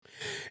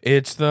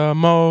It's the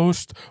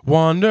most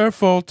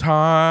wonderful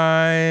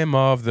time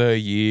of the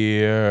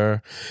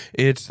year.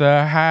 It's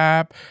the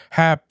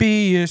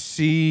happiest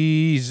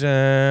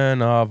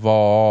season of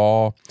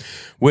all.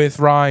 With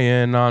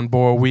Ryan on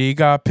board, we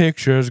got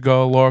pictures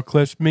galore,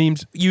 clips,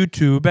 memes,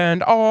 YouTube,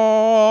 and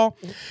all.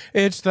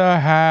 It's the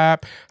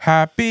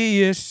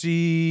happiest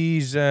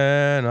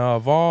season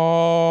of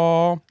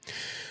all.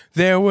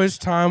 There was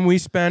time we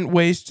spent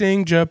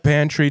wasting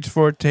Japan treats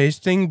for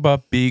tasting,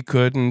 but B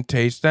couldn't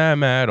taste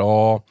them at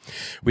all.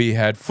 We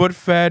had foot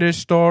fetish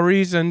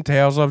stories and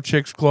tales of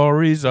chicks'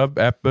 glories of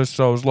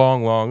episodes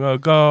long, long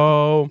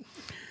ago.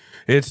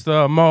 It's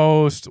the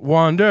most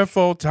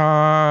wonderful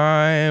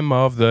time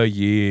of the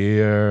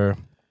year.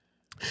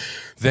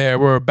 There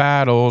were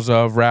battles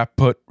of rap,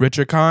 put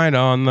Richard Kind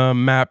on the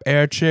map.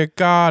 Air Chick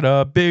got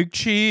a big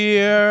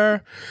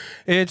cheer.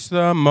 It's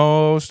the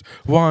most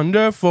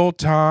wonderful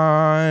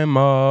time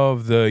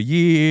of the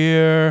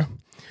year.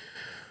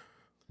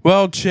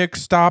 Well, Chick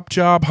stopped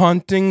job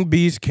hunting,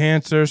 B's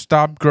cancer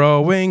stopped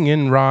growing,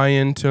 and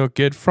Ryan took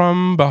it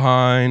from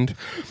behind.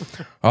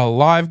 A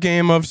live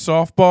game of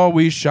softball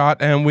we shot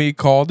and we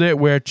called it,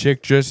 where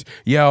Chick just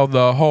yelled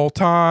the whole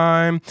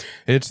time.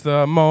 It's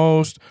the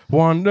most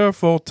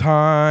wonderful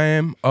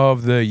time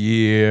of the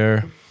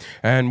year.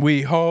 And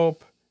we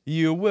hope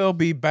you will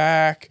be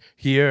back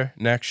here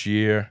next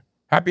year.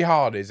 Happy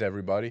holidays,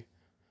 everybody.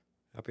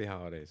 Happy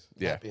holidays.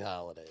 Yeah. Happy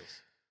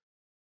holidays.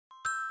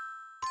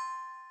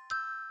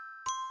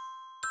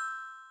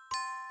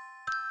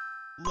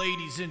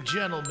 Ladies and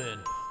gentlemen,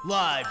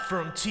 live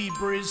from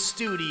T-Briz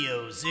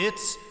Studios,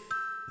 it's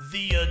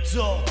the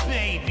Adult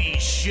Baby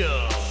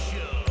Show.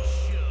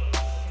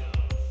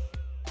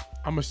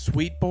 I'm a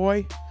sweet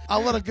boy.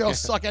 I'll let a girl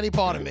suck any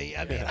part of me.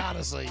 I mean,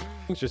 honestly.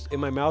 It's just in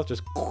my mouth,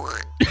 just.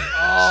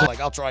 Oh, like,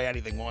 I'll try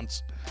anything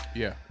once.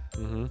 Yeah.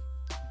 Mm-hmm.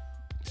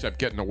 Except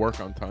getting to work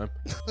on time.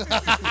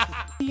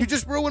 You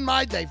just ruined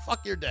my day.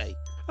 Fuck your day.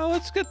 Oh,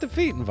 let's get the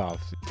feet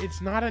involved.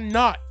 It's not a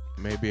nut.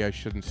 Maybe I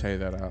shouldn't say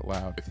that out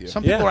loud with you.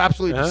 Some people Yeah. are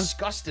absolutely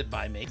disgusted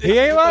by me. He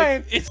ain't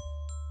lying.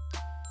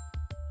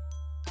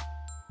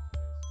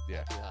 Yeah.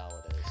 Happy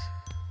holidays.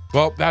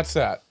 Well, that's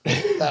that.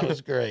 That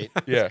was great.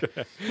 Yeah.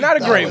 Not a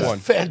great That was one.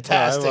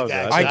 Fantastic. Yeah, I love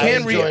that. actually. I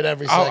can't read. enjoyed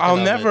every second I'll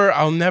of never.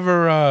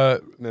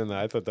 it. No,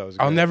 I thought that was.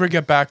 I'll good. never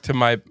get back to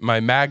my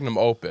magnum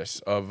opus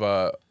of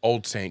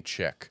Old Saint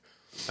Chick,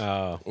 which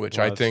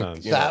well, I that think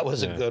sounds- you know, That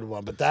was a good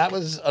one, but that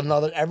was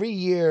another. Every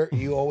year,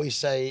 you always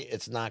say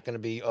it's not going to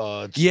be.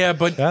 Yeah,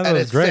 but That and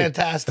was it's great.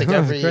 fantastic That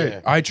was every great.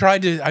 year. I try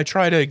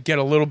to get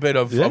a little bit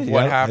of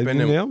what happened.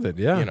 You and, nailed it.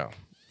 Yeah. You know.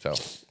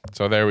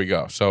 So there we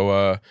go.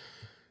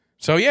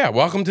 So yeah,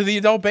 welcome to the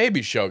Adult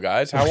Baby Show,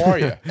 guys. How are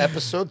you?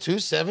 Episode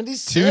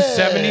 276.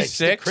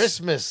 276.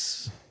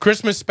 Christmas.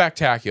 Christmas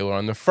spectacular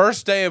on the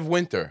first day of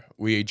winter.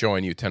 We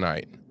join you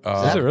tonight.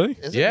 Is it really?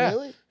 Is Yeah, it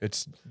really?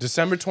 it's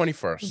December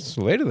 21st. It's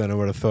later than I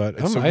would have thought.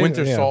 It's a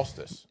winter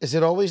solstice. Is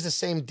it always the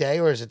same day,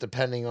 or is it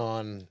depending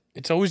on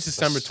It's always the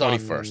December sun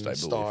 21st, I and believe.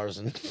 stars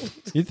and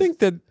You think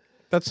that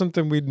that's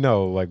something we'd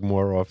know, like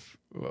more off?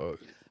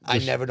 I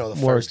never know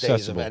the more first days of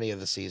accessible. any of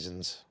the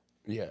seasons.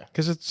 Yeah.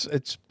 Because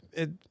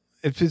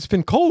it's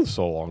been cold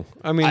so long.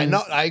 I mean, I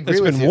know- I agree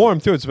It's with been you. warm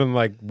too. It's been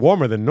like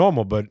warmer than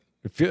normal, but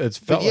it's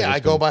felt. But yeah, like I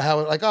it's go been- by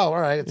how like, oh, all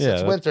right, it's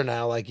Yeah, winter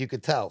now. Like you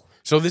could tell.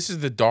 So this is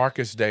the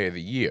darkest day of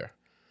the year.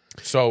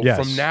 So Yes.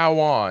 from now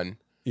on,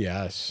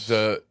 Yes.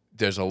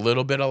 there's a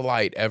little bit of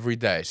light every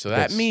day. So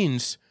that Yes.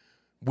 means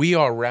we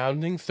are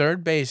rounding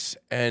third base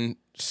and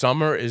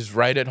summer is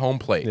right at home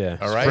plate. Yeah.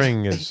 All right.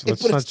 Spring is.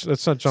 But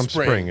Let's not jump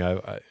spring. spring.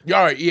 All right.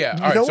 Yeah. All You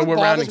right. know So what we're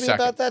rounding bothers me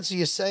second. about that? So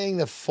you're saying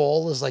the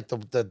fall is like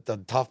the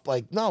tough,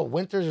 like no,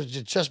 winter is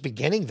just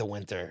beginning the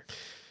winter.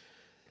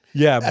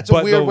 Yeah, That's a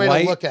but weird the way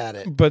light, to look at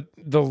it. But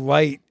the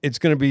light, it's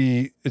gonna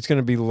be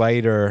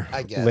lighter.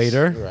 I guess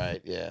later.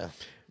 right? Yeah.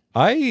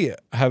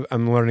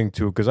 I'm learning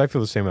to, because I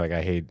feel the same way. Like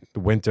I hate the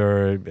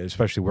winter,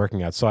 especially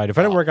working outside. If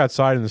I didn't work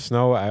outside in the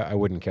snow, I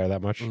wouldn't care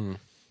that much.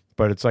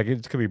 But it's like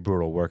it could be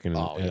brutal working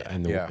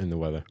in the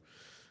weather.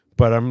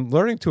 But I'm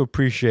learning to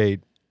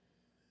appreciate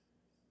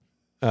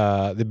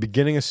the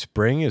beginning of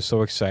spring is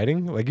so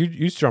exciting. Like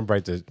you jump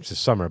right to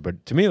summer,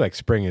 but to me, like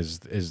spring is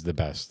the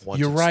best. Once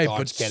You're it right,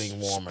 starts but getting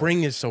warmer.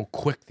 spring is so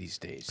quick these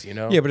days. You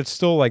know. Yeah, but it's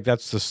still like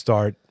that's the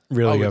start.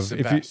 Really, Oh, it's of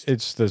the best.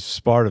 it's the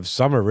start of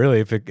summer. Really,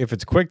 if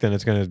it's quick, then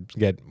it's gonna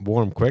get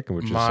warm quick,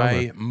 which is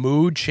My summer.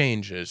 mood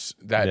changes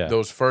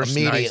those first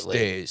nice Immediately.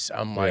 days.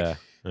 I'm like, Yeah,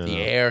 I the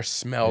know. air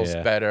smells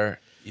Yeah. better.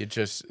 You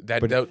just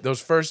But-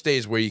 those first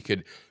days where you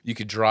could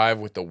drive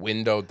with the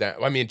window down.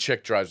 I mean,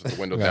 Chick drives with the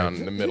window down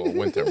in the middle of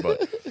winter,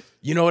 but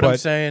you know what I'm But-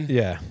 saying?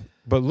 Yeah,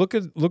 but look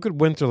at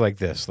winter like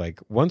this. Like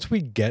once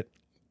we get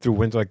through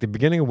winter, like the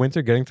beginning of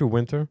winter, getting through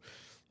winter,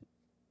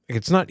 like,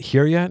 it's not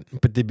here yet.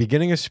 But the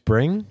beginning of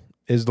spring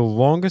is the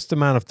longest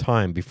amount of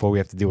time before we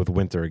have to deal with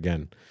winter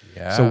again.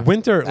 Yeah. So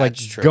winter, like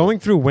That's true. going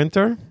through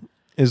winter,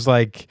 is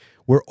like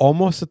we're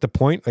almost at the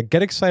point. Like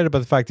get excited about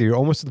the fact that you're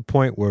almost at the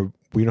point where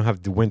we don't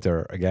have the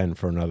winter again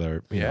for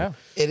another. You know.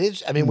 It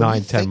is. I mean, when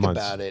you 9-10 think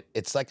months. about it,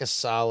 it's like a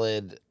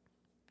solid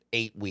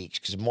 8 weeks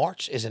because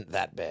March isn't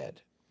that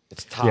bad.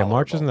 It's tolerable. Yeah,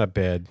 March isn't that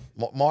bad.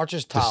 March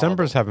is tolerable.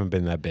 December's haven't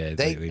been that bad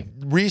lately.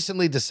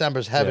 Recently,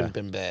 December's haven't Yeah.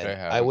 been bad. They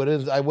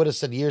haven't. I would have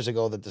said years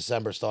ago that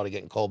December started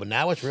getting cold, but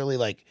now it's really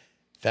like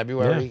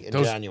February and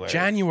Those January.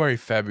 January,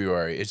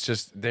 February. It's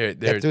just they're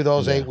Get through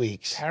those 8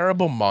 weeks.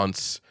 terrible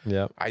months.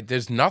 Yeah.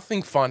 There's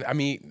nothing fun. I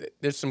mean,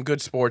 there's some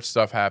good sports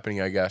stuff happening,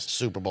 I guess.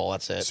 Super Bowl,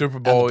 that's it. Super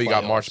And Bowl, the you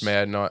got playoffs.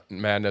 March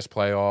Madness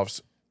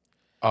playoffs.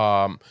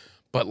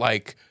 But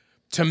like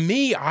to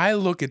me, I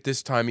look at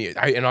this time of year,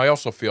 and I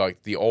also feel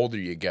like the older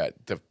you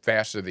get, the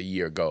faster the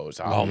year goes.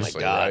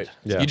 Obviously, God. right?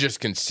 Yeah. You just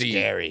can see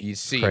Scary. it. You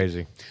see it.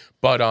 Crazy.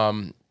 But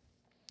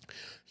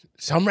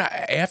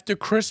after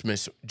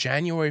Christmas,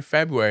 January,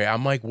 February,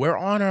 I'm like,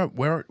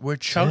 we're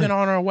chugging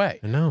on our way.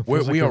 I know. It We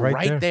feels like are you're right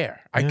right there.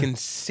 there. I Yeah. can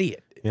see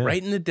it. Yeah.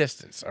 Right in the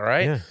distance, all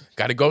right? Yeah.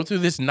 Got to go through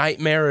this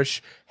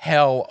nightmarish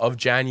hell of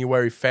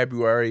January,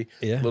 February,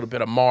 Yeah. a little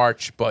bit of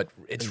March, but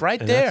it's right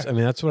And there.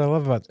 that's what I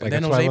love about. Like,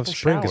 then that's those why I love April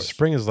spring. Because showers.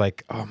 spring is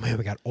like, oh man,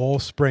 we got all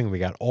spring, we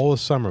got all of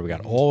summer, we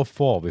got all of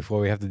fall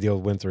before we have to deal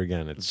with winter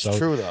again. It's so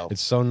true, though.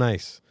 It's so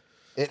nice.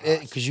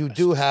 Because you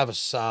do have a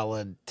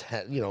solid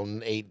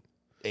 10,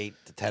 8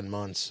 to 10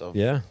 months of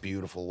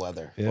beautiful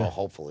weather. Yeah. Well,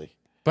 hopefully.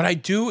 But I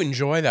do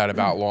enjoy that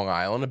about Long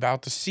Island,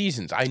 about the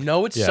seasons. I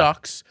know it Yeah.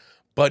 sucks,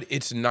 but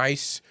it's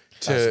nice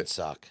to. Doesn't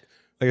suck.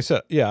 Like I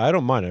said, yeah, I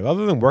don't mind it.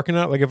 Other than working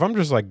out, like if I'm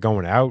just like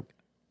going out,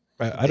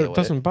 I Deal don't with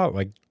doesn't bother.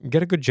 Like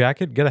get a good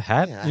jacket, get a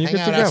hat, Yeah, and you're hang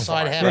good out to go.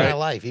 outside half Right. my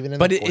life, even in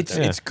But the it's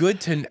winter. it's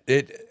good to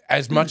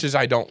as much as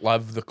I don't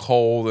love the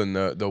cold and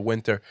the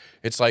winter.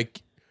 It's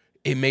like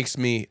it makes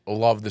me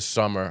love the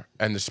summer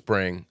and the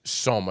spring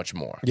so much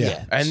more.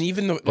 Yeah. and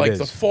even the the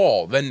is.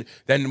 fall. Then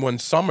when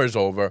summer's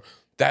over,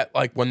 that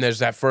like when there's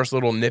that first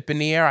little nip in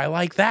the air, I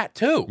like that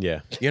too.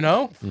 Yeah. you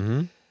know.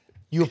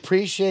 You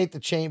appreciate the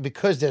change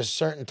because there's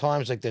certain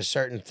times, like there's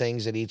certain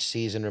things that each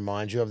season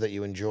reminds you of that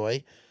you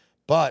enjoy.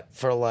 But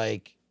for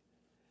like,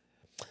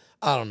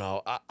 I don't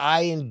know,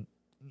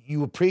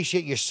 you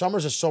appreciate your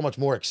summers are so much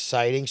more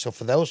exciting. So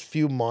for those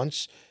few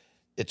months,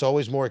 it's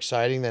always more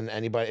exciting than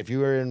anybody. If you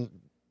were in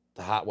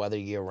the hot weather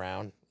year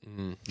round,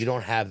 you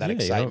don't have that Yeah, you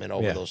don't- excitement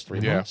over yeah. those 3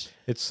 Yeah. months.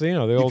 It's the You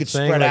old could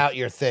saying, spread like, out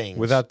your things.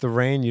 without the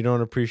rain, you don't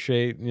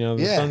appreciate the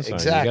Yeah, sunshine.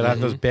 exactly. You gotta have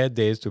those bad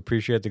days to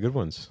appreciate the good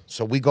ones.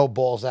 So we go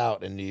balls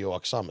out in New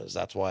York summers.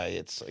 That's why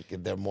it's like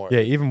they're more. Yeah,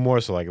 even more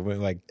so.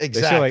 Like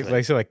Exactly.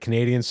 They say like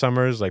Canadian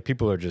summers, like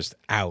people are just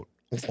out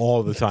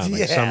all the time.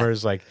 Like Yeah.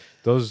 summers, like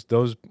those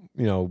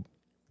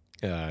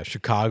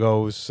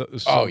Chicago's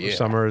yeah.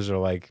 summers are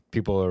like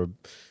people are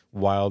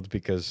wild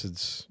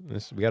because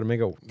we got to make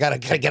it. Gotta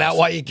get out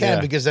while you can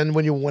Yeah. because then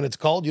when it's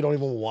cold, you don't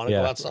even want to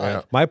go Yeah. outside.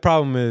 Yeah. My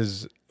problem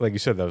is, like you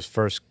said, those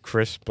first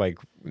crisp, like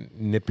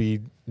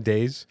nippy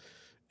days.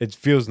 It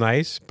feels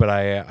nice, but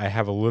I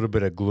have a little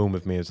bit of gloom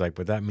with me. It's like,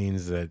 but that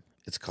means that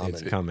It's coming.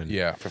 it's coming.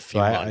 Yeah. For a So few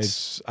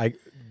months. I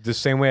the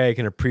same way I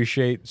can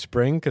appreciate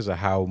spring because of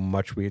how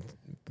much we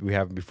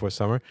have before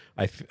summer.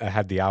 I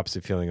had the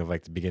opposite feeling of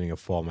like the beginning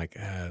of fall. I'm like,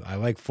 I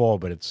like fall,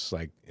 but it's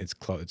like it's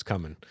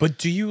coming. But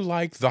do you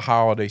like the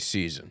holiday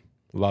season?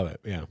 Love it.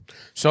 Yeah,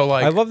 So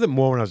like I loved it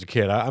more when I was a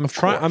kid. I'm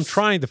course.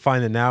 trying to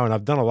find it now, and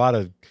I've done a lot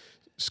of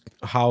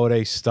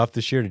holiday stuff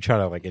this year to try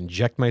to like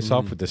inject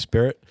myself with the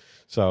spirit.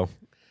 So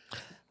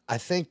I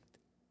think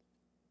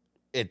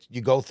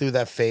you go through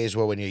that phase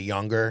where when you're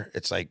younger,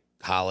 it's like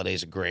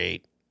holidays are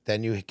great.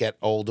 Then you get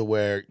older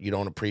where you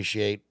don't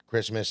appreciate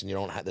Christmas and you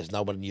don't have there's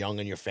nobody young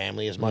in your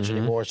family as much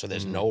anymore, so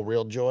there's no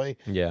real joy.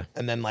 yeah,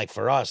 And then like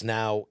for us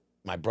now,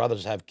 my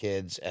brothers have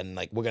kids and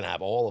like we're gonna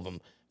have all of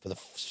them for the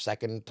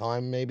second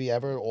time maybe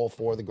ever, all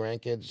 4 of the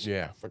grandkids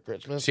Yeah. for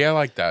Christmas. see, I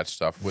like that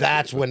stuff. With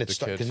That's with when the it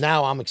starts kids. because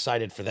now I'm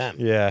excited for them.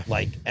 Yeah.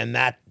 Like and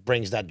that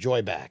brings that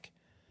joy back.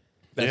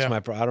 that's Yeah.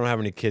 I don't have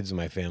any kids in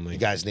my family. You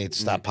guys need to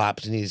stop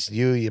popping.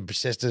 Your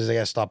sisters, they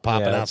gotta stop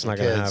popping yeah, out that's some not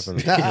kids.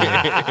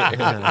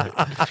 gonna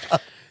happen.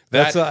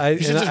 That's That-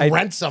 You should just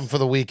rent some for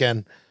the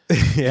weekend.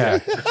 yeah.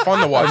 It's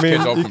fun to watch I mean,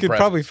 kids open you could presents.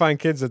 probably find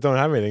kids that don't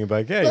have anything, but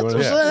like, yeah, you want to?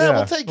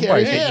 We'll take care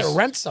of it. Right, Yeah, just-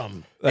 rent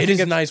some. It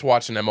is nice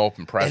watching them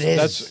open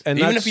presents. is.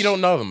 Even if you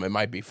don't know them, it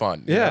might be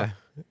fun. you Yeah.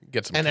 know?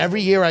 Get some. And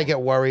every year I get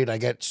worried. I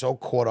get so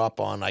caught up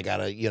on I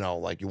gotta,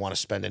 like you want to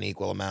spend an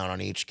equal amount on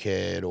each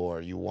kid,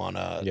 or you want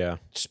to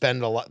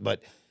spend a lot,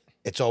 but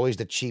it's always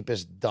the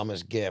cheapest,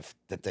 dumbest gift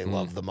that they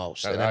love the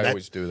most. And I that-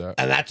 always do that.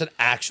 And that's an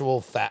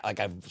actual fact. Like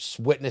I've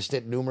witnessed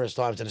it numerous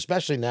times, and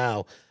especially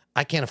now,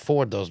 I can't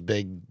afford those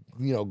big,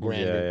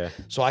 grand. Yeah.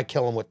 So I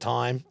kill them with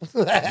time,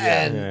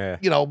 and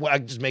Yeah. I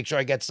just make sure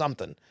I get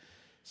something.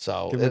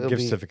 So Give me a it'll gift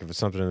be. certificate for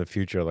something in the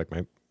future, like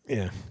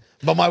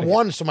But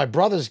my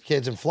brother's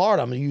kids in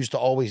Florida, I'm used to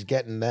always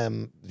getting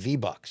them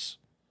V-Bucks.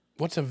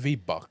 What's a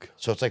V-Buck?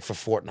 So it's like for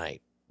Fortnite,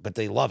 but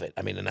they love it.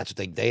 I mean, and that's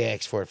what they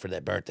ask for it for their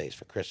birthdays,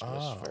 for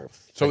Christmas.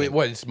 So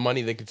it's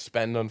money they could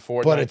spend on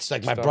Fortnite. But it's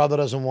like my stuff? brother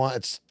doesn't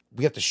want.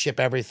 We have to ship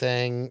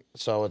everything,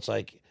 so it's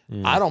like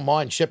I don't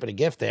mind shipping a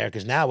gift there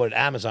because now with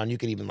Amazon you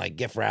could even like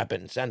gift wrap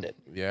it and send it.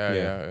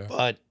 Yeah.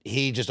 But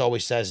he just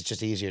always says it's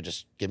just easier.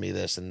 Just give me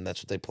this, and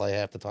that's what they play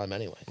half the time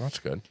anyway. That's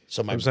good.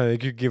 So my I'm saying you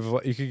could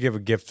give a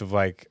gift of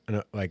like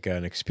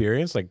an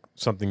experience, like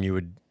something you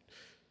would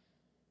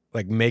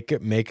like make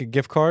a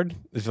gift card.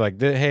 It's like,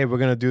 hey, we're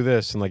gonna do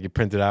this, and like you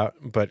print it out.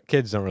 But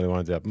kids don't really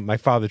want to do that. My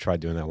father tried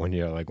doing that one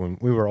year, like when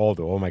we were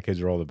older. All my kids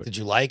were older. But Did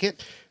you like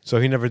it? so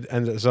he never.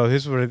 And so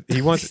his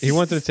he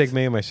wanted to take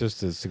me and my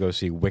sisters to go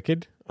see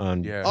Wicked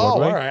on Broadway.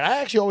 Oh, all right. I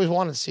actually always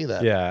wanted to see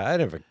that. Yeah, I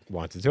never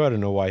wanted to. I don't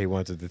know why he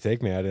wanted to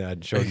take me. I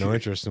showed no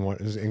interest in going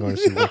to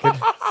see Wicked.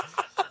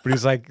 But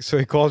he's like, so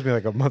he calls me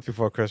like a month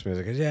before Christmas.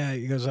 He goes, yeah,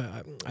 he goes,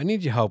 I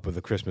need your help with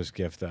a Christmas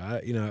gift.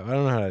 I don't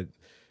know how to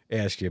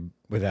ask you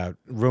without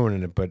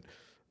ruining it, but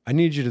I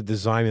need you to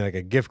design me like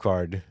a gift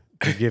card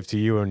to give to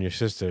you and your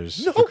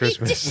sisters for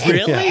Christmas.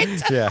 Really?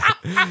 Yeah.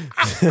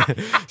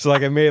 So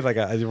like I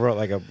wrote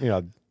like a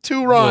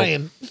To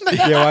Ryan.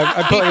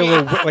 I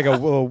put like a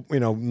little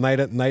night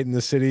in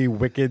the city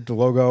Wicked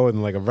logo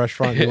and like a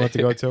restaurant he wanted to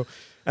go to.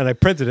 And I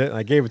printed it and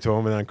I gave it to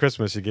him. And on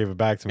Christmas, he gave it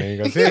back to me. He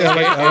goes, "Hey,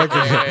 I like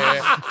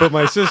it." But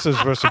my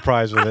sisters were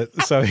surprised with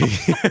it,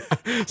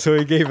 so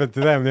he gave it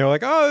to them. They were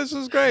like, "Oh, this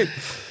is great."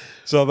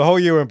 So the whole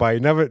year went by. He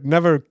never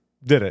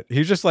did it. He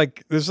was just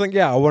like, "This is like,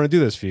 yeah, I want to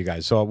do this for you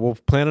guys. So we'll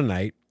plan a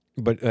night."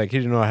 But like he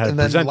didn't know how to And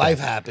then present. life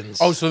that. happens.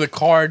 Oh, so the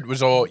card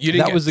was all you didn't.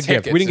 That get was the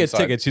tickets gift. We didn't get inside.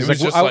 tickets. He's It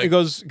was like, just he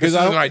goes, this because is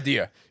an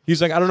idea.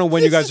 He's like, I don't know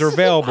when you guys are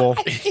available.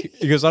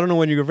 He goes, I don't know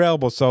when you're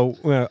available. So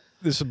I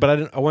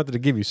wanted to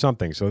give you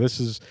something. So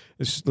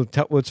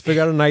let's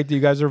figure out a night that you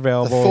guys are the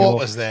available. thought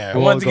was there. I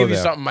wanted to give you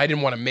something. I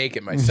didn't want to make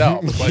it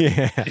myself. But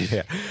Yeah.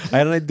 I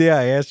had an idea.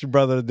 I asked your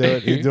brother to do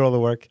it. He did all the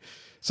work.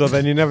 So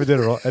then you never did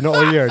it all. And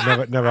all year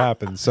it never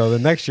happened. So the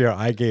next year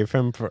I gave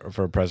him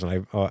for a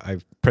present. I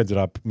printed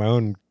up my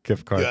own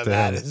gift card to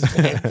That him. is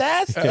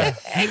fantastic.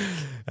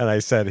 And I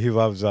said he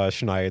loves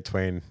Shania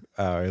Twain.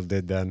 I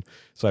did then.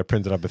 So I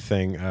printed up a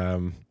thing.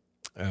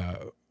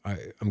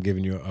 I'm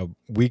giving you a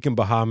week in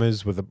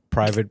Bahamas with a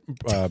private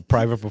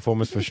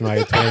performance for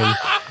Shania Twain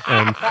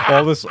and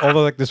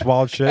all like this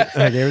wild shit.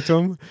 And I gave it to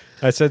him.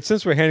 I said,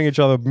 since we're handing each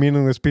other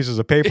meaningless pieces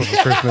of paper for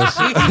Christmas,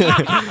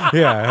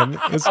 yeah.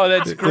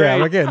 that's great. Yeah,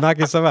 I'm like, knock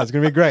yourself out. It's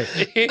gonna be great.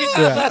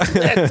 That's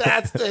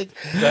fantastic.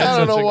 I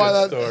don't know why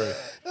that. story.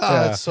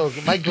 Oh, that's so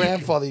good. My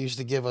grandfather used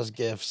to give us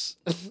gifts.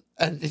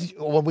 And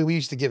when we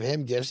used to give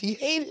him gifts, he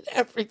hated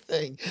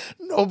everything.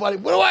 Nobody,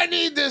 what do I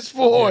need this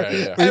for? Yeah. When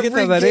you get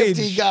Every to that gift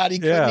age, he got, he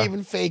couldn't yeah.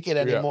 even fake it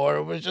anymore.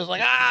 It was just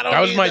like, I don't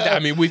That was need my that. dad. I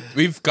mean,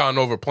 we've gone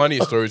over plenty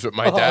of stories with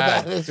my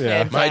dad. That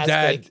is My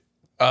dad.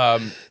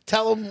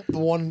 Tell him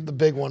the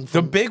big one.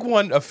 The big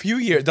one,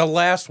 the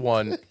last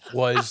one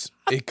was,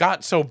 it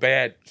got so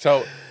bad.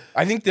 So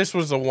I think this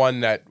was the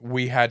one that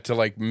we had to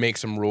like make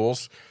some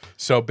rules.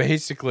 So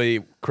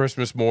basically,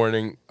 Christmas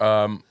morning,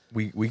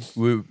 we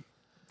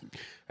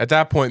at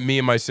that point, me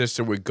and my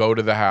sister would go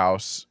to the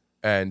house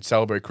and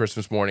celebrate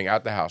Christmas morning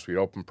at the house. We'd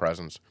open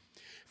presents.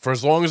 For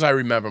as long as I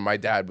remember, my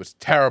dad was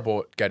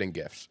terrible at getting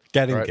gifts.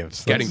 Getting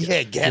gifts. Getting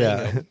gifts.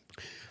 them.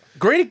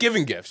 Great at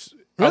giving gifts.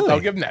 Really? I'll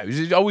give him that.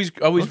 He's always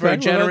very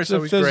generous.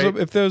 Always great.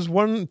 If there's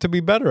one to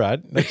be better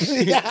at, that's,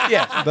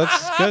 Yeah.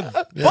 that's good.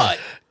 Yeah. But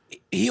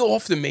he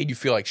often made you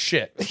feel like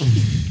shit.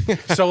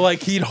 So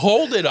like he'd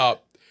hold it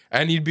up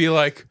and he'd be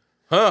like,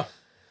 "Huh,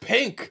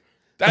 pink.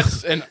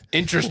 That's an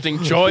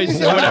interesting choice,"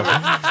 or whatever.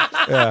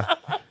 Yeah.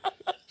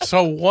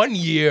 So one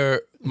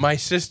year, my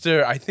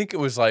sister, I think it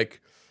was like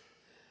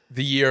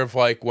the year of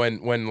like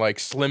when like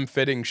slim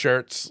fitting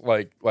shirts,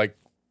 like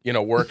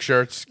work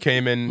shirts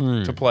came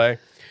in to play,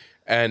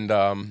 and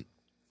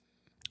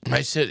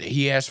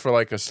he asked for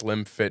like a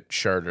slim fit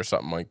shirt or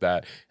something like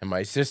that, and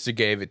my sister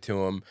gave it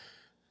to him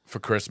for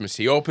Christmas.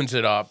 He opens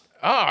it up.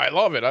 Oh, I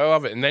love it.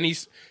 And then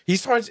he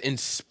starts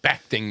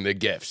inspecting the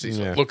gifts. He's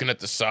like looking at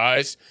the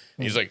size.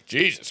 And he's like,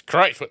 Jesus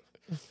Christ, what?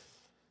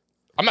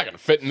 I'm not gonna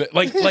fit in it.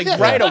 Like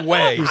right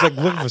away. He was like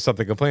looking for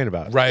something to complain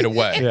about. Right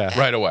away. Yeah.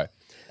 Right away.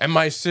 And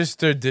my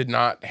sister did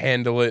not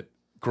handle it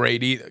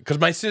great either. Because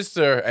my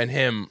sister and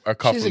him are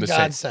cut She's from a the same.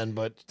 godsend,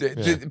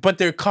 but But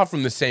they're cut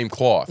from the same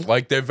cloth.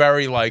 Like they're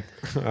very like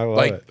I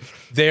love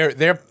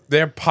it.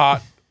 their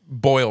pot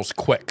boils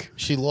quick.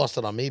 she lost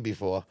it on me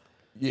before.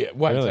 Yeah.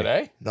 What Really?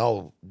 today?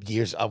 No,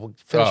 years. I will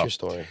finish Oh. your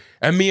story.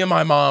 And me and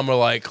my mom were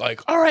like,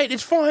 all right,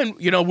 it's fine.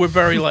 We're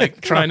very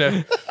like trying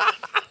to.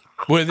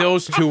 Where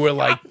those two were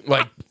like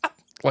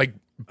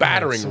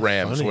battering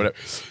rams, funny. whatever.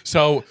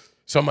 So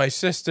my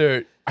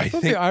sister, I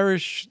thought think the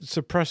Irish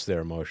suppress their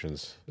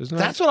emotions. Isn't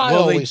that? That's what I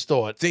Well, always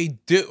thought. they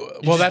do.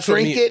 Just Well, that's what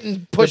drink me- it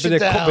and push but it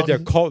they're down. But they're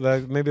cold.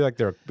 Maybe like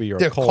they're cold.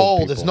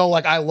 people. There's no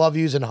like I love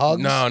yous and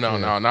hugs. No,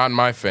 not in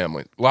my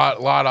family. Lot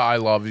of I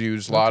love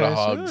yous, lot of Okay,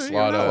 so hugs,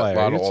 you're lot an outlier.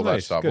 of It's all that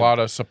nice. stuff, Good. lot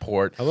of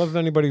support. I love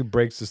anybody who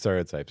breaks the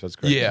stereotypes. That's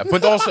great. Yeah,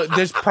 but also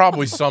there's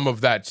probably some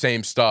of that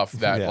same stuff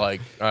that Yeah.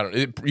 like I don't.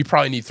 You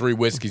probably need 3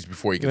 whiskeys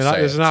before you can I mean,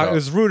 say it's it. not. so.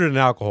 It's rooted in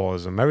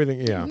alcoholism.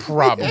 Everything. Yeah.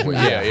 Probably,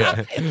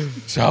 yeah.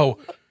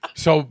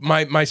 So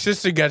my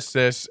sister gets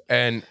this,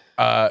 and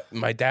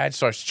my dad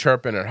starts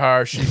chirping at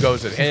her. She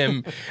goes at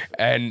him,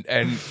 and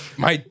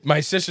my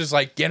sister's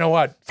like, you know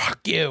what? Fuck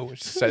you,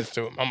 she says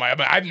to him. I'm like,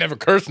 I've never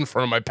cursed in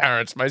front of my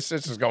parents. My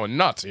sister's going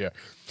nuts here.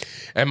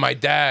 And my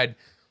dad,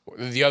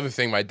 the other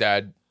thing my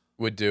dad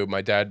would do,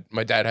 my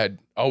dad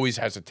always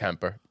has a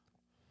temper.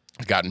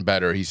 gotten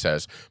better, he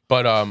says.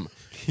 But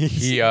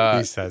he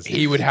says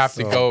he would have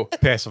to go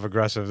passive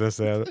aggressive. This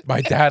that.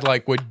 my dad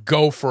like would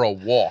go for a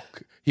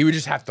walk. He would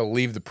just have to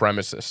leave the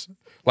premises.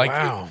 Like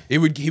Wow. he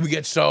would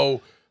get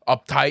so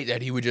uptight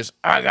that he would just,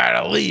 I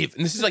gotta leave.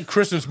 And this is like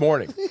Christmas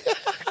morning.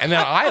 And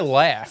then I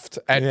laughed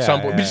at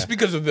some point just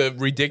because of the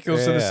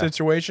ridiculousness of the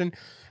situation.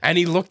 And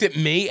he looked at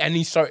me and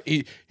he's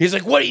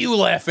like, what are you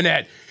laughing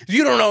at?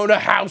 You don't own a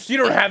house. You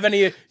don't have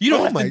any, you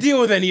don't have to deal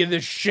with any of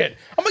this shit.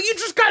 I'm like, you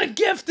just got a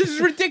gift. This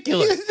is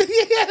ridiculous.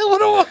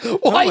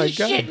 Why are you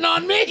shitting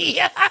on me?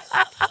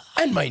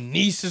 And my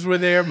nieces were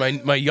there.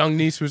 My young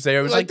niece was there.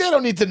 It was like, they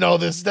don't need to know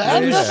this,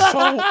 Dad.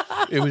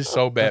 It was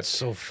so bad. That's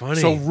so funny.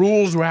 So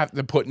rules were have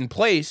to put in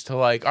place to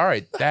like, all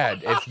right,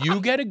 Dad, if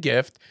you get a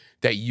gift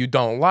that you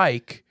don't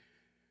like,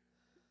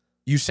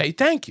 you say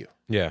thank you.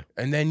 Yeah.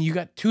 And then you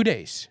got 2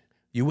 days.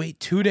 You wait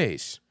 2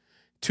 days.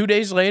 2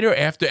 days later,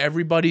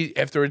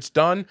 after it's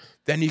done,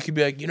 then you can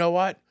be like, you know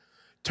what?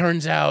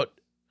 Turns out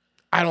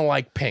I don't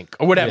like pink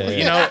or whatever,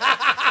 you know?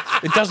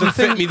 It doesn't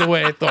fit me the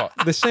way I thought.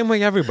 The same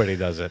way everybody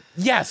does it.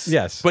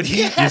 Yes. But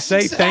you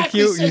say thank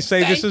you. You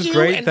say this is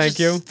great. Thank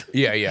you.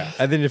 Yeah.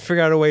 And then you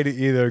figure out a way to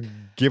either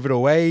give it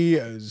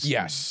away.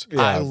 Yes.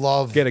 I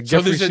love get a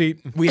gift receipt.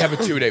 We have a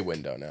 2-day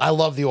window now. I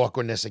love the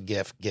awkwardness of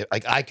gift.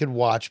 Like I could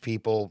watch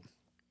people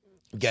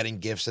getting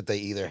gifts that they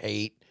either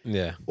hate,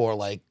 or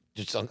like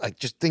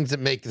just things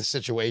that make the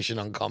situation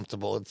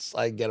uncomfortable.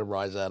 I get a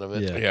rise out of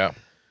it. Yeah.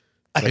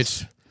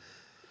 It's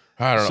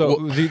I don't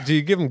know. So do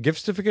you give them gift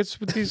certificates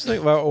with these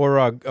things,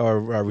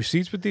 or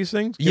receipts with these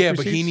things? Yeah,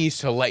 but he needs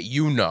to let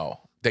you know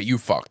that you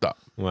fucked up.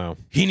 Wow.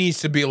 He needs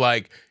to be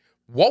like,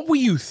 what were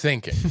you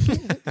thinking?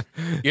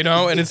 You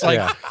know? And it's like,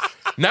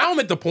 now I'm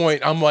at the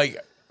point, I'm like,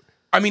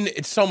 I mean,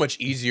 it's so much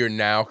easier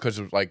now because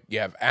of like you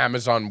have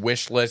Amazon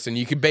wish lists and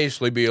you can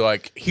basically be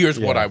like, here's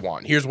what I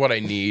want. Here's what I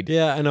need.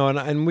 Yeah, I know.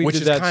 And we Which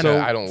did is that. kinda,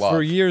 So I don't love.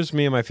 For years,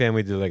 me and my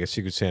family did like a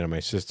Secret Santa. My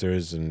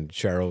sisters and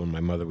Cheryl and my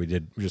mother, we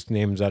did just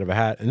names out of a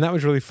hat. And that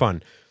was really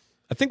fun.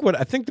 I think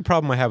the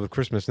problem I have with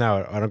Christmas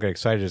now, I don't get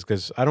excited, is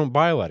because I don't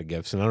buy a lot of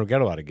gifts and I don't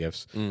get a lot of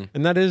gifts.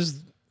 And that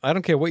is, I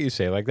don't care what you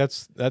say. Like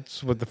that's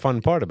what the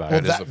fun part about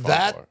it. That is the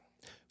fun part.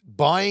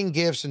 Buying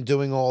gifts and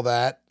doing all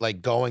that,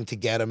 like going to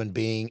get them and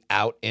being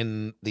out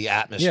in the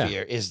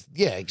atmosphere is,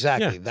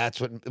 exactly. Yeah.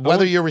 That's what,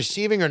 whether you're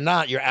receiving or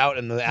not, you're out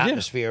in the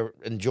atmosphere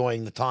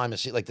enjoying the time,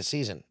 like the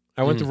season.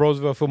 I went to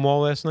Roosevelt Food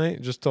Mall last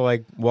night just to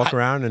like walk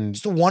around and.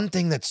 It's the one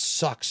thing that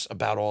sucks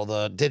about all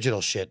the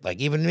digital shit. Like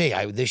even me,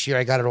 this year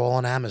I got it all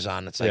on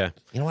Amazon. It's like,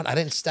 you know what? I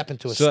didn't step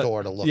into a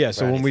store to look. Yeah, for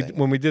so anything.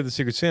 when we did the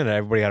Secret Santa,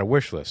 everybody had a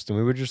wish list, and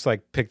we would just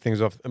like pick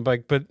things off. And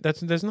like, but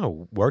there's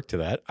no work to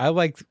that. I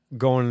like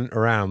going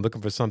around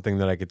looking for something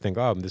that I could think,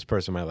 oh, this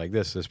person might like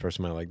this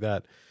person might like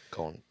that.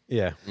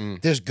 Yeah,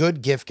 There's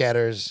good gift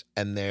getters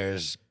and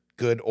there's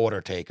good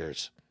order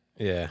takers.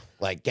 yeah.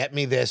 Like, get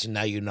me this, and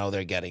now you know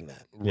they're getting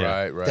that.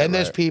 Right. Then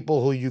there's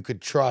people who you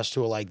could trust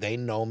who are like, they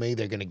know me,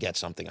 they're going to get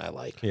something I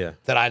like. Yeah.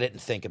 That I didn't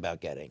think about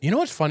getting. You know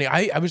what's funny?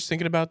 I was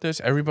thinking about this.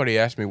 Everybody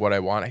asked me what I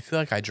want. I feel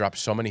like I drop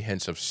so many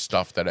hints of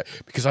stuff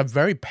because I'm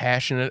very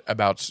passionate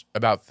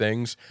about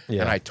things,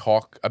 and I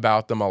talk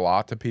about them a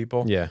lot to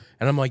people. Yeah.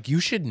 And I'm like, you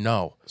should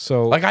know.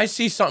 So like I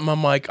see something,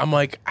 I'm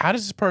like, how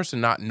does this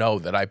person not know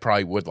that I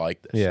probably would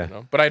like this? Yeah. You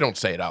know? But I don't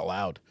say it out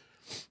loud.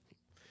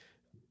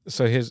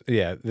 So this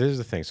is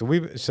the thing.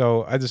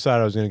 So I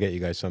decided I was going to get you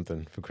guys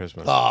something for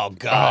Christmas. Oh,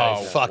 God,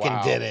 I fucking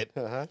did it.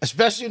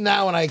 Especially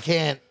now when I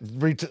can't.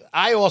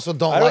 I also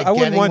don't like I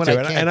wouldn't getting want when to.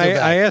 I can't And do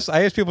that.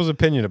 I asked people's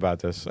opinion about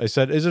this. I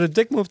said, is it a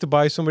dick move to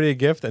buy somebody a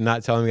gift and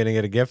not tell them you're going to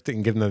get a gift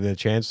and give them the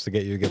chance to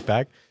get you a gift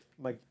back?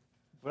 I'm like,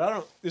 but I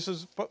don't. This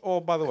is. Oh,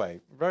 by the way,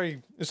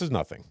 this is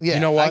nothing. Yeah, You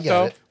know I what get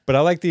though? it. But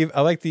I like the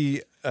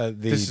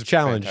This is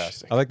challenge.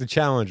 fantastic. I like the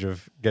challenge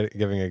of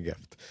giving a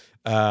gift.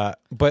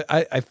 But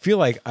I feel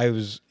like I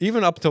was,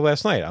 even up to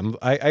last night,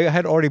 I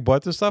had already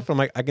bought this stuff. I'm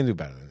like, I can do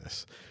better than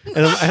this.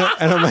 And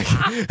I'm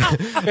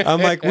like,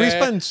 I'm like, we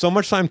spend so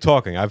much time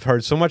talking. I've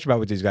heard so much about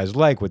what these guys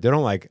like, what they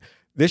don't like.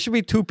 There should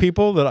be two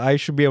people that I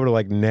should be able to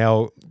like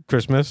nail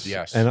Christmas.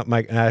 Yes. And I'm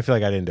like, and I feel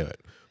like I didn't do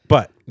it.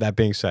 But that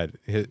being said,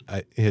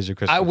 here's your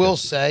Christmas. I will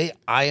say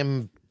I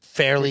am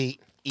fairly.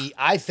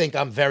 I think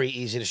I'm very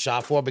easy to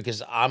shop for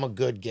because I'm a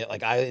good get.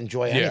 Like I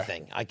enjoy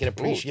anything. I can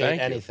appreciate thank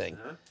you. anything.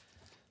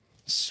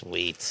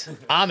 Sweet.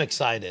 I'm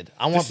excited.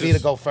 I want B to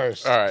go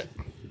first. All right.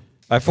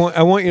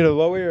 I want you to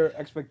lower your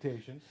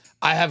expectations.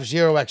 I have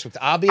zero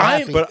expectations. I'll be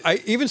happy. But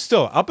even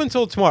still, up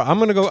until tomorrow, I'm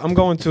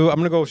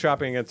gonna go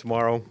shopping again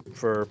tomorrow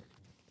for.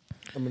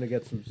 I'm gonna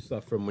get some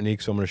stuff from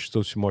Monique, so I'm gonna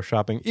do some more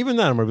shopping. Even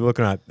then, I'm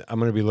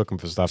gonna be looking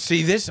for stuff.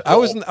 See this? I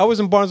was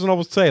in Barnes and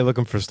Noble today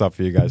looking for stuff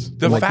for you guys.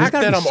 The I'm like, fact there's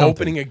gotta that be I'm something.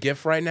 opening a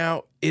gift right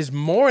now is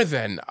more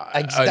than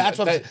That's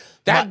what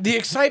I'm the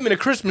excitement of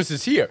Christmas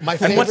is here. My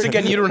And once favorite-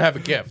 again, you don't have a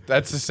gift.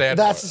 That's the sad.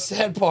 That's part. the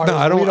sad part. No, is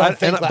I don't. we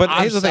think but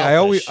I'm here's the thing: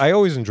 selfish. I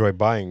always enjoy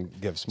buying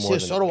gifts more See,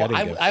 than so do getting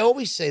I. gifts. I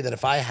always say that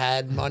if I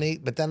had money,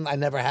 but then I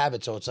never have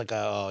it, so it's like,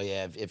 oh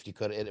yeah, if you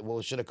could,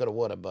 shoulda, coulda,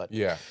 woulda. But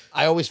Yeah.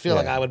 I always feel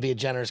like I would be a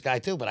generous guy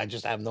too, but I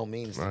just have no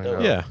means to do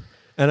it. Yeah,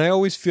 and I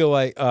always feel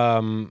like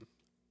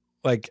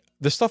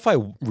the stuff I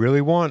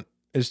really want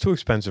is too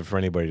expensive for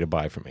anybody to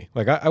buy for me.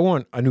 Like I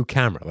want a new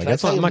camera. Like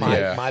that's not my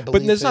my But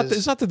belief it's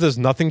not that there's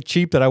nothing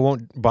cheap that I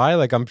won't buy.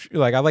 Like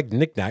I like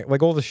knickknack,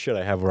 like all the shit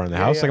I have around the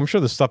house. yeah. Like I'm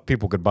sure there's stuff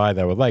people could buy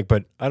that I would like,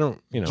 but I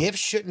don't. Gifts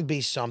shouldn't be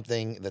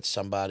something that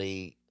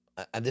somebody.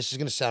 And this is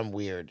going to sound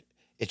weird.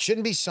 It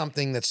shouldn't be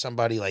something that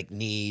somebody like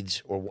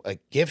needs, or a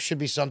gift should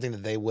be something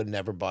that they would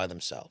never buy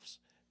themselves,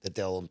 that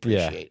they'll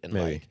appreciate and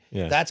maybe. like.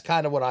 Yeah. That's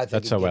kind of what I think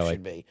That's a how I gift like-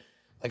 should be.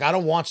 Like I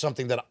don't want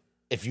something that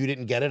if you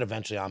didn't get it,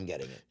 eventually I'm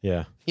getting it.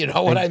 Yeah. You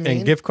know what I mean?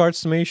 And gift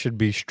cards to me should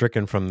be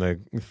stricken from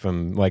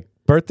like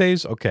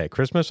birthdays. Okay,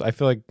 Christmas. I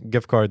feel like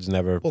gift cards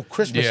never. Well,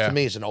 Christmas Yeah. to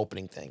me is an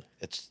opening thing.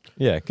 It's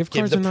Gift give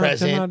cards the are not,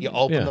 present, they're not, you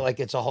open yeah. it like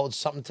it's a whole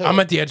something to I'm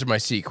it. at the edge of my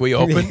seat. Can we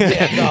open?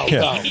 Yeah,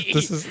 go.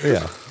 This is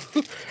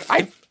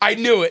I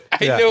knew it.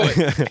 I knew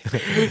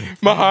it.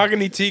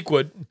 Mahogany teak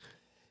wood.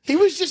 He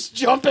was just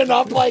jumping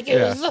up like it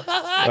Yeah.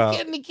 was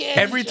getting the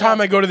candy. Every time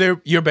I go to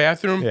your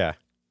bathroom, yeah.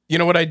 you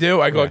know what I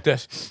do? I go like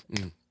this.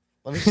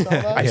 Let me smell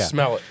that. I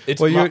smell it.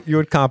 It's Well, ma- you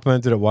had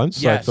complimented it once,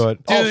 so I Yes. thought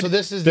Oh, Dude, so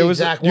this is there the was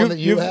exact one that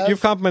have?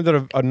 you've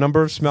complimented a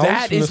number of smells.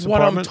 that from is this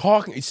what apartment. I'm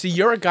talking. See,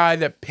 you're a guy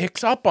that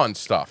picks up on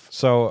stuff.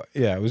 So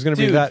yeah, it was gonna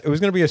be Dude. that. It was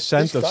gonna be a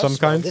scent This of does some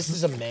smell. kind. This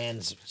is a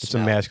man's It's a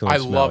smell. masculine I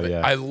smell. love it.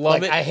 Yeah. I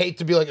love Like, it. I hate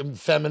to be like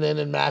feminine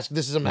and masculine.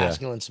 This is a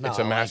masculine smell. It's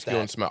a I like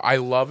masculine that. smell. I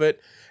love it,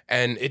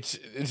 and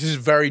this is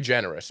very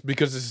generous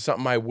because this is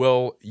something I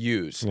will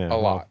use Yeah, a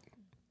well, lot.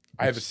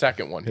 I have a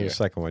second one The here.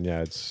 second one,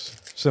 yeah, it's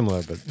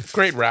similar, but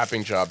Great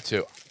wrapping job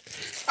too.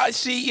 I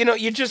see.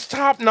 You're just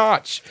top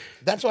notch.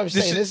 That's what I'm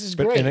saying. This is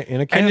but great. in a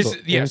And candle. this,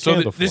 yeah. in a So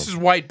candle this form.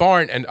 is White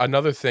Barn, and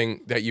another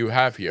thing that you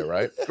have here,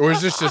 right? Or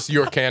is this just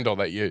your candle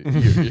that you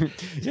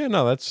Yeah,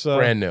 no, that's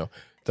brand new?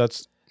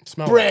 That's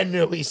Smell Brand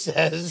new, he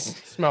says.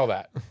 that. Smell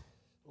that.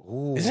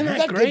 Ooh, Isn't you that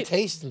got great? good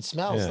taste and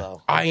smells, Yeah.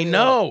 though. I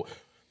know.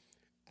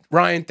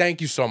 Ryan,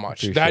 thank you so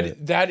much. Appreciate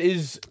it. That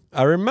is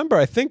I remember,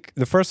 I think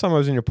the first time I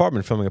was in your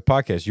apartment filming a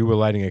podcast, you were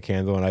lighting a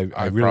candle, and I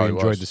I really probably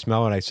enjoyed was. the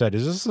smell. And I said,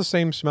 "Is this the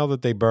same smell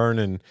that they burn?"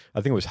 And I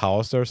think it was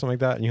Hollister or something like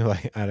that. And you're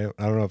like, "I don't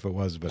know if it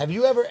was, but Have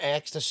you ever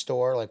asked a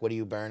store, like, what are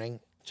you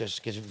burning?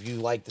 Just because if you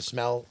like the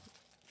smell?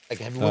 Like,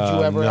 would you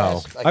ever no,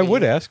 ask? Like, I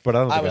would ask, but I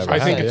don't I think was- I I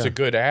ever think have, it's yeah. a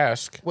good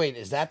ask. Wait,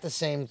 is that the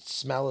same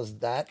smell as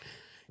that?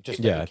 Just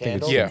Yeah, like I a think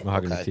candle? it's Yeah.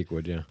 mahogany Okay. teak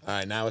wood. Yeah, All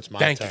right, now it's my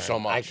Thank you turn. so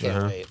much. I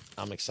can't wait.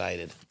 I'm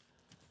excited.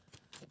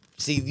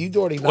 See, you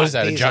already knocked What is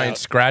that? A these giant out.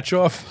 scratch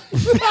off?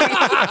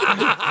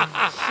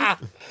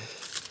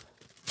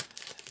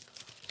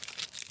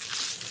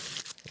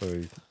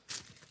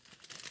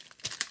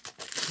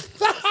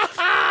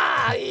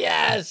 Ah,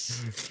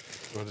 yes.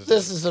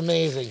 This is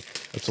amazing.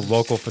 it's a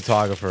local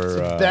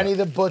photographer. Benny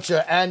the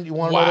Butcher. And you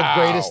want to know the Wow.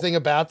 greatest thing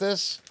about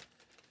this?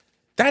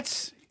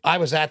 That's. I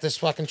was at this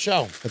fucking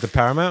show. at the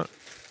Paramount.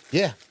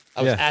 Yeah.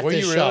 I was Yeah. at Were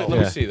this you show. really? Let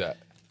Yeah. me see that.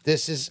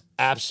 This is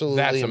absolutely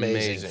That's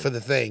amazing, amazing. for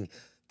the thing.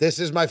 This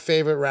is my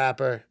favorite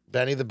rapper,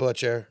 Benny the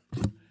Butcher,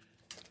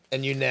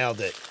 and you nailed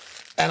it.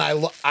 And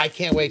I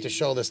can't wait to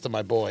show this to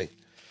my boy.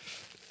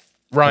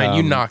 Ryan,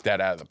 you knocked that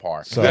out of the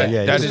park. So That-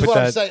 yeah, that This you is put what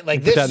I'm that- saying. Like,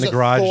 you this put that is in the a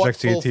garage next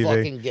to your thoughtful TV.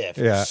 fucking gift.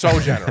 Yeah, so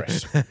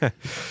generous.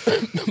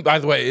 By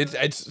the way,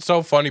 it's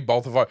so funny.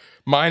 Both of our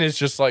mine is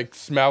just like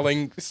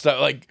smelling stuff,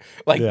 like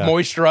Yeah.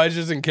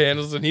 moisturizers and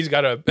candles, and he's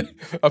got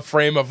a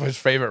frame of his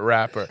favorite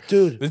rapper.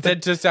 Dude.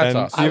 That's And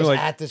us. I Even was like-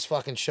 at this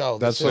fucking show.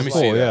 That's This was so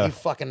cool, like, yeah. You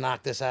fucking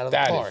knocked this out of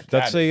That the is- park.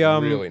 That's That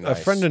is really a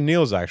nice. friend of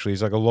Neil's actually.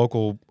 He's like a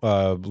local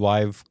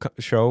live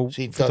show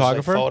So he does, like,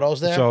 photographer. photos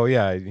there? So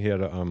yeah, he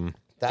had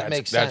That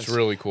makes sense. That's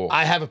really cool.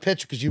 I have a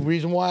picture because the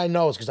reason why I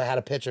know is because I had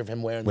a picture of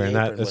him wearing wearing the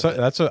that. apron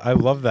with it. I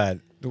love that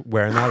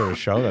wearing that at a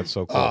show. That's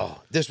so cool.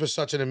 Oh, this was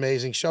such an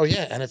amazing show.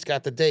 Yeah, and it's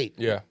got the date.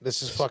 Yeah.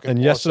 This is fucking And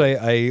awesome. yesterday,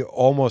 I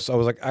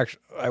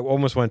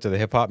almost went to the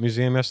hip hop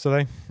museum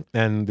yesterday,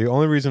 and the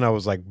only reason I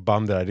was like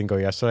bummed that I didn't go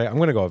yesterday, I'm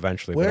gonna go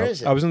eventually. Where but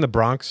is it? I was in the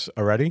Bronx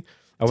already.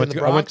 I went in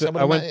the to, I went Bronx? to,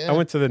 I I went, would've I met-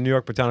 went to the New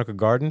York Botanical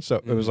Garden, so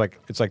it was like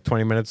it's like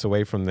 20 minutes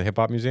away from the hip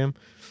hop museum.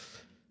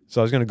 So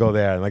I was gonna go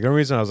there, and like the only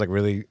reason I was like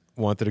really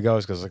wanted to go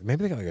is because like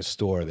maybe they got like a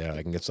store there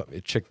I can get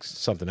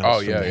something else Oh,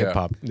 from yeah,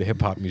 the hip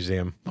hop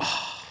museum.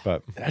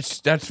 But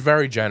That's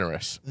very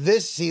generous.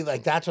 That's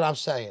what I'm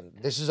saying.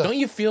 This is a Don't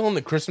you feel in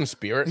the Christmas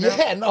spirit now?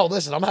 yeah. No,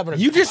 listen, I'm having a.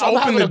 You just I'm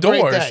opened having the a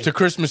great doors day. to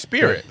Christmas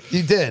spirit.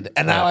 You did,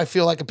 and now I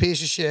feel like a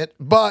piece of shit.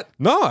 But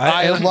no,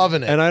 I am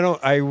loving it. and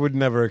I would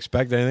never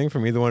expect anything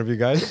from either one of you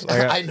guys.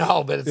 Like, I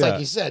know, but it's Yeah. like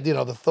you said,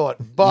 the thought.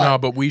 But No,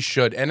 but we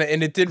should. And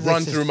it did this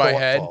run is through my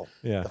head. thoughtful.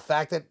 Yeah. The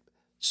fact that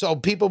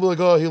people be like,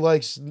 oh, he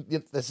likes.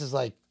 This is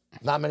like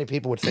not many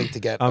people would think to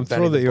get. I'm a Benny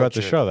thrilled the that you're at the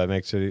Butcher. show. That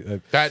makes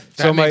it. That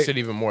So makes my- it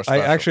even more I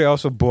special. actually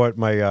also bought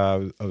my. I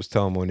was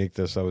telling Monique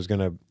this. I was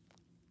gonna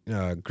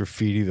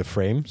graffiti the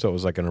frame, so it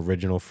was like an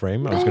original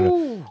frame. I was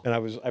gonna,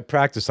 and I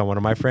practiced on one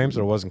of my frames,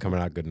 but it wasn't coming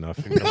out good enough.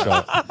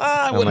 So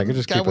I'm like, I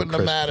just that keep a wouldn't have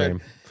crisp mattered.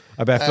 frame.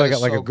 I bet I feel That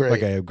like is so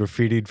great. a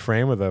graffitied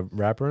frame with a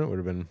wrapper in it would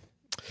have been.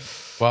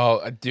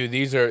 Well, dude,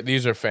 these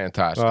are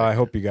fantastic. I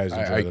hope you guys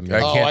enjoy I them.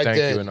 can't Oh, I thank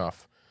did. you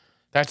enough.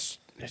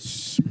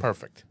 It's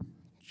perfect.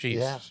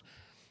 Jesus. Yeah.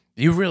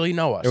 You really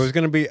know us. It was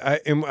going to be. I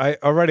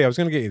was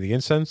going to get you the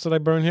incense that I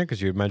burn here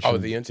because you had mentioned. Oh,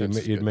 the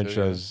incense. You'd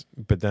mentioned those,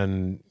 but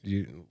then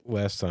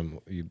last time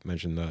you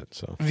mentioned that.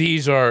 So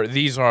these are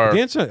the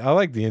incense. I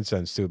like the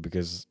incense too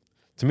because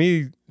to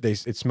me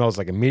it smells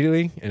like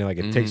immediately and like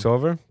it takes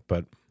over.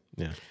 But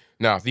yeah.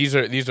 No, these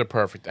are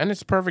perfect, and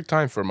it's perfect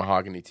time for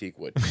mahogany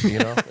teakwood. You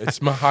know,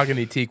 it's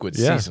mahogany teakwood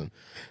season.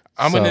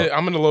 I'm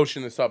gonna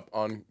lotion this up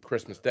on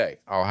Christmas Day.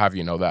 I'll have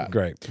you know that.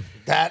 Great.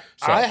 I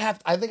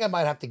think I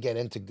might have to get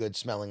into good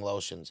smelling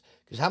lotions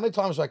because how many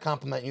times do I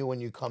compliment you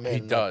when you come in? He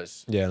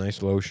does. Yeah,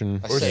 nice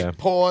lotion. I say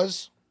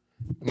pause.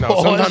 No,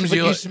 Pause, sometimes but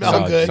you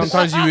smell good.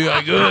 Sometimes you be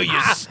like, "Oh, you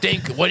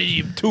stink. What did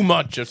you too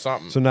much or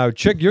something?" So now,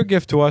 Chick, your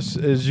gift to us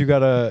is you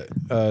got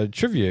a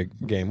trivia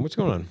game. What's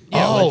going on?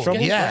 Yeah, Oh,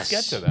 let's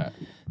get to that.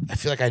 I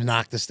feel like I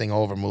knocked this thing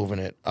over moving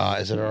it.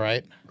 Is it all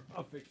right?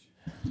 I'll fix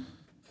you.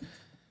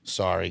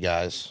 Sorry,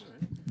 guys.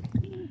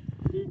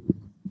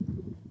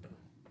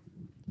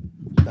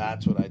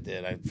 That's what I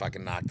did. I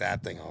fucking knocked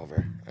that thing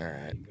over. All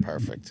right,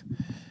 perfect.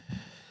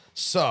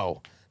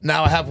 So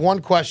now I have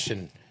one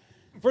question.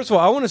 First of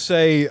all, I want to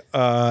say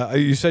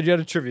you said you had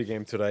a trivia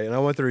game today, and I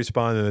want to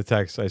respond to the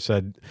text. I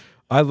said,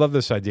 I love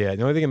this idea.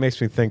 The only thing it makes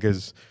me think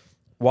is,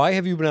 why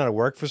have you been out of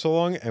work for so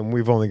long, and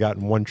we've only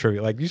gotten one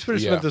trivia? Like, you should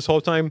have spent this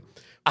whole time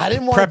I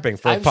didn't want prepping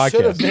for a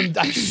podcast.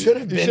 I should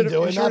have been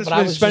doing that, but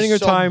I was spending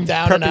just your so time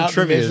down and prepping out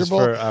and trivias miserable.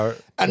 for our.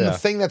 And the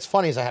thing that's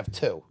funny is I have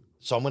two.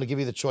 So I'm going to give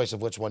you the choice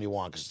of which one you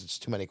want because it's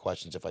too many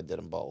questions if I did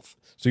them both.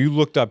 So you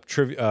looked up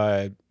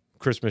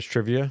Christmas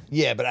trivia?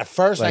 Yeah, but at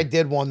first I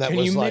did one that Can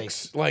was you like...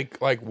 mix like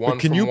one?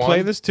 Can from you one?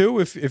 play this too?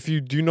 If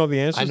you do know the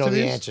answers, I know to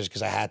the these? answers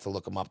because I had to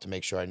look them up to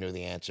make sure I knew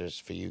the answers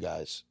for you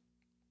guys.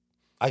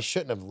 I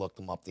shouldn't have looked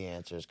them up the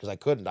answers because I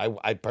couldn't.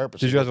 I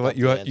purposely. Did you have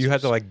to you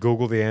had to like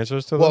Google the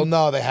answers to them? Well,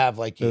 no, they have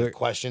like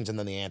questions and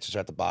then the answers are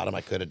at the bottom.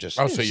 I could have just.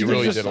 Oh, so you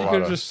really did a lot could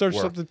of have just searched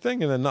work. up the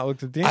thing and then not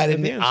looked at the. I the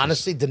didn't answers.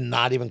 honestly did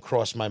not even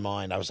cross my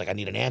mind. I was like, I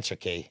need an answer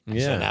key.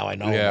 Yeah. So now I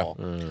know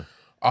them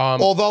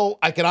all. Although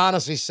I can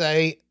honestly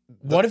say,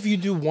 what if you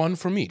do one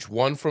from each?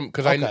 One from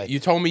because you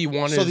told me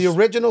one. So the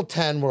original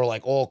 10 were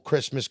like all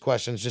Christmas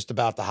questions, just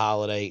about the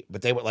holiday,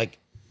 but they were like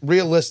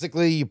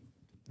realistically,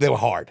 they were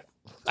hard.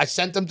 I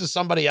sent them to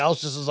somebody else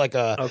just as like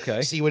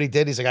see what he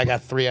did. He's like, I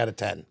got 3 out of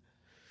 10.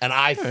 And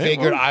I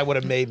figured I would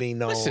have maybe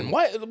known. Listen,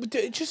 what?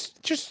 Just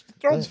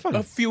throw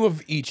a few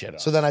of each at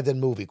us. So then I did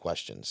movie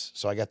questions.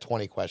 So I got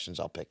 20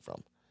 questions I'll pick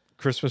from.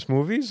 Christmas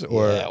movies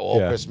or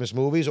Christmas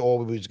movies, or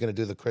we were just going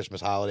to do the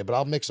Christmas holiday, but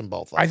I'll mix them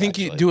both up. I think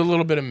you do a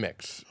little bit of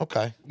mix.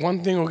 Okay.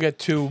 One thing will get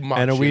too much.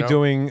 And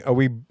are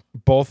we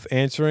both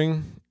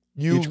answering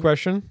each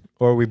question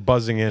or are we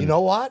buzzing in? You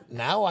know what?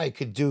 Now I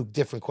could do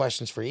different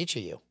questions for each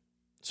of you.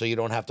 So you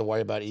don't have to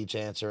worry about each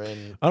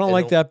answering. I don't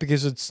like that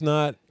because it's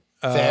not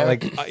fair.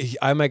 Like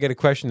I might get a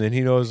question and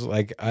he knows.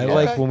 Like I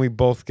like when we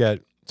both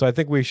get. So I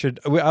think we should.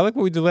 I like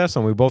what we did last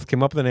time. We both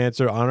came up with an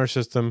answer on our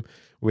system.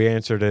 We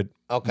answered it.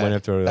 Okay, one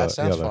after that the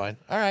sounds other. fine.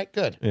 All right,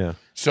 good. Yeah.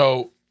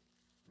 So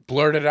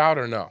blurt it out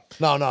or no?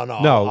 No.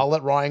 I'll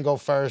let Ryan go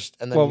first,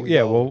 and then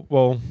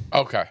Well.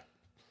 Okay.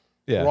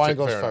 Yeah. Ryan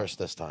goes first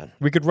this time.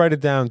 We could write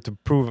it down to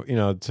prove,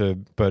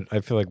 but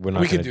I feel like we're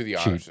not. We could do the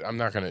honors. I'm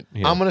not gonna.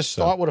 I'm gonna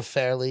start with a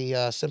fairly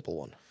simple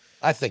one.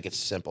 I think it's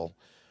simple.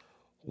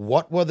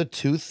 What were the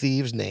 2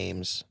 thieves'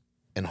 names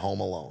in Home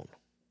Alone?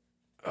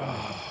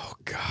 Oh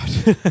God.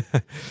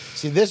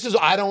 See, this is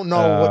I don't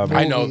know what movies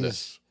I know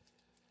this.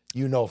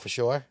 You know for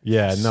sure.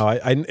 Yeah. No. I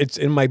it's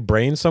in my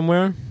brain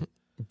somewhere,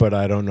 but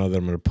I don't know that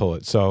I'm going to pull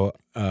it. So.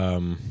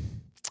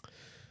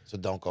 So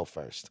don't go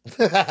first.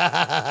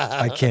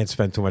 I can't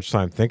spend too much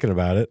time thinking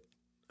about it.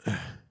 Do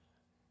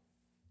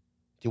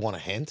you want a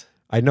hint?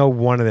 I know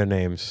one of their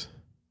names.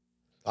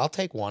 I'll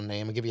take one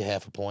name and give you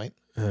half a point.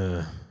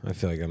 I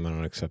feel like I'm not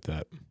going to accept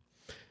that.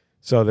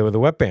 So they were the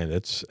Wet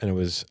Bandits, and it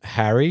was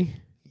Harry.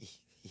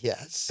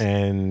 Yes.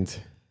 And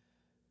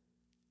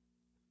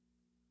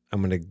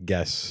I'm going to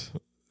guess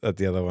at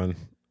the other one.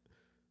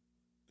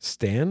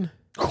 Stan?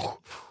 All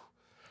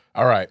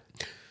right.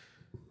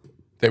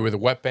 They were the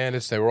Wet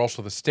Bandits. They were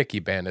also the Sticky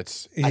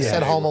Bandits. I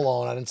said Home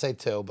Alone. I didn't say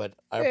 2, but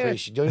I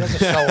appreciate you. You don't have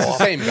to show off.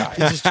 Same guy.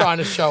 He's just trying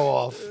to show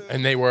off.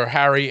 And they were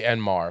Harry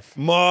and Marv.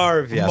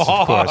 Marv, yes,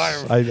 Marv.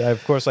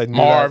 of course. I knew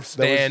Marv, that.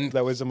 Stan.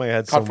 That was in my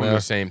head Cut from somewhere.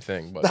 the same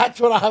thing. But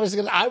That's what I was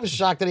going to... I was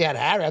shocked that he had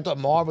Harry. I thought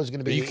Marv was going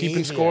to be Are you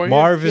keeping easier. score?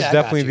 Marv is Yeah, I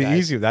got definitely you the guys.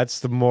 easier.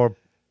 That's the more...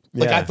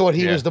 Like, yeah. I thought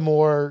he was the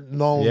more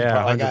known...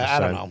 Yeah, like, 100%. I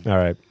don't know. All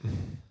right.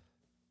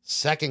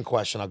 Second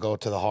question. I'll go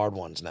to the hard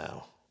ones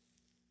now.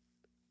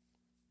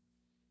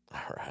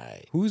 All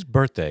right. Whose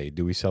birthday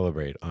do we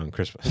celebrate on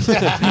Christmas?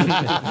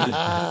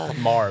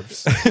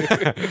 Marv's.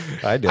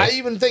 I do. I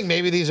even think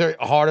maybe these are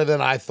harder than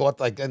I thought.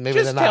 Like, and maybe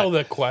Just they're tell not.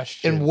 the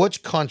question. In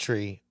which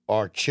country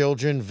are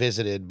children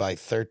visited by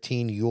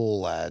 13 Yule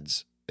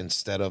lads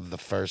instead of the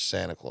first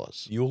Santa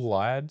Claus? You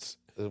lads?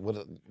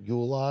 What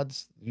Yule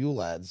lads? Yule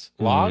lads.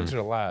 Logs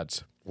or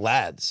lads?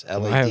 Lads. I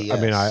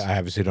L-A-D-S. I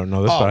obviously don't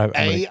know this, but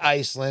A,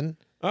 Iceland.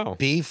 Oh,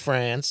 B,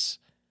 France.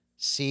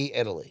 C,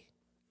 Italy.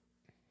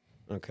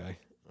 okay.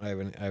 I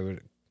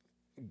would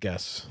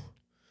guess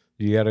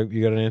You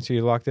got an answer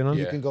you locked in on?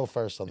 You can go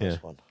first on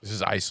this one. This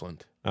is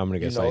Iceland. I'm gonna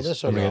guess know Iceland.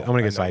 this or I'm no?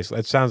 gonna guess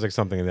Iceland. It sounds like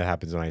something that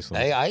happens in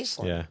Iceland. Hey,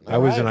 Iceland. Yeah, All I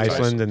was in right.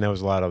 Iceland, and there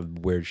was a lot of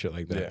weird shit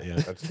like that. Yeah,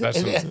 That's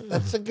a good.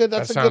 That's that a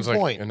good sounds like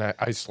point. an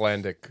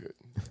Icelandic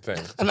thing.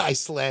 An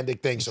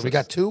Icelandic thing. So we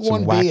got 2-1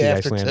 some B wacky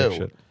after Icelandic 2.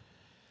 shit.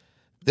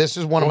 This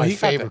is one of Well, my he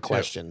got that favorite too.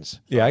 questions.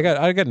 Yeah, I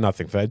got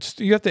nothing for that.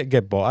 You have to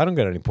get ball. I don't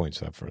get any points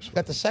for that first one.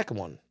 Got the second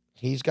one.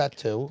 He's got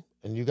 2,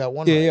 and you got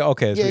 1. Yeah, right. yeah,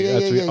 okay.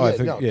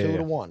 No, 2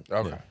 to 1.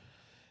 Okay.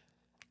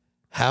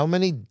 How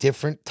many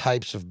different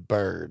types of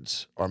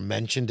birds are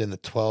mentioned in the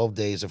 12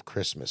 Days of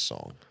Christmas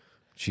song?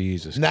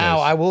 Jesus. Now,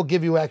 Christ. I will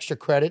give you extra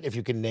credit if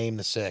you can name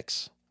the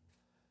 6.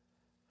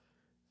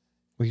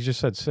 Well, you just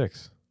said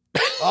 6.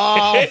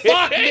 Oh,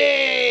 fuck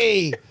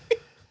me!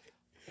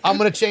 I'm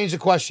going to change the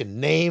question.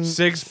 Name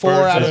 6 4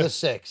 birds out of of- the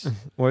 6.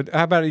 Well,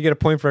 how about you get a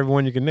point for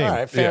everyone you can name? All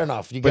right, fair Yeah.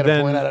 enough. You But get a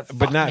then, point out of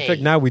but now, me.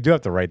 now we do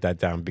have to write that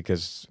down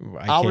because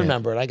I'll can't.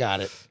 remember it. I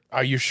got it.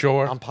 Are you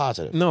sure? I'm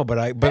positive. No, but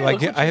Hey, look what I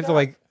you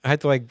have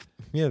to like.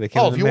 Yeah, they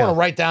came. Oh, in if the you want mail. to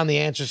write down the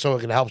answer so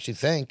it helps you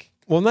think.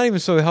 Well, not even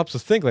so it helps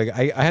us think. Like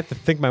I have to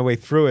think my way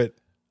through it.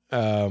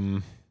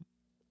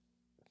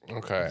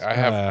 Okay. I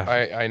have.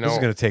 I know. This is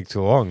gonna take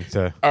too long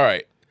to. All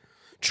right.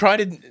 Try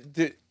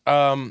to.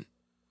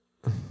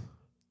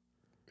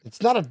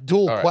 It's not a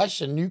dual All right.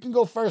 question. You can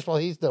go first while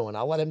he's doing.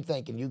 I'll let him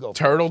think, and you go.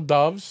 Turtle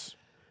doves.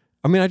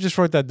 I mean, I just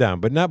wrote that down,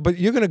 but not. But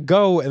you're gonna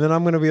go, and then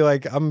I'm gonna be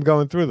like, I'm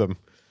going through them.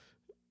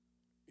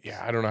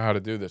 Yeah, I don't know how to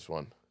do this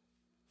one.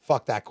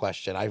 Fuck that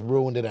question. I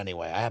ruined it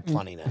anyway. I have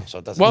plenty now, so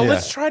it doesn't. Well, matter.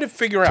 let's try to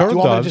figure Turtle Do you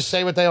out. want me to doves. just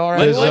say what they are?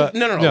 Let- anyway? let-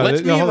 no.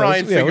 Let's me and hold on.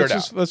 Ryan figure it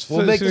out. Let's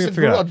We'll make see if this we can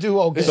figure it out.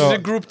 duo. This game. is a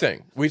group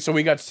thing. So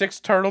we got 6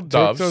 turtle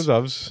doves. Turtle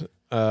doves.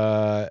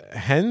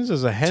 Hens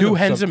is a hen. 2 of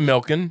hens some- of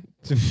milking.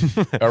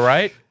 All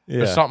right.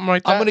 Yeah. Or something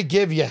like that. I'm gonna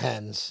give you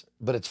hens,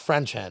 but it's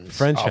French hens.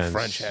 French Oh, hens.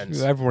 French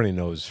hens. Everybody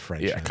knows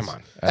French. Yeah, hens. come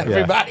on.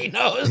 Everybody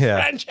knows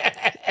Yeah. French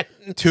hens.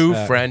 2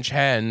 French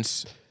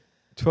hens.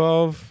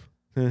 12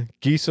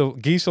 geese.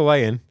 Geese a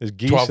laying. There's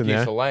geese 12 in geese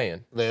there. a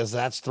laying.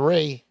 That's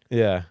 3.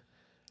 Yeah.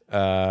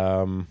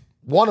 One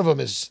of them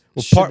is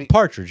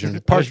Partridge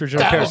and partridge.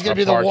 That was gonna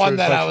be the one partridge.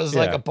 that I was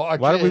like Yeah. a partridge.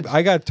 Why don't we?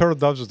 I got turtle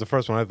doves was the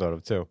first one I thought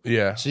of too.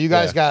 Yeah. So you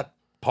guys Yeah. got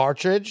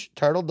partridge,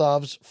 turtle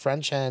doves,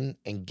 French hen,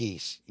 and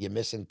geese. You're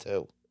missing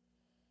 2.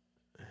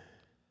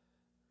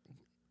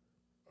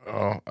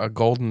 Oh, a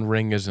golden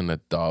ring isn't a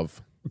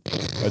dove.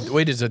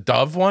 Wait, is a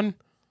dove one?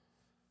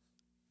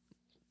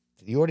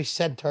 You already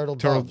said turtle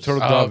Turtle doves.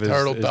 dove is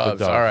turtle is doves.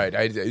 the dove. All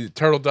right.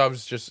 Turtle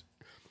doves just.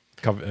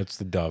 It's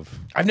the dove.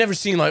 I've never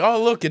seen like,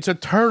 oh look, it's a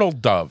turtle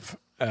dove.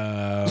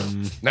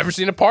 Never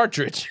seen a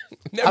partridge.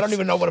 Never I don't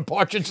even know what a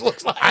partridge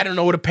looks like. I don't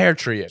know what a pear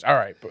tree is. All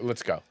right, but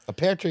let's go. A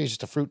pear tree is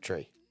just a fruit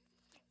tree.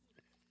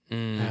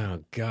 Oh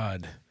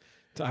God.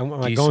 I'm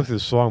Geese. going through the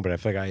song, but I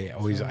feel like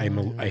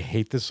I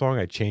hate this song.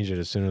 I change it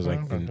as soon as I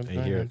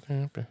hear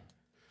it.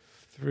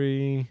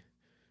 3,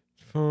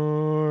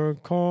 4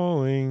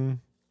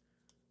 calling.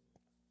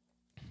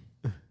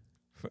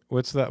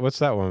 What's that? What's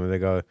that one where they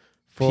go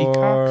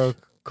 4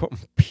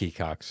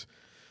 peacocks?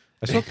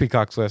 I saw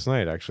peacocks last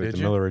night actually at Did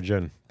the you? Miller Ridge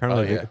Inn.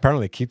 Apparently, yeah.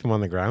 apparently they keep them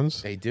on the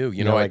grounds. They do.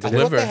 You know, know, like, I I thought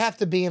deliver. they have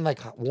to be in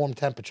like warm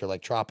temperature,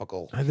 like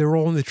tropical. They're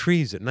all in the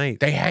trees at night.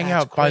 They hang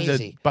That's out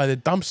crazy. by the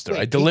dumpster.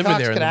 Wait, I deliver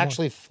peacocks there. can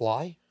actually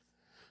fly.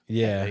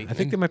 Yeah, they- I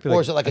think they might be. Or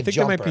Like, is it like I a think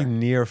they might be jumper?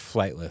 near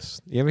flightless.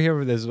 You ever hear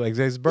of there's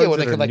birds Yeah, where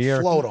they that could are like near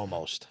float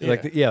almost.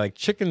 like like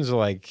chickens are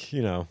like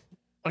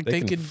like they they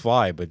can could.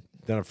 fly, but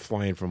they're not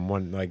flying from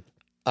one like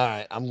All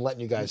right, I'm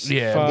letting you guys.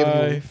 Yeah. I'm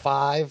giving you 5.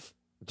 5.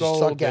 Just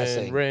start guessing.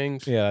 Golden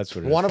rings. yeah, that's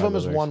what it is. One of them 5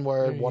 is others. one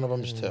word. One of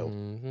them's 2,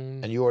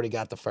 Mhm. and you already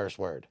got the first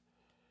word.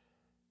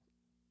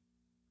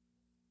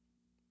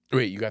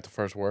 Wait, you got the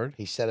first word?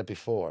 He said it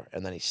before,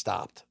 and then he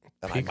stopped.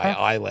 And my Peacock?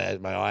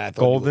 eyelid, my eye. I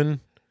thought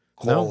Golden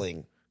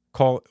calling.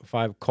 call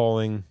 5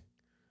 calling.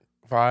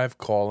 5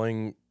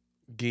 calling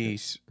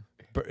geese,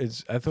 I thought it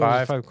was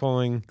 5. 5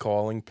 calling.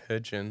 calling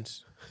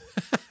pigeons.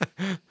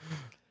 You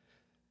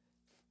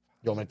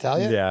want me to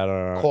tell you? Yeah, I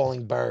don't know.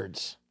 Calling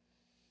birds.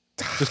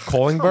 Just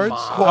calling birds.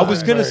 on. I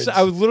was gonna. Birds.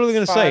 I was literally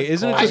gonna say, 5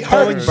 isn't it calling just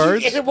calling birds.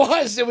 birds? It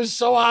was. It was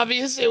so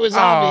obvious. It was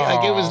obvious.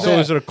 Like it was. So there.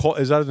 is it a call?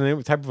 Is that the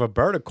name type of a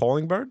bird? A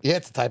calling bird? Yeah,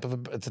 it's a type of a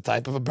bird.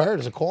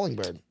 It's a calling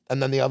bird.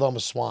 And then the other one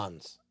was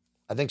swans.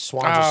 I think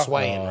swans are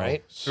swaying,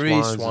 right?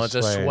 3 swans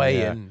are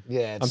swaying.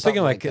 Yeah, it's I'm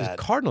thinking something like that.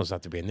 cardinals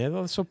have to be in there.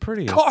 They're so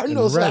pretty. and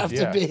Cardinals red. have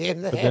yeah. to be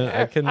in there. But then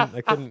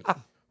I couldn't.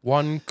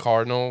 1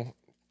 cardinal.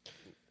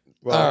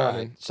 All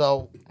right,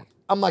 so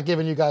I'm not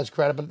giving you guys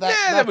credit, but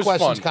that was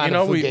question's fun. kind You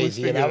of know, we fugazi.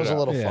 figured That it was a out.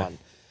 little Yeah. fun.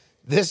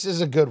 This is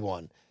a good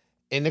one.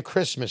 In the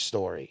Christmas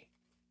Story,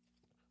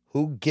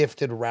 who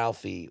gifted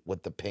Ralphie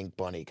with the pink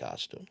bunny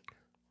costume?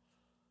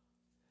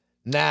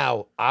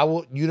 Now, I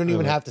will. You don't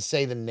even have to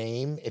say the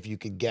name if you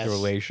could guess The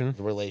relation.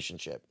 the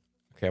relationship.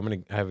 Okay, I'm gonna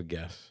have a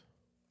guess.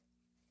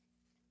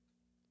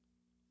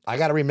 I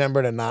got to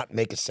remember to not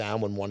make a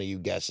sound when one of you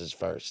guesses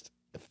first,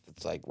 if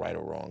it's like right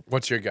or wrong.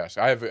 What's your guess?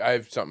 I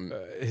have something.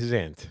 His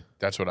aunt.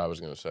 That's what I was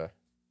gonna say.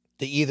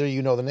 Do either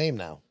you know the name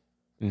now?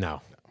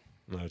 No,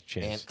 not a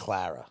chance. Aunt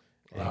Clara.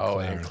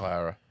 Aunt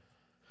Clara.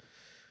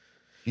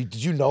 Did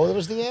you know it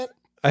was the ant?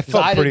 I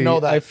felt I pretty. didn't know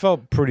that. I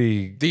felt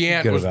pretty. The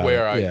ant good was about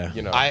where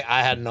it.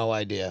 I had no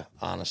idea,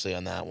 honestly,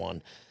 on that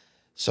one.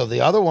 So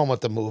the other one with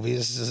the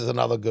movies, this is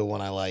another good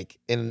one I like.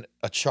 In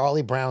A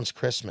Charlie Brown's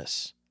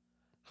Christmas,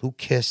 who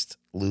kissed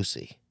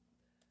Lucy?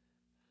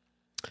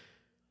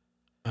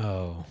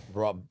 Oh.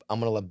 Rob, I'm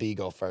going to let B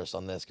go first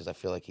on this because I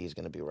feel like he's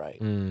going to be right.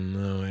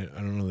 No, I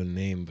don't know the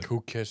name. But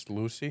Who Kissed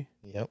Lucy?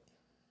 Yep.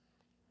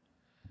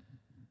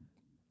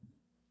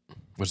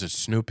 Was it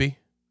Snoopy?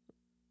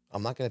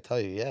 I'm not going to tell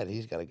you yet.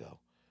 He's got to go.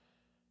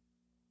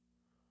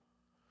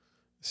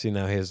 see,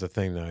 now here's the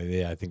thing, though.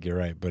 Yeah, I think you're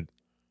right, but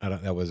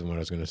that wasn't what I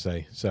was going to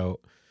say. So,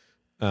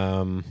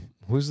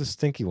 who's the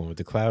stinky one with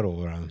the cloud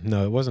all around?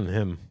 No, it wasn't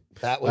him.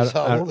 That was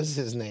what was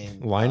his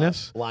name?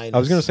 Linus. Linus. I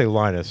was going to say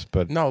Linus,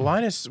 but No,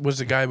 Linus was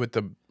the guy with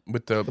the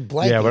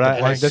blanket. Yeah, but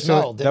that's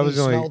that was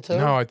the only- too?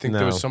 No, I think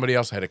there was No. somebody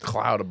else that had a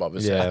cloud above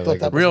his Yeah, head. I thought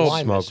that was real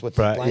Linus smoke. with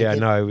the But blanket. yeah,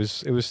 no, it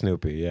was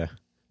Snoopy. Yeah,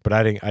 but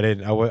I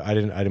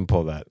didn't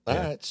pull that. All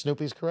Yeah. right,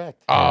 Snoopy's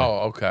correct.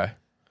 Oh, okay.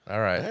 All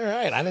right. All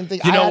right, I didn't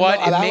think. You know what?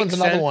 That It one's makes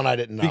another sense one I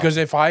didn't know. Because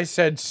if I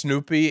said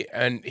Snoopy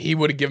and he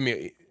would have given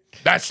me,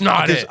 that's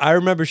not Because it. I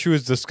remember she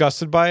was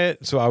disgusted by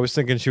it, so I was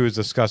thinking she was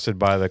disgusted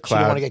by the she didn't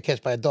cloud. want to get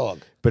kissed by a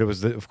dog. But it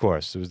was of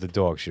course, it was the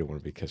dog she didn't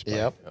want to be kissed by.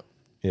 Yep.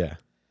 Yeah.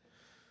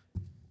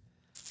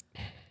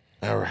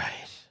 All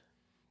right.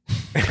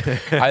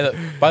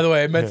 By the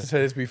way, I meant to say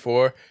this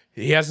before.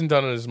 He hasn't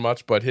done it as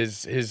much, but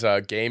his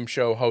game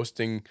show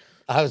hosting,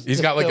 he's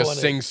just got like a doing it.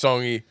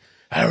 sing-songy.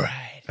 All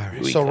right.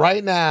 So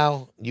right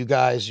now, you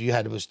guys,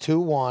 it was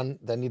 2-1.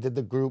 Then you did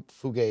the group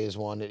Fugazi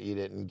one that you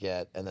didn't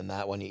get, and then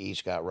that one you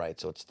each got right.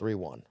 So it's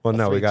 3-1. Well,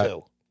 no, we 3-2.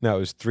 got no. It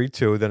was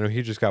 3-2. Then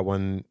he just got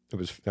one. That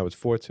was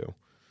 4-2.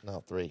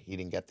 No 3. He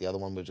didn't get the other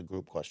one. Was a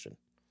group question.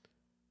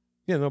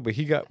 Yeah, no, but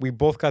we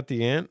both got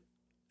the ant,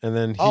 and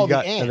then he Oh, the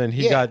got, ant. and then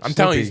he Yeah. got. I'm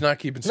telling you, Snoopy. he's not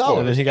keeping No, score.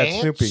 And then he got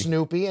Ant,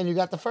 Snoopy. and you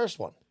got the first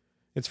one.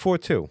 It's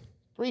 4-2.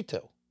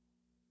 3-2.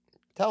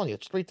 Telling you,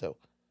 it's 3-2.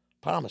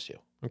 Promise you.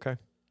 Okay.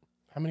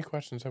 How many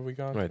questions have we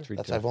gone? Right, through?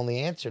 3-2. I've only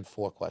answered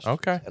 4 questions.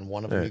 Okay. And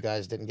one of them Yeah. you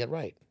guys didn't get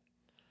right.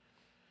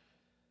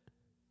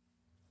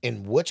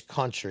 In which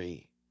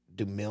country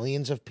do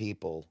millions of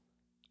people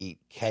eat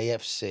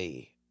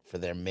KFC for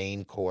their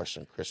main course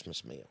and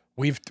Christmas meal?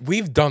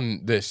 We've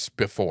done this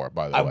before,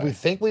 by the way. We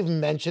think we've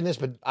mentioned this,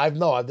 but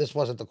this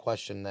wasn't the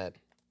question that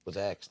was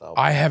asked though.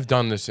 I have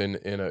done this in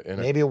a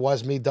Maybe it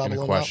was me in doubling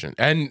a up. question,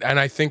 and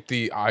I think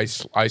the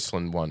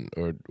Iceland one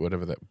or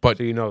whatever that. But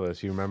So you know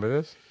this? You remember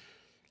this?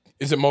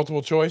 is it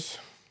multiple choice?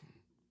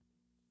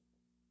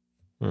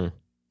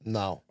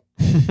 No.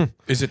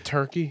 Is it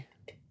Turkey?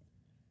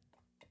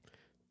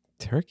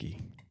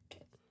 Turkey.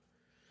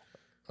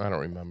 I don't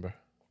remember.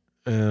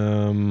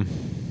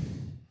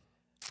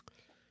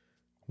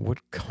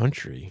 What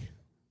country?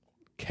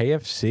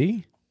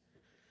 KFC?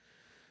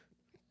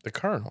 The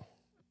Colonel.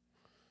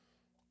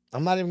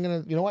 I'm not even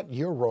gonna. You know what?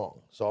 You're wrong.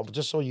 So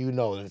just so you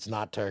know that it's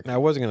not Turkey. I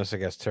wasn't gonna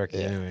suggest Turkey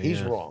Yeah, anyway.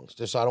 he's yeah. wrong.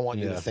 Just so I don't want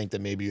you to Yeah. think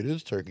that maybe it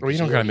is Turkey. Well, you 'cause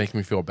don't he gotta already- make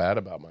me feel bad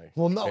about my.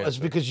 Well, no, it's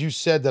answer. because you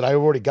said that I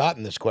already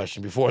gotten this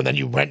question before, and then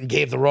you went and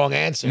gave the wrong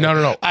answer.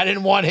 No. I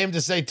didn't want him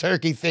to say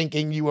Turkey,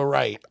 thinking you were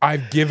right.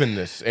 I've given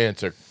this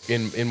answer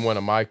in one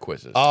of my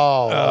quizzes.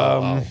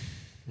 Oh,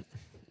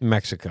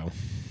 Mexico.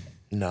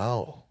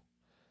 no,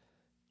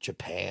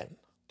 Japan.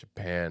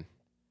 Japan.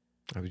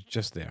 I was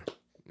just there.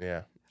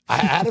 Yeah. I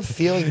had a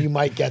feeling you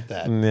might get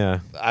that. Yeah.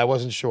 I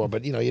wasn't sure,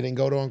 but you didn't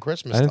go to on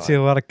Christmas. I didn't see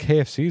time. a lot of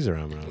KFCs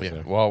around when I was Yeah.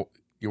 there. Well,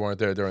 you weren't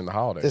there during the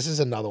holidays. This is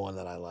another one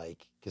that I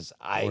like because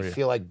I Oh, yeah.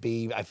 feel like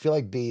B. I feel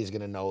like B is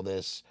gonna know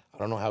this. I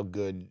don't know how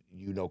good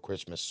you know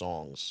Christmas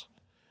songs,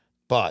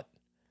 but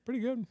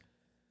Pretty good.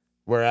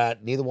 we're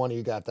at neither one of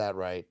you got that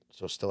right,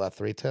 so still at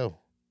 3-2.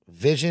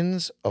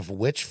 Visions of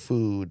which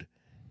food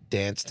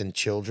danced in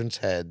children's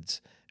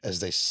heads as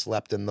they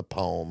slept in the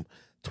poem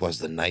 "'Twas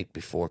the Night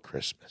Before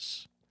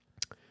Christmas."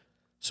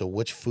 So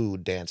which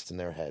food danced in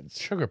their heads?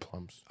 Sugar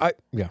plums.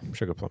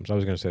 Sugar plums. I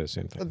was gonna say the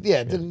same thing. Yeah,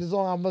 as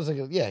long as I wasn't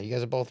gonna- yeah, you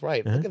guys are both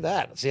right. Look at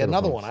that. See,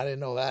 another one. I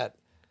didn't know that.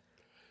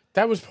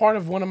 That was part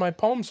of one of my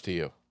poems to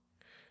you.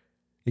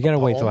 You gotta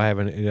wait till poem? I have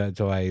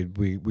an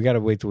we gotta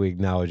wait till we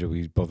acknowledge that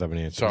we both have an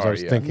answer. 'Cause I Sorry,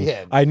 was yeah. thinking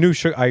Yeah. I knew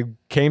I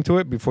came to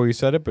it before you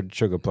said it, but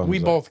sugar plums. We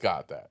is both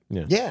got that.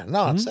 Yeah,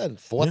 no, it said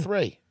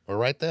 4-3. We're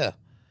right there.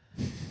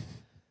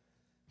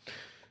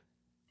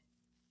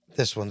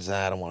 This one's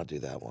I don't want to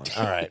do that one.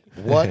 All right.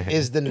 What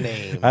is the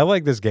name? I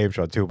like this game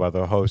show too, but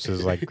the host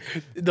is like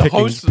The picking,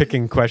 host-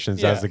 picking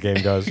questions Yeah. as the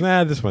game goes.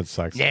 Nah, this one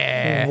sucks.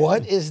 Yeah.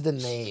 What is the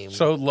name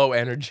So low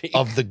energy.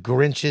 of the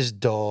Grinch's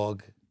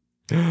dog?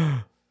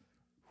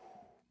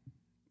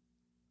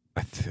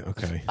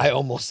 Okay. I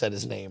almost said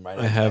his name right.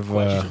 I have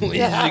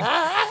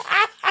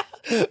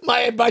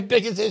my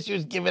biggest issue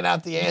is giving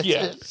out the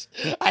answers.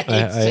 I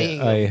hate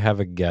seeing I them. have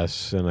a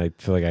guess, and I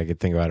feel like I could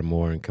think about it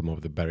more and come up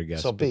with a better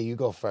guess. So B, you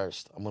go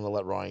first. I'm gonna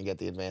let Ryan get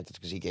the advantage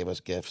because he gave us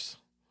gifts.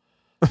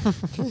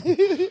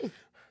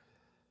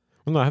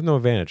 Well, no, I have no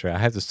advantage. Right? I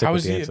have to stick How with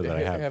is the he answer that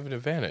I have. have an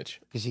advantage?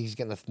 Because he's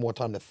getting more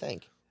time to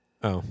think.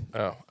 Oh,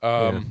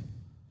 Oh.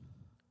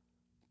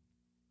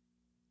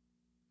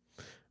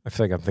 I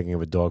feel like I'm thinking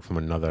of a dog from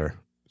another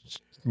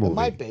movie. It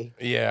might be.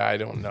 Yeah, I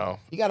don't know.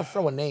 You got to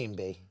throw a name,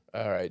 B.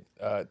 All right,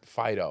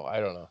 Fido. I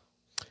don't know.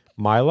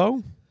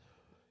 Milo?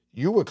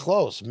 You were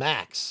close,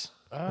 Max.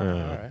 All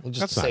right. We'll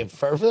just That's say not-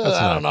 first.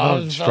 I don't know.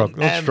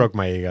 Don't stroke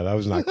my ego. That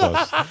was not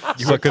close.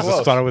 were Because it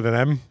close. started with an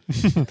M.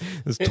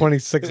 There's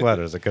 26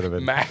 letters. It could have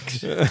been.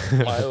 Max,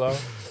 Milo,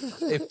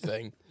 same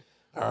thing.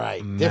 All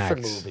right,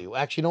 different Max. movie.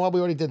 Actually, you know what? We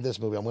already did this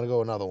movie. I'm going to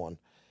go another one.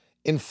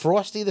 In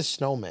Frosty the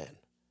Snowman,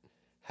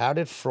 how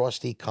did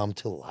Frosty come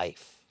to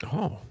life?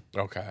 Oh,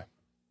 Okay.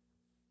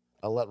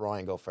 I'll let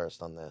Ryan go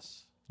first on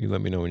this. you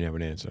let me know when you have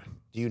an answer.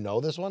 Do you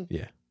know this one?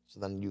 Yeah. So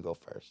then you go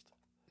first.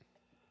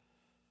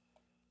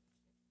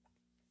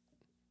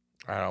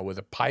 I don't know, with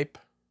a pipe.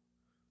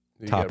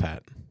 You Top get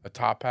hat. A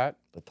top hat.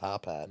 The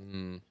top hat.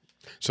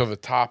 So the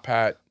top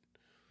hat.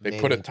 They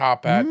put a Maybe.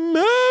 top hat.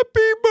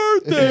 Happy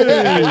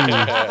birthday!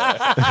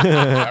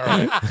 All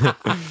right.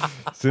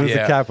 As soon as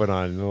Yeah. the cap went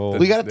on, little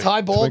We got a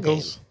tie ball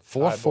twinkles.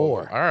 game.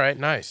 4-4. All right,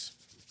 nice.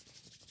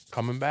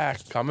 Coming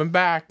back. Coming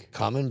back.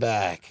 Coming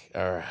back.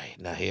 All right,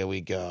 now here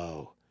we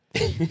go.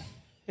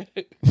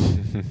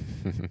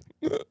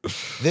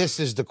 This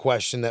is the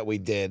question that we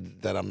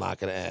did that I'm not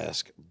going to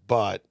ask,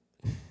 but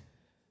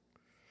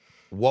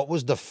what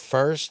was the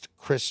first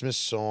Christmas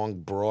song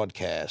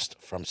broadcast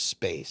from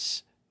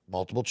space?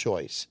 Multiple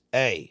choice.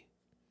 A,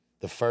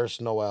 The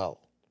First Noel.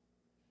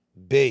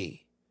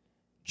 B,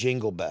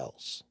 Jingle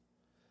Bells.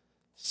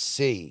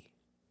 C,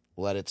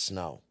 Let It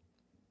Snow.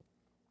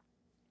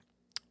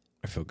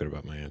 I feel good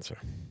about my answer.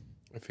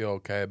 I feel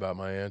okay about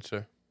my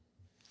answer.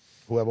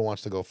 Whoever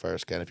wants to go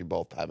first can if you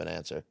both have an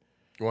answer.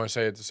 You want to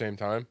say it at the same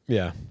time?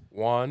 Yeah.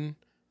 1,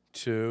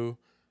 2,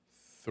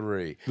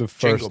 3. The Jingle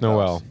first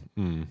Noel.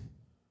 bells.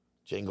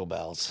 Jingle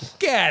Bells.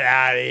 Get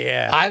out of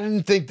here.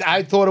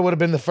 I thought it would have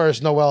been the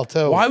first Noel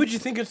too. Why would you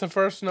think it's the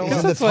first Noel?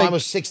 Because the that's time like-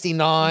 was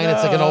 69.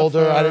 It's like an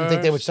older. I didn't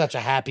think they were first. such a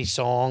happy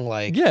song.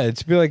 Like, Yeah,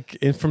 it's be like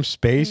in from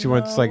space. You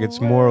want it's like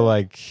it's more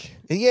like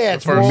yeah,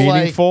 it's first- more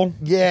meaningful. Like,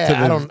 yeah, to the,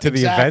 I don't to the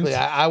exactly.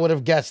 event. I would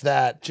have guessed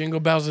that.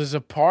 Jingle Bells is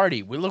a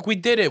party. We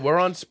did it. We're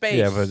on space.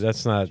 Yeah, but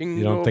that's not. you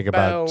Jingle don't think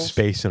about bells.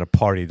 space and a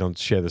party. Don't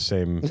share the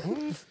same.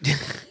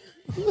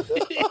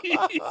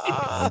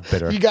 I'm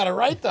bitter. You got it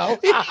right though.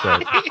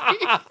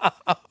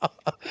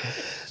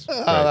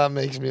 Oh, that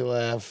makes me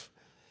laugh.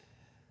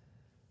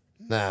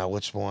 Nah,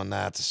 which one?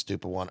 That's a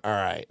stupid one. All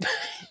right.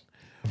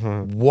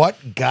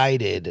 What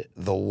guided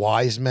the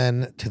wise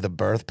men to the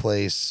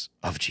birthplace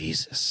of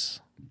Jesus?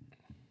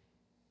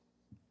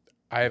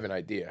 I have an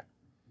idea.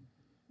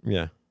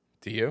 Yeah,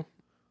 Do you?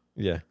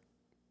 yeah.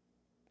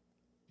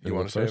 You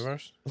want to say it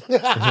first?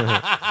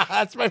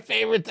 That's my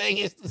favorite thing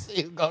is to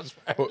see who goes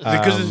first. Well,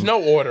 because there's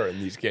no order in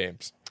these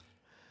games.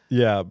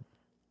 Yeah,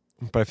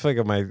 but I feel like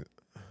I might.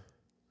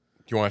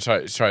 You want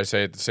to try to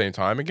say it at the same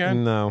time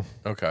again? No,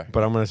 Okay.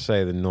 but I'm gonna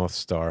say the North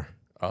Star.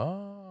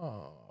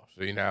 Oh.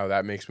 So now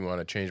that makes me want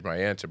to change my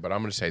answer, but I'm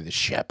going to say the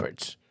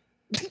Shepherds.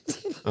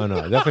 Oh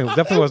no, definitely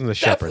wasn't the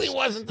Shepherds. Definitely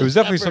wasn't It the was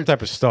definitely some Shepherds.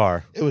 type of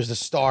star. It was the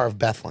Star of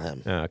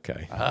Bethlehem. Ah,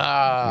 okay.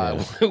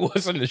 It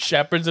wasn't the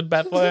Shepherds of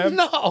Bethlehem?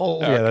 No.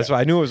 Yeah, that's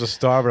why I knew it was a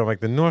star, but I'm like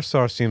the North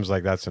Star seems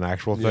like that's an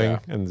actual thing,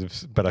 Yeah.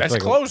 but I That's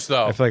feel like close,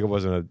 though. I feel like it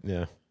wasn't a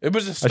yeah. It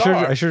was a I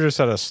star. should have just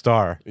said a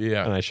star.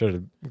 Yeah. and I should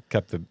have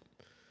kept the.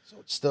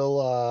 It's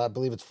still, I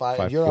believe it's 5.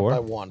 5-4? You're up by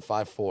 1,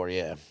 5-4,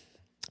 yeah.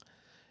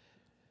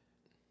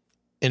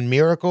 In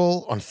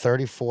Miracle on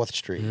 34th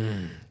Street,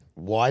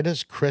 why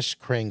does Kris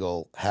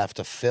Kringle have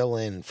to fill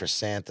in for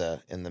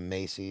Santa in the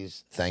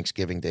Macy's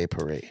Thanksgiving Day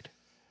Parade?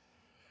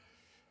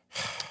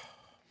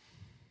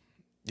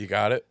 You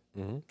got it?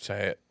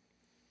 Say it.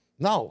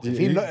 No, if,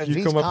 if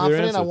he's come up with your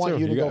confident, I answer, want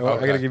too. you to go I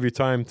first. got to give you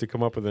time to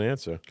come up with an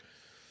answer.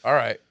 All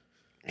right.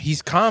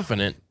 He's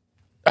confident.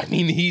 I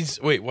mean,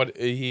 he's... Wait, what?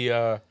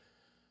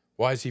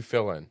 Why is he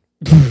filling?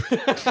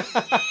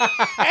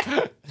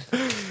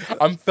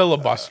 I'm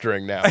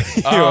filibustering now.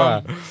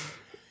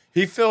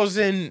 He fills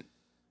in...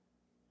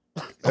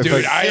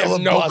 Dude, I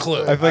have no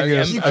clue. I feel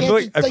like You I can't feel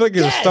like just, you're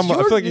gonna guess. stumble.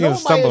 I feel like You you're know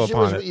gonna my stumble issue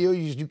upon is it.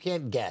 with you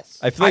can't guess.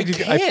 I feel like I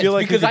I can't, feel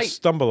like you because could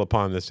stumble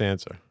upon this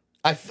answer.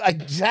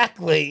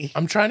 Exactly.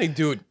 I'm trying to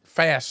do it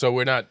fast so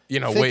we're not,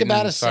 Think waiting.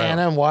 about a in silence.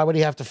 Santa, and why would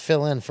he have to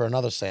fill in for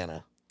another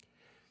Santa?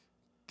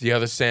 The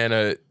other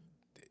Santa,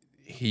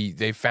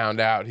 they found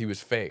out he was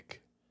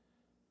fake.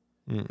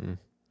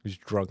 He's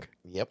drunk.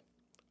 Yep.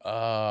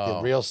 Oh.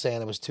 The real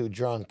Santa was too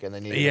drunk, and they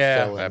needed Yeah,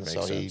 to fill that in, makes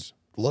so sense.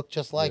 he looked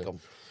just like him.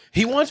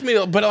 He wants me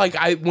to, but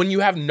like when you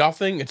have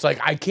nothing, it's like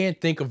I can't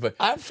think of it.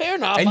 Fair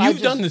enough. And I you've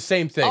just- done the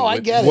same thing. Oh, I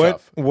with get it.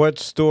 stuff. What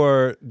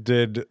store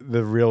did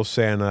the real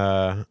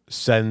Santa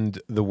send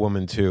the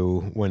woman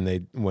to when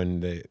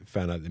they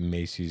found out that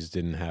Macy's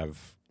didn't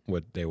have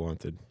what they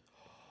wanted?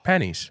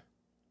 Pennies.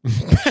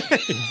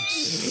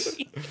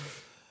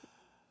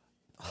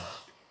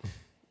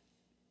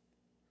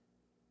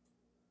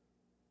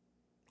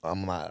 I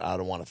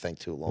don't want to think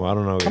too long. Well, I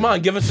don't know. Come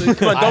on, give us.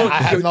 Come on, don't. I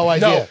have no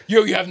idea.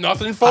 No, you have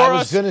nothing for I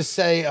us. was gonna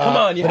say, Come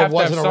on, you but have it to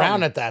have wasn't around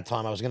something. at that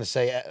time. I was gonna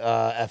say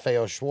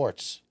FAO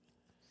Schwartz.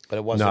 but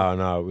it wasn't.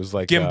 No, it was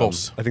like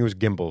Gimbals. I think it was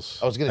Gimbals.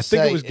 I was going to say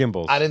say it was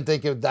Gimbals. I didn't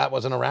think that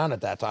wasn't around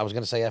at that time. I was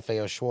going to say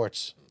FAO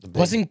Schwartz.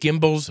 Wasn't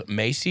Gimbals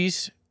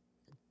Macy's?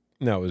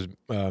 No, it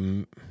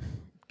was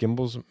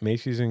Gimbals,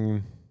 Macy's,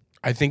 and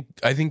I think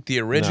the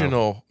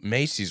original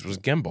Macy's was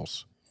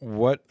Gimbals.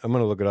 what? I'm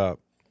gonna look it up.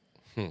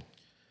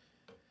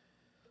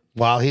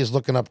 While he's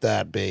looking up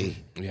that B,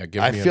 Yeah,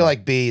 I feel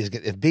like B is.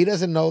 If B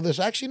doesn't know this,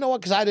 actually, you know what?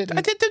 Because I didn't.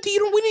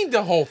 We need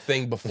the whole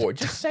thing before.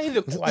 Just say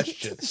the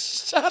question.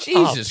 Shut up.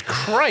 Jesus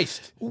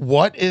Christ.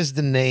 What is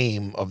the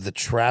name of the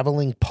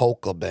traveling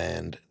polka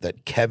band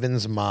that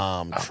Kevin's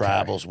mom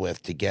travels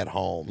with to get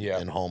home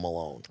in Home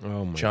Alone?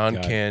 Oh my John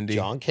God. Candy.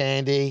 John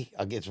Candy.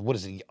 I guess what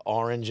is it?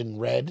 Orange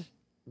and red.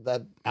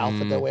 That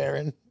outfit they're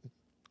wearing.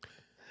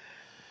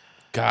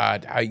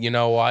 God, you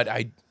know what?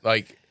 I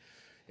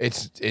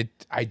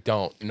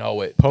don't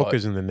know it.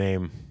 Polka's in the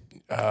name.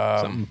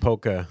 Something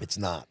polka. It's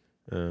not.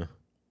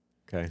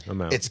 Okay,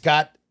 I'm out. It's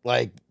got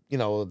like the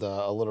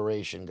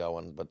alliteration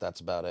going, but that's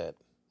about it.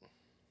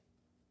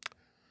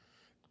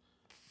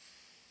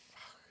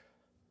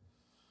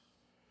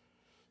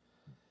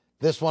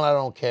 This one I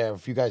don't care.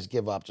 If you guys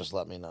give up, just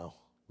let me know.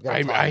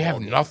 I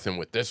have nothing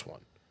with this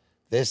one.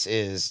 This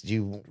is. Do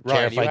you Ryan,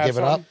 care if you I have give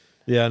it up? some?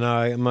 Yeah, no,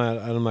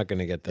 I'm not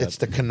gonna get that. It's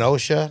the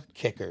Kenosha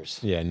Kickers.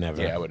 Yeah,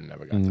 never. Yeah, I would have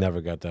never got that.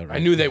 Never got that right. I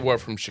knew they were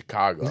from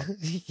Chicago,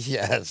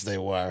 Yes, they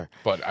were.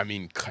 but I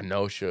mean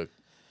Kenosha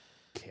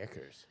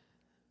Kickers.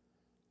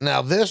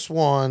 Now this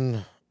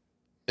one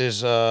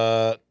is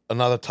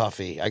another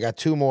toughie. I got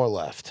two more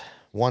left.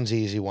 One's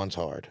easy, one's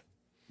hard.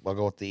 I'll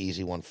go with the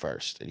easy one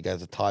first. You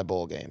guys, a tie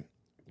ball game.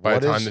 By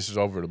the time this is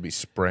over, it'll be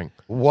spring.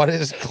 What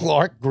is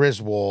Clark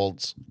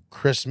Griswold's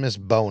Christmas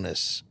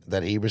bonus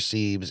that he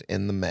receives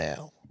in the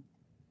mail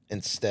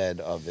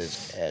instead of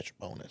his cash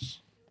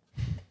bonus?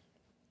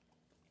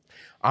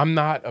 I'm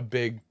not a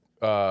big.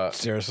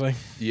 Seriously?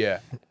 Yeah.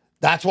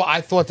 That's why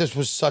I thought this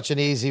was such an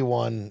easy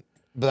one,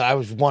 but I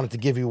wanted to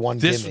give you one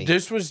gimme.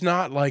 This was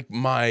not like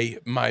my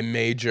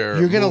major.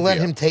 You're gonna let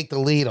movie. him take the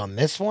lead on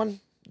this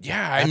one?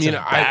 Yeah, That's I mean,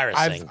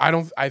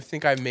 embarrassing. I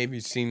think I've maybe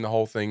seen the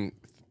whole thing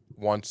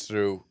once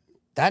through.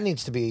 That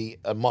needs to be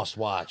a must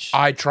watch.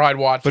 I tried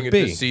watching But it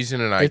B, this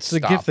season and I It's the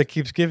stopped. gift that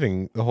keeps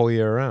giving the whole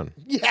year around.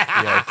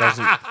 Yeah, it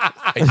doesn't.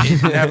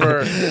 It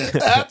never.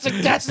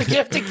 That's the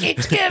gift that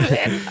keeps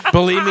giving.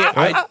 Believe me,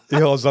 I He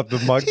holds up the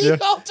mug. He Yeah.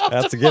 holds up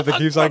That's the the gift that mug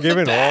keeps from on the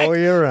giving back. all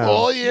year round.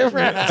 All year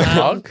round.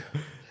 mug.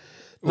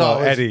 Well,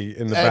 it's Eddie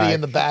in the back. Eddie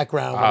in the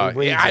background.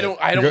 When he reads Yeah,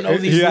 I it. don't know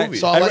these Yeah,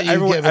 movies. So I'll let you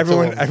give it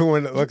to him.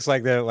 everyone looks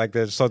like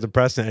they're so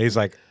depressed, and he's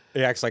like,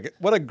 he acts like,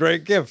 what a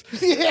great gift.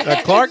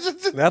 Yeah, Clark,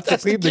 that's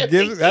that's the the gift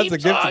gift. he That's the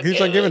keeps gift on that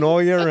keeps on giving giving.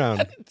 all year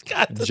round.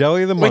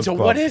 Jelly of the month. Wait, so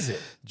Club. what is it?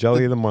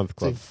 Jelly of the month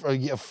club?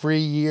 A free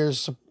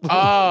year's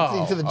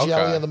Oh, into the okay.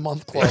 Jelly of the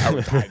Month Club.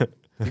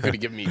 You could have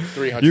given me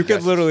 300. You could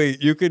guesses. literally,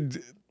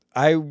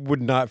 I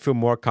would not feel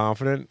more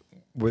confident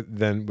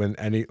than when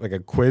any like a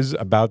quiz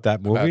about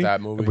that movie.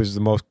 that movie? It was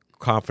the most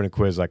confident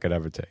quiz I could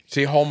ever take.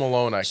 See Home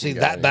Alone. I See can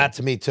get that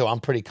to me too.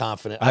 I'm pretty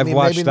confident. I've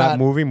watched maybe that not,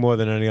 movie more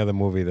than any other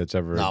movie that's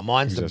ever. No,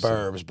 mine's existed. the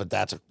Burbs, but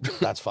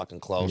that's fucking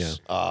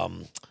close.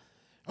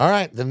 All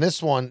right, then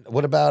this one.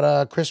 What about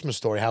a Christmas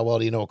Story? How well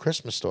do you know a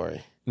Christmas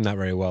Story? Not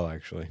very well,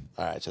 actually.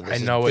 All right, so I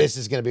know this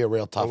is going to be a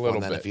real tough one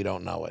little then bit. if you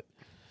don't know it.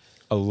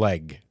 A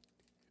leg.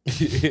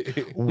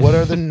 What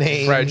are the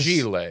names?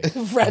 Fragile.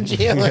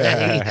 Fragile.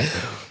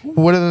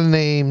 What are the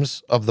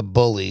names of the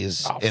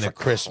bullies in A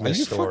Christmas Are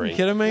you Story? fucking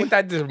kidding me? What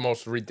that is the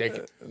most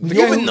ridiculous. The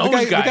Even guy,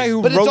 those the guy guys.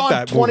 who But it's wrote on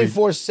that movie.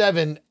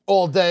 24/7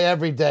 all day,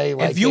 every day.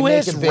 Like If you they make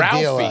asked a big deal out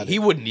Ralphie, of he it.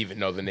 wouldn't even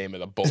know the name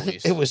of the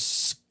bullies. It was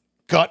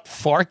Scott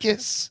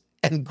Farkas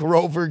and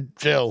Grover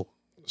Jill.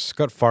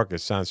 Scott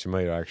Farkas sounds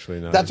familiar, actually.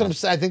 No, That's what I'm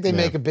saying. I think they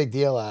make a big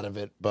deal out of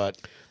it, but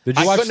Did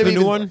you I watch couldn't the have new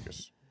even- one?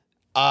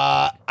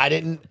 I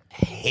didn't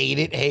hate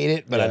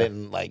it, but I Yeah.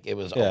 didn't like it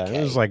was Yeah, okay.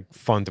 it was like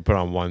fun to put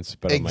on once,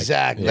 but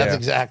exactly. I'm like, That's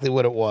exactly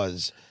what it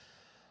was.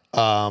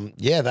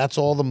 Yeah, that's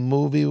all the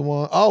movie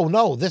one. Oh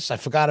no, I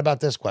forgot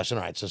about this question.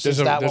 All right, so since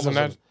that one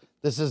was,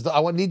 this is the.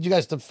 I need you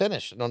guys to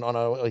finish.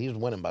 No, he was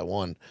winning by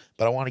one,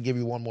 but I want to give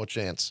you one more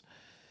chance.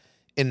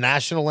 In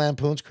National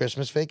Lampoon's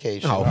Christmas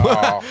Vacation, I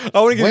want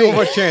to give you one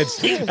more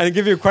chance and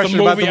give you a question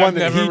about the movie one I've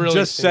that never he really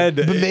just seen. said.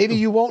 but maybe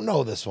you won't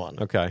know this one.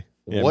 Okay.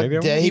 Yeah, What maybe I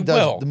won't. day He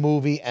does will. the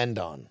movie end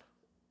on?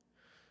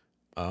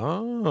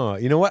 Oh,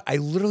 you know what? I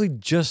literally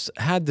just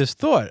had this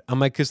thought. I'm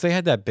like, because they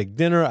had that big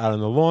dinner out on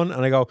the lawn,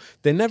 and I go,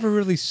 they never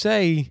really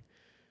say.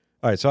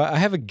 All right, so I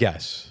have a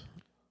guess.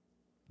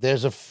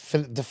 There's a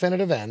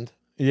definitive end.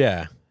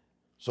 Yeah.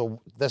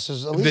 So this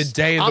is at least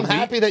day of the I'm week?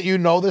 happy that you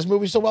know this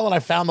movie so well, and I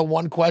found the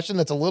one question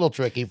that's a little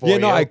tricky for Yeah, you.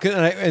 no, I couldn't.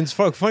 And it's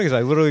funny because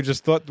I literally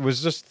just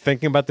was just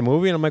thinking about the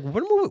movie, and I'm like,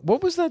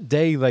 what was that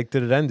day like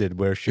that it ended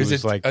where she Is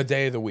was it like, a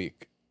day of the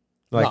week?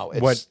 No,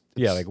 it's- what?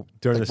 Yeah, like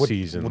during Like the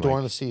season. During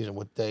like- the season,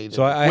 what day?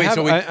 so I Wait, have,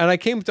 so we- I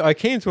came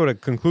to a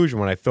conclusion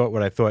when I thought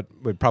what I thought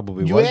would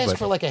probably you was. asked But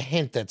for like a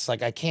hint that's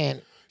like I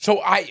can't.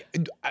 So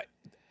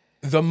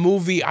the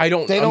movie, I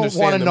don't. They don't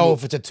understand want to the know mo-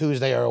 if it's a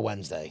Tuesday or a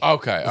Wednesday.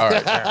 Okay, all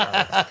right.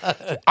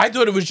 I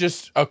thought it was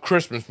just a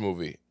Christmas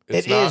movie.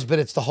 It is, but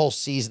it's the whole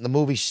season. The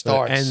movie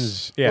starts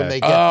ends, when they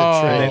get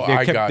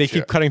the train. They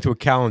keep cutting to a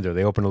calendar.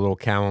 They open a little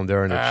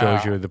calendar and it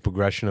shows you the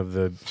progression of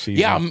the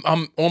season. Yeah,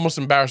 I'm almost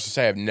embarrassed to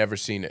say I've never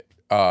seen it.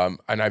 And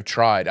I've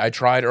tried. I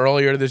tried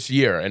earlier this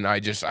year, and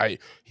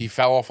he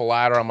fell off a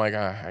ladder. I'm like,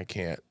 I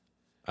can't.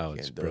 Oh,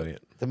 it's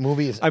brilliant. The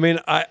movie is. I mean,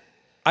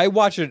 I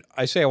watch it.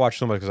 I say I watch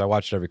so much because I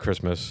watch it every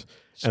Christmas,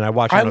 and I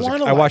watched it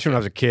when I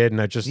was a kid, and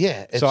I just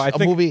It's so I a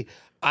think, movie.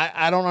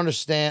 I don't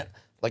understand.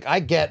 Like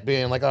I get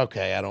being like,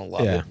 okay, I don't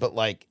love it, but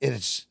like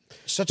it's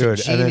such a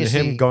dude, and then genius.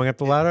 him going up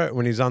the ladder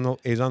when he's on the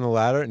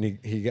ladder and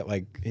he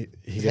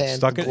gets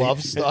stuck in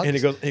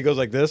and he goes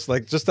like this,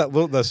 like just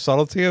the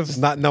subtlety of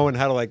not knowing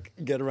how to like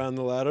get around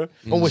the ladder.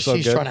 Oh, when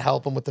she's trying to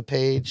help him with the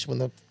page when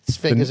the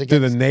fingers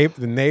against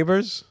the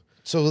neighbors.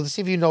 So let's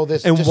see if you know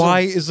this. And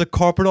why is the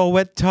carpet all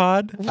wet,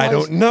 Todd? I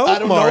don't know,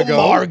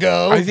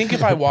 Margot. I think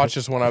if I watched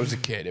this when I was a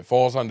kid, it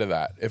falls under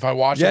that. If I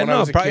watched it when I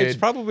was a kid, it's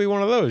probably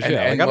one of those. And,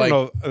 yeah, and I don't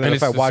know. And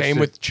it's the same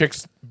with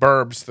Chick's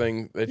Burbs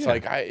thing. It's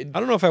like I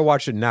don't know if I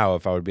watched it now.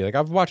 If I would be like,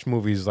 I've watched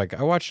movies like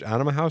I watched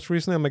Animal House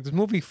recently. I'm like, this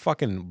movie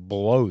fucking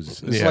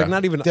blows. It's like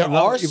not even. There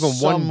are even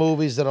some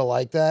movies that are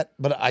like that,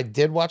 but I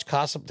did watch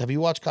Casablanca. Have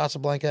you watched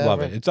Casablanca?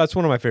 Love it. That's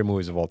one of my favorite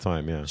movies of all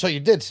time. Yeah. So you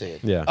did see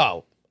it? Yeah.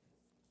 Oh.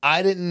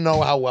 I didn't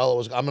know how well it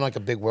was. I'm in like a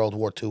big World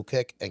War II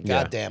kick, and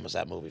goddamn, was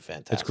that movie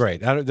fantastic! It's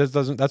great. That's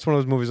one of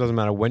those movies. Doesn't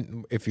matter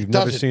if you've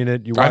never seen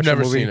it. You watch I've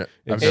never the movie, seen it.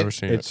 I've never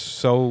seen it. It's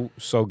so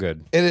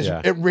good. It is.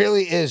 It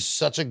really is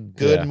such a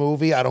good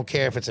movie. I don't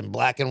care if it's in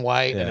black and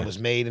white and it was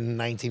made in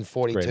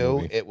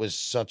 1942. It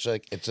was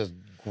it's a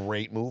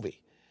great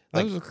movie.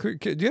 Like,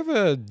 do you have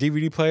a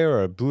DVD player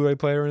or a Blu-ray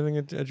player or anything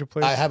at your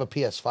place? I have a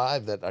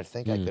PS5 that I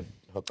think I could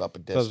hook up a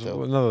disc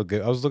to. Another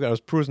good. I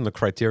was perusing the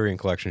Criterion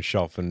Collection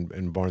shelf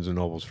in Barnes and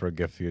Nobles for a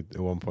gift at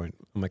one point.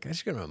 I'm like, I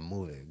should get a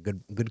movie, a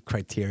good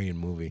Criterion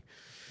movie.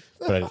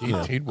 But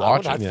he'd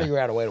watch it. I'd figure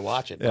out a way to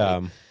watch it.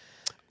 So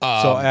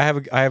I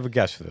have a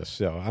guess for this.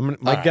 So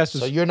my guess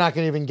is. So you're not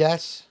going to even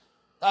guess?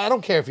 I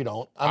don't care if you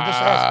don't. I'm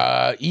just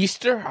asking.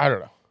 Easter? I don't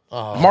know.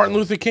 Martin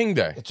Luther King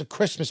Day. It's a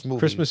Christmas movie.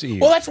 Christmas Eve.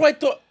 Well, that's what I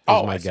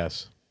thought. My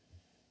guess.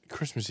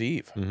 Christmas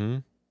Eve. Mm-hmm.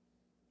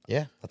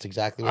 Yeah, that's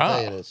exactly what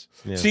day it is.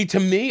 Yeah. See, to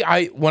me,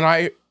 when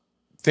I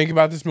think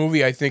about this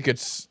movie, I think it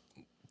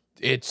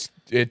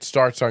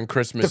starts on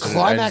Christmas. The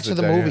climax of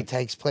the movie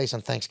takes place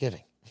on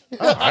Thanksgiving.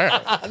 All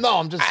right. No,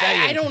 I'm just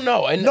saying. I don't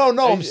know. And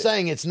I'm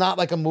saying it's not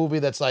like a movie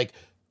that's like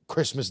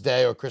Christmas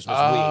Day or Christmas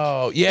week.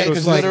 Oh, yeah,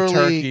 it's like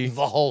literally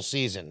the whole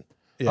season.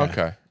 Yeah.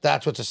 Okay,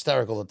 that's what's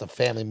hysterical that the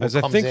family comes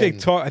I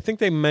think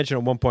they mentioned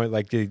at one point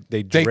like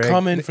they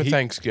come in for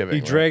Thanksgiving.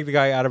 He dragged the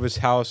guy out of his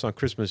house on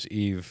Christmas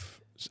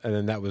Eve, and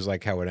then that was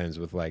like how it ends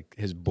with like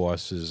his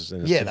bosses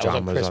and his pajamas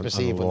that was on Christmas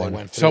Eve when they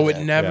went. So it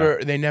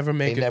never they never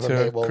make it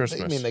to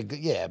Christmas.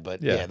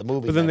 The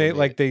movie. But then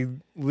they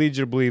lead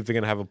you to believe they're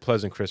gonna have a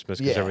pleasant Christmas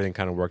because everything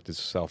kind of worked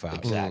itself out.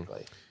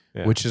 Exactly.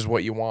 Which is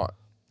what you want.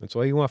 That's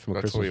all you want from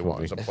a That's Christmas what you want.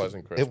 movie. It's a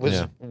pleasant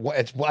Christmas. It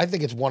was. I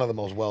think it's one of the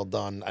most well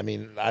done. I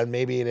mean,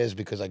 maybe it is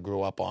because I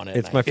grew up on it.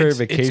 It's my favorite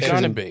vacation. It's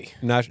gonna be.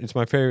 It's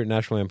my favorite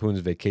National Lampoon's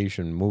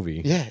Vacation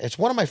movie. Yeah, it's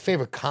one of my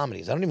favorite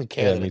comedies. I don't even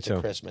care that it's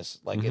at Christmas.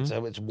 Like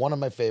it's one of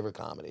my favorite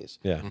comedies.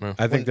 Yeah,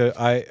 I think that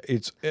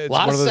it's a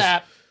lot of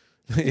sap.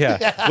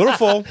 Yeah, little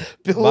full,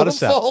 a lot of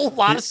sap.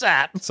 Lot of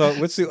sap. So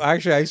what's the?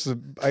 Actually,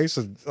 I used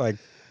to like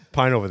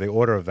pine over the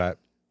order of that.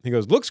 He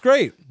goes, looks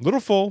great, little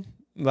full.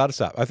 A lot of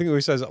sap. I think he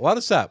says a lot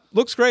of sap.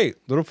 Looks great.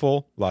 Little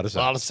full. A lot of sap.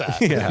 A lot of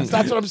sap. Yeah.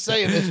 That's what I'm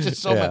saying. It's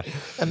just so much.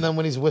 And then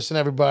when he's wishing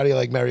everybody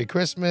like Merry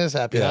Christmas,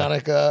 Happy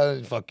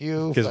Hanukkah, fuck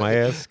you. Kiss my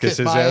ass. Kiss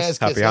his ass.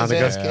 Happy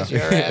Hanukkah. Kiss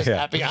your ass.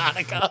 Happy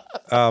Hanukkah.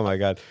 Oh my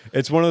God.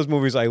 It's one of those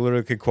movies I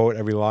literally could quote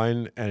every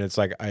line. And it's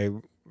like, I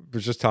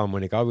was just telling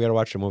Monique, we got to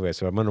watch the movie. I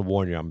said, I'm going to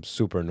warn you, I'm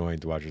super annoying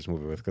to watch this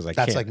movie with because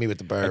That's like me with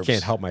the Burbs. I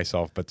can't help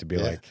myself but to be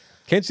like,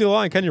 can't see the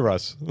line, can you,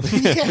 Russ?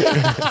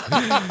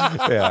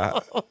 Yeah.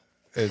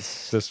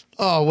 It's just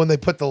when they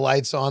put the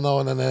lights on though,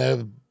 and then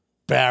they're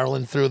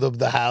barreling through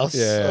the house.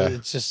 Yeah,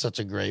 it's just such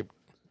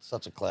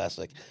a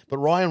classic. But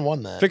Ryan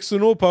won that. Fix the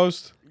newel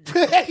post.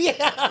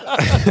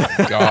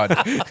 God,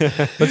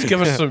 let's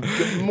give us some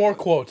more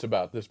quotes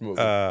about this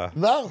movie.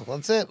 No,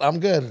 that's it. I'm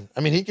good. I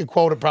mean, he could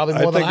quote it probably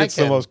more than I can. I think it's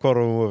the most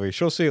quotable movie.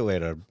 She'll see it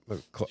later.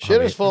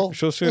 Shitter's full.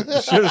 Shitter's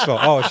full.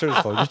 Oh,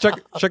 shitter's full. You check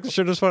the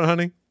shitter's full,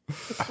 honey.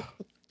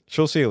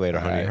 She'll see you later,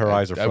 honey. Her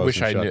eyes are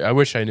frozen. I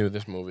wish I knew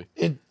this movie.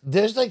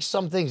 There's like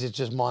some things it's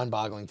just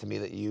mind-boggling to me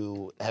that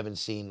you haven't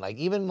seen. Like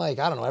even like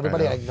I don't know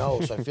everybody I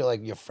know. So I feel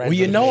like your friends. Well,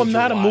 you know I'm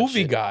not a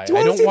movie guy. Do you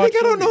honestly think I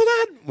don't know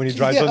that? When he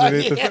drives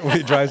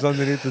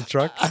underneath the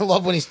truck. I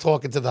love when he's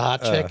talking to the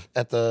hot chick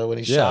when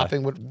he's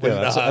shopping.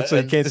 That's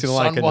when you can't see the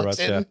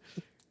line.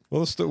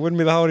 Well, it wouldn't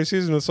be the holiday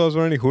season if the stores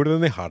were any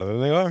hotter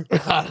than they are.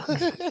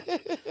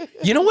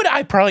 You know what?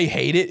 I probably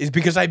hate it is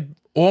because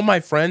all my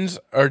friends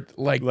are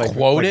like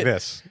quote it.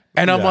 This.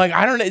 And I'm like,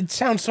 I don't know. It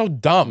sounds so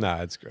dumb.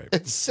 Nah, it's great.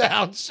 It is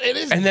dumb.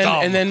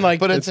 And then like,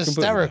 but it's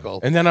hysterical.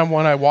 And then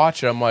when I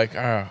watch it, I'm like,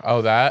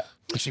 oh, that.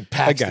 She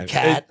packs the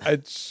cat.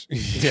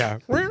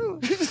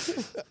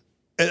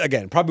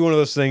 Again, probably one of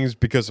those things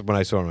because when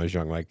I saw it when I was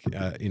young, like,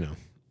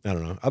 I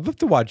don't know. I'd love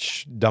to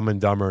watch Dumb and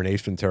Dumber and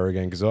Ace Ventura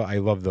again because I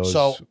love those.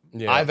 So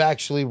Yeah. I've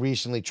actually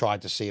recently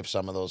tried to see if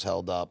some of those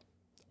held up.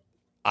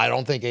 I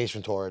don't think Ace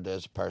Ventura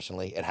does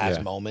personally. It has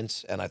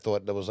moments, and I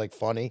thought that was like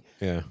funny.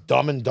 Yeah.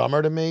 Dumb and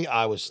Dumber to me,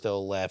 I was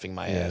still laughing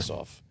my ass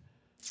off.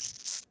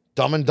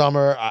 Dumb and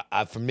Dumber,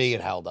 for me,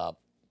 it held up.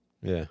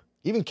 Yeah.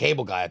 Even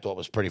Cable Guy, I thought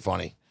was pretty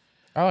funny.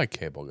 I like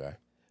Cable Guy.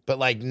 But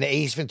like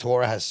Ace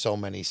Ventura has so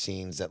many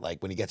scenes that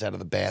like when he gets out of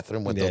the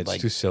bathroom with the It's like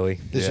too silly.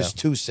 this is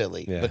too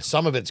silly. Yeah. But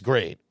some of it's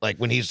great. Like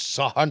when he's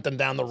hunting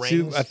down the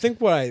See, rings. I think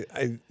why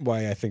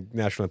I think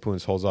National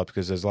Lampoon's holds up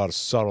because there's a lot of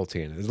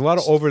subtlety in it. There's a lot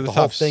of over the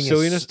whole top thing is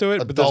silliness to it,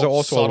 but there's adult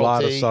also a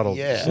lot of subtlety, subtlety.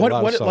 yeah. There's a What lot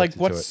of what subtlety like to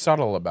what's it.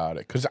 subtle about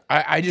it? Because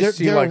I just They're-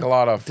 see they're- like a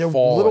lot of they're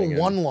falling little and-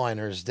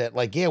 one-liners that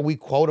like we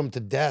quote them to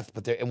death,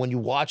 but and when you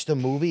watch the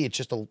movie, it's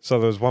just a So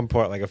there's one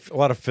part like a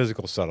lot of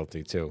physical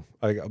subtlety too.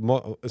 Like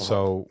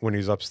so when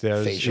he's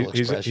upstairs, Facial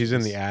he's in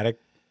expressions. the attic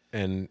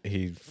and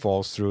he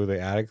falls through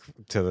the attic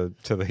to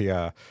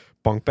the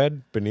bunk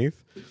bed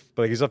beneath.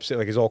 But like he's upstairs,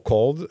 like he's all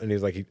cold, and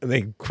he's like and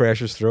then he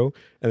crashes through,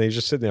 and then he's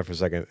just sitting there for a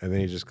second, and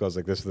then he just goes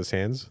like this with his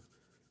hands,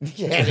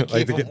 to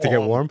like to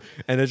get warm.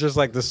 And it's just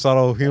like the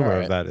subtle humor All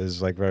right. of that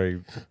is like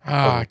very.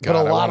 Ah, But a God,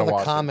 I lot wanna of the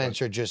watch it, but-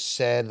 comments are just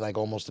said, like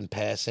almost in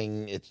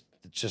passing. It's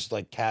just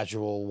like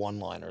casual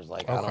one-liners.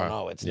 Like I Okay. don't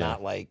know. It's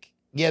not like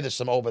there's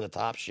some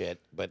over-the-top shit,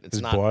 but it's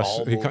His not boss,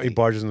 all he movie.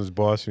 barges in his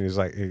boss, and he's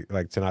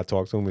like, to not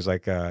talk to him. He's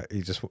like,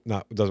 he just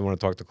doesn't want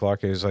to talk to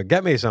Clark. He's like,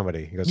 get me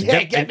somebody. He goes,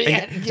 Yeah, get me-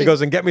 he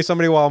goes, and get me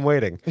somebody while I'm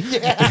waiting.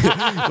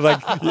 Yeah.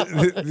 Like,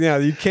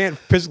 you can't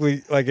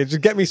physically just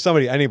get me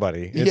somebody,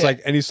 anybody. It's Yeah.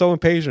 like, and he's so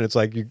impatient. It's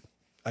like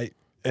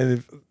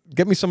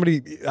get me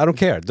somebody. I don't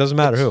care. It doesn't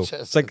matter who. just-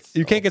 It's like it's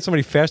you can't get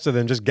somebody faster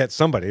than just get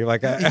somebody.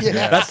 Like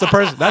that's the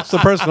person. That's the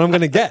person I'm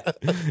going to get.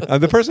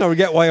 The person I would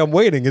get while I'm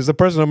waiting is the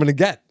person I'm going to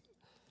get.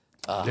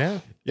 Yeah.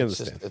 You It's,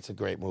 understand? it's a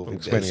great movie. It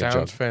explaining a sounds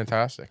joke.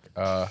 fantastic.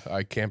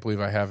 I can't believe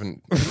I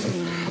haven't.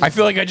 I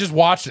feel like I just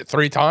watched it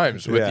 3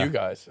 times with Yeah. you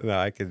guys No,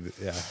 I could.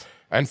 Yeah.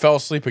 and fell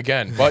asleep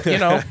again. But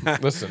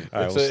listen,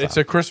 right, it's, we'll it's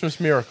a Christmas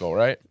miracle,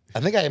 right? I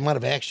think I might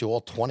have asked you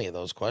all 20 of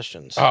those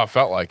questions. Oh, it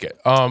felt like it.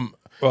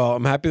 Well,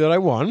 I'm happy that I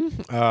won.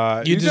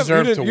 You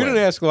deserve to You win. didn't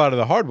ask a lot of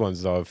the hard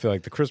ones, though. I feel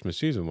like the Christmas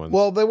season ones.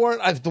 Well, they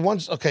weren't the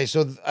ones. Okay,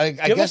 so I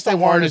Give guess us the they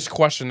weren't. hardest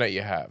question that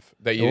you have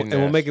that you and didn't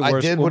we'll ask. make it I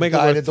worse. did We'll what make it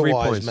worth guided the 3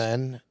 wise points.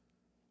 men.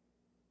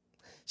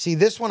 See,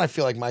 this one I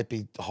feel like might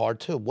be hard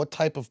too. What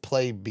type of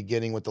play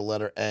beginning with the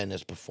letter N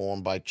is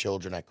performed by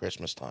children at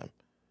Christmas time?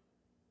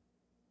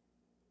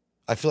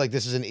 I feel like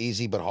this is an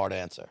easy but hard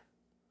answer.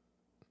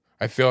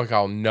 I feel like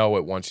I'll know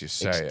it once you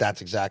say it.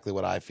 That's exactly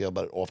what I feel,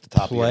 but off the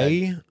top of your Play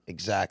head,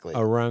 exactly.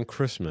 around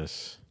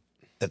Christmas.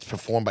 That's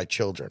performed by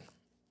children.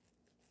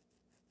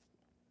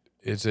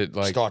 Is it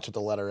like Starts with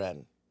the letter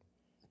N.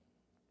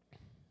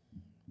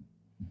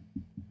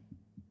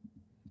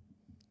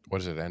 what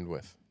does it end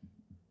with?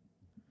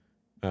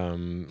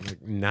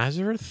 Like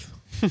Nazareth,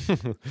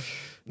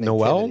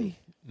 Noel, Nativity.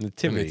 The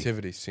Nativity.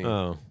 nativity scene.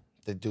 Oh,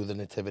 They do the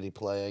nativity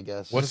play, I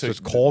guess. What's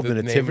it called? The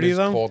name nativity, is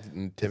though? Called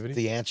nativity.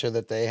 the answer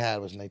that they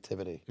had was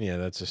nativity. yeah,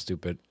 that's a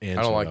stupid answer.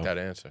 I don't like though. that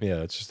answer. Yeah,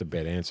 that's just a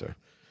bad answer.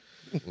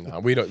 No,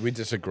 we don't. We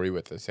disagree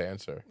with this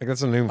answer. Like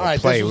that's the name of All a right,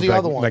 play. this It was would the be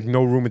other like, one. like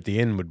No Room at the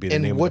Inn would be the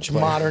name In of which the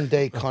play. modern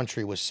day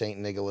country was Saint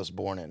Nicholas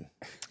born in?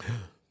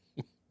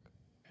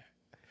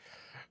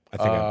 I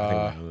think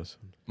I know this.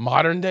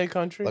 Modern day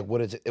country. Like,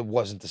 what is it? It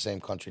wasn't the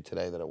same country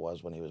today that it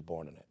was when he was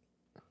born in it.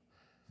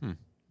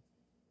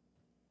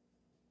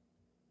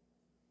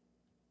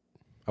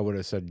 I would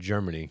have said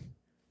Germany.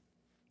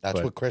 That's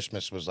But- what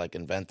Christmas was like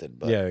invented.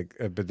 But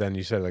Yeah, but then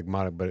you said like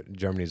modern, but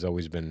Germany's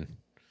always been.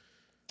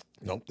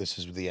 nope, this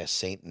is the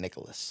Saint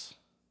Nicholas,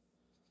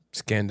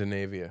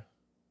 Scandinavia.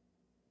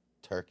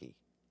 Turkey.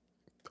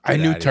 I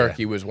knew outta here.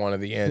 Turkey was one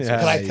of the answers. Yeah.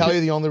 Can I tell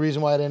you the only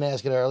reason why I didn't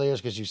ask it earlier is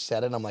because you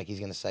said it. And I'm like,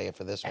 he's gonna say it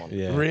for this one.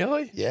 Yeah,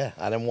 Really? Yeah,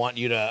 I didn't want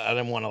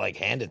to like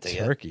hand it to you.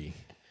 Turkey.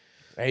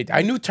 Hey,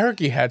 I knew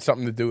Turkey had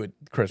something to do with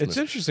Christmas. It's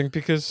interesting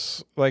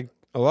because like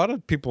a lot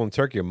of people in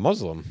Turkey are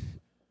Muslim.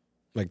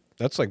 Like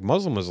that's like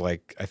Muslim is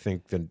like I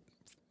think the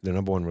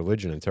number one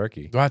religion in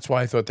Turkey. That's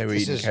why I thought they were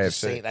This eating is the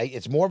KFC. Saint.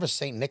 It's more of a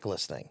Saint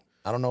Nicholas thing.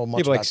 I don't know much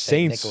Yeah, but like about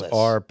Saint saints Nicholas.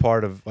 are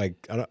part of like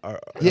I don't Yeah,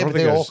 think but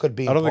they all there's- could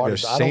be. I don't think part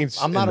there's of it.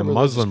 saints I'm not in a the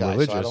religious Muslim guy,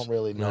 religious. so I don't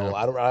really know. No.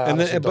 I don't. I and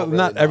honestly then, but don't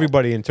not really know.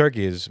 everybody in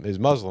Turkey is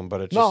Muslim.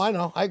 But it's No, just, I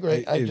know. I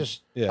agree. I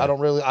just, yeah. I don't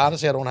really,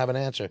 honestly, I don't have an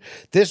answer.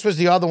 This was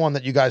the other one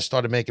that you guys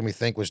started making me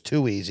think was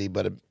too easy,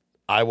 but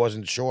I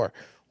wasn't sure.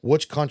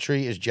 Which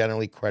country is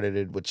generally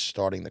credited with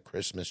starting the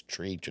Christmas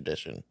tree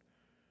tradition?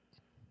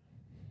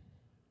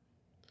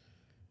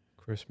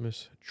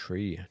 Christmas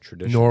tree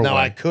tradition. Norway. Now,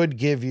 I could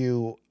give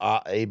you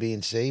A, B,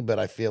 and C, but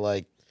I feel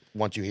like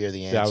once you hear the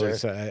Yeah, I answer, would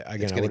say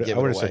again. it's I gonna would give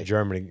it have away. said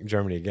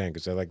Germany again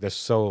because they're like they're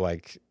so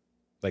like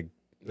Is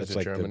that's it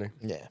like Germany?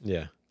 yeah.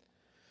 yeah.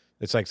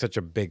 It's like such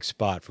a big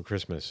spot for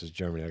Christmas is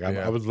Germany. Like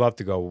Yeah. I would love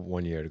to go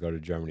one year to go to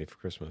Germany for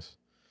Christmas.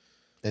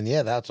 And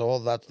yeah, that's all.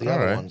 That's the All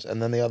other right. ones. And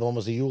then the other one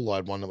was the Yule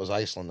log one that was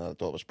Iceland that I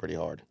thought was pretty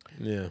hard.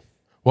 Yeah.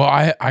 Well,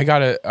 I got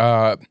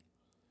to.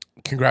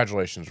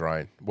 Congratulations,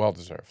 Ryan. Well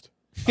deserved.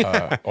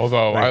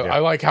 Although I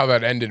like how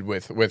that ended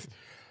with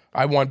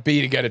I want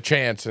B to get a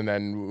chance, and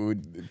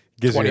then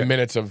 20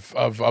 minutes of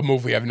a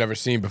movie I've never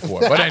seen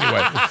before. But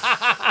anyway.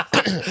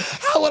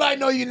 How would I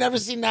know you never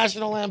seen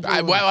National Lampoon?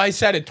 I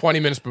said it 20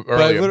 minutes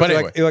earlier. But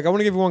anyway. Like, I want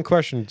to give you one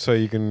question so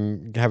you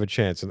can have a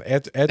chance. And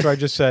after I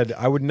just said,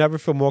 I would never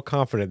feel more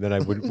confident than I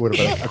would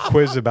have a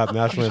quiz about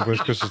National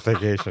Lampoon's Christmas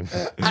Vacation.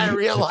 I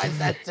realized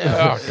that too.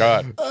 Oh,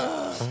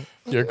 God.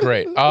 You're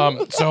great.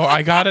 So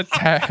I got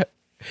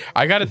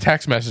a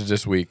text message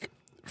this week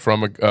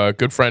from a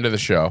good friend of the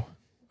show,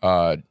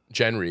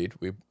 Jen Reed.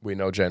 We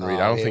know Jen Reed.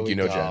 I don't think you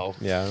know Jen.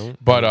 Yeah.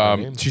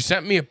 But she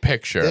sent me a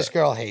picture. This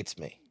girl hates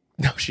me.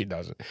 No, she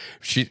doesn't.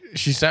 She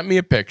sent me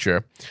a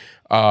picture,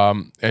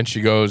 and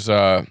she goes,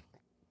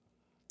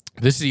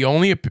 "This is the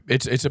only.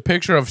 It's a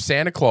picture of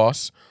Santa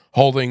Claus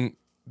holding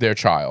their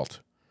child.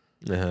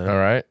 All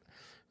right,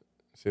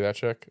 see that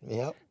chick?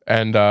 Yep.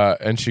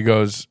 And she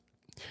goes,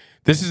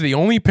 this is the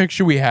only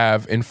picture we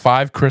have in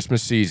 5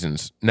 Christmas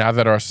seasons. Now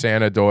that our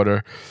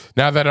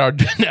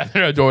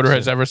daughter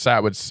has ever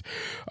sat with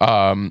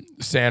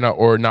Santa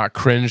or not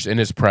cringed in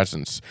his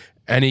presence.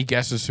 Any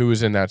guesses who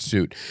was in that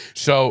suit?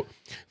 So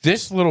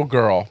this little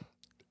girl,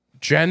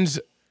 Jen's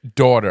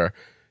daughter,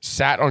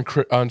 sat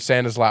on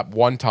Santa's lap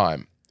one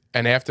time,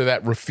 and after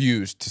that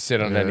refused to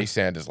sit on any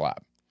Santa's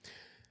lap.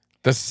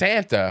 The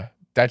Santa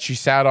that she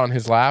sat on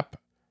his lap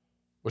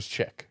was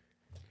Chic.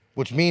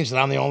 Which means that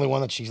I'm the only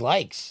one that she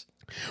likes.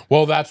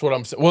 Well, that's what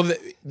I'm saying. Well,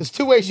 there's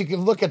 2 ways you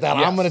can look at that.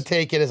 Yes. I'm going to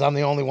take it as I'm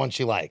the only one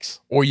she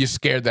likes. Or you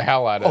scared the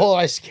hell out of her. Oh,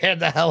 I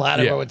scared the hell out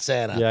of her with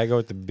Santa. Yeah, I go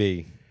with the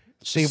B.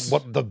 See,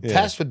 what the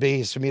test would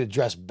be is for me to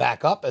dress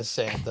back up as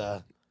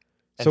Santa.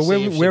 So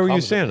where were you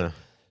Santa?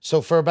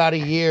 So for about a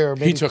year,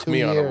 maybe he took 2 me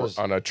years.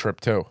 on a trip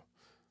too.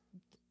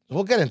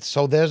 We'll get into.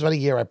 So there's about a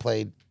year I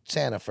played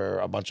Santa for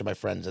a bunch of my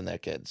friends and their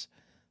kids,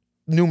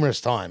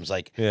 numerous times.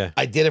 Like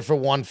I did it for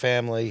one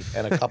family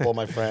and a couple of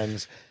my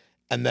friends,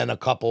 and then a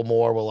couple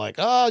more were like,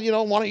 "Oh,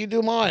 why don't you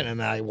do mine?"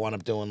 And I wound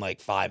up doing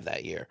like 5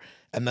 that year.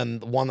 And then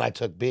the one I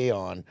took B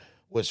on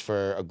was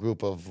for a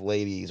group of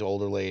ladies,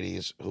 older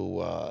ladies,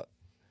 who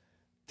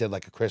did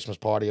like a Christmas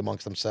party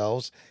amongst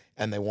themselves,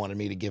 and they wanted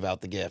me to give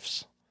out the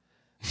gifts.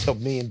 So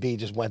me and B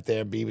just went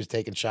there. B was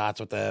taking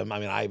shots with them. I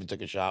mean, I even took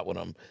a shot with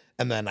them.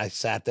 And then I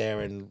sat there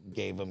and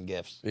gave them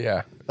gifts.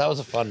 Yeah. That was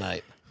a fun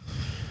night.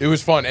 It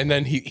was fun. And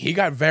then he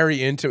got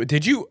very into it.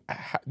 Did you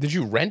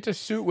rent a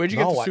suit? Where'd you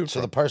get the suit So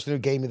from? the person who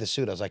gave me the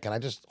suit, I was like, can I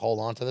just hold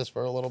on to this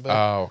for a little bit?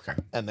 Oh,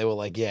 okay. And they were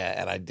like, yeah.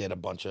 And I did a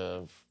bunch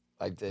of,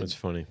 That's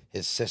funny.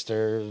 His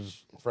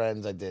sister's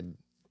friends. I did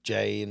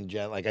Jay and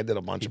Jen. Like I did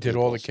a bunch of did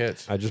all the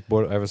kids. I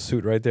have a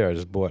suit right there. I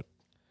just bought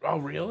Oh,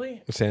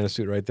 really? a Santa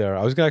suit right there.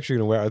 I was actually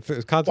going to wear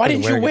it. Why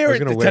didn't you wear it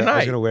tonight? I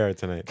was going to wear it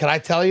tonight. Can I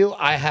tell you,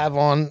 I have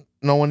on,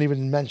 no one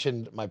even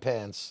mentioned my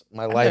pants.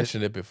 My I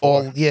mentioned it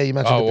before. Yeah, you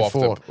mentioned it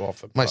before.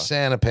 Off the My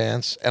Santa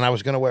pants, and I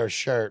was going to wear a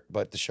shirt,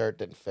 but the shirt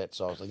didn't fit.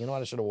 So I was like, you know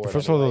what? I should have worn it.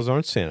 First of all, those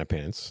aren't Santa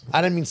pants.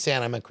 I didn't mean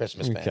Santa. I meant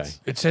Christmas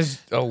pants. It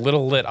says a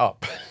little lit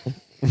up.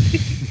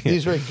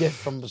 These were a gift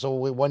from,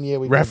 one year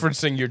we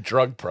Referencing your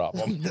drug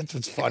problem. That's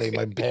what's funny.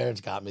 My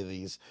parents got me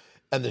these.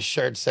 And the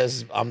shirt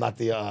says, "I'm not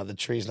the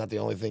tree's not the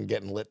only thing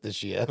getting lit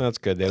this year." That's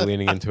good. They're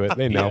leaning into it.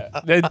 They know.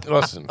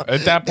 Listen,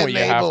 at that point you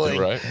have to,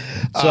 right?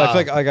 So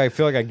I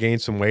feel like I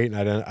gained some weight, and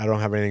I don't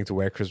have anything to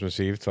wear Christmas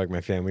Eve to like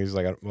my family's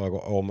like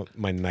all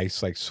my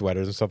nice like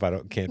sweaters and stuff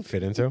can't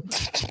fit into.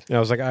 And I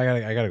was like,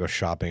 I gotta go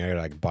shopping. I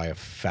gotta like buy a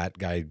fat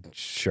guy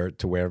shirt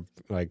to wear.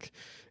 Like,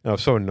 and I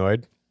was so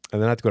annoyed.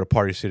 And then I had to go to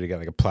Party City to get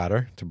like a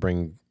platter to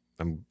bring.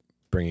 I'm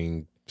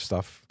bringing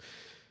stuff.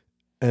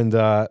 And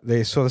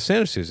they saw the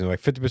Santa suits and they're like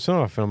 50%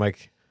 off. And I'm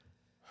like,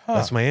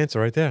 that's my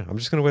answer right there. I'm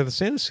just going to wear the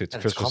Santa suits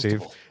Christmas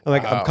Eve. And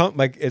like,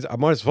 I'm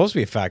not supposed to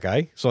be a fat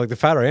guy. So like the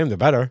fatter I am, the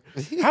better.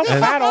 How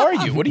fat are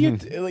you? What do you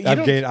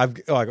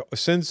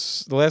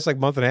since the last like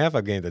month and a half,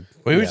 I've gained it.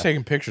 We were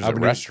taking pictures of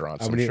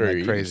restaurants. I'm sure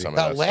you're crazy. Some of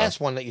that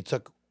last one that you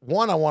took, I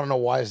want to know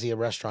why is the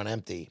restaurant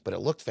empty, but it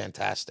looked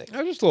fantastic. I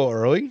was just a little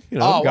early,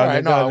 got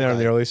in there on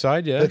the early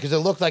side, because it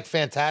looked like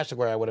fantastic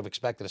where I would have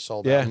expected a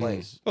sold out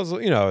place.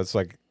 Well, it's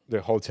like the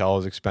hotel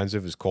is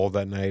expensive. It's cold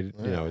that night.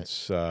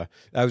 It's that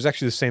was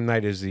actually the same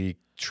night as the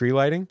tree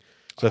lighting.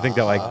 So I think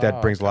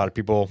that brings a lot of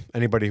people.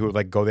 Anybody who would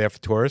like go there for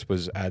tourists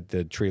was at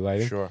the tree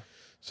lighting. Sure.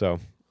 So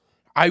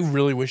I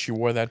really wish you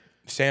wore that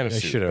Santa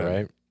suit. I should have,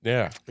 right?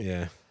 Yeah.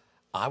 Yeah.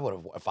 I would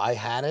have if I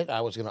had it.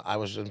 I was in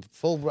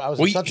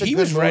such a he good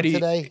was mood ready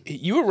today.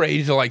 You were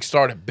ready to like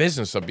start a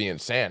business of being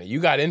Santa. You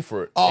got in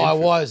for it. Oh, I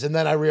was, and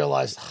then I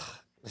realized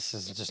this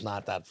is just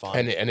not that fun.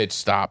 And it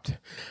stopped.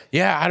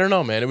 Yeah, I don't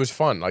know, man. It was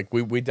fun. Like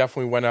we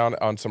definitely went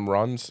out on some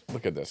runs.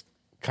 Look at this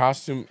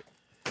costume.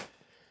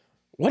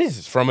 What is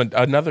this from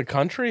another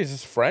country? Is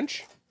this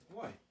French?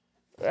 What?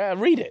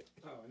 Read it.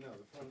 Oh no,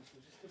 it's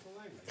just different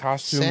language.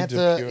 Costume.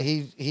 Santa,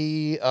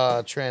 he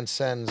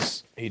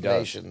transcends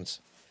nations.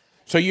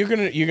 So you're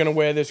gonna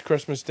wear this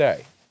Christmas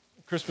Day,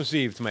 Christmas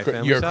Eve to my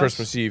family's your house?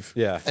 Christmas Eve.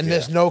 Yeah. And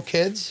there's no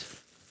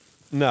kids.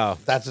 No.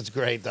 That's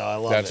great though. I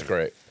love it. That's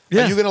great.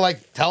 Yeah. Are you gonna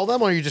like tell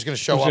them, or are you just gonna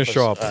show up?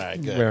 Show up. All right,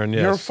 good. Wearing,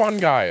 yes. You're a fun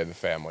guy in the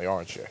family,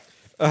 aren't you?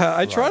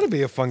 I try to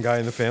be a fun guy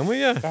in the family.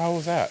 Yeah. The hell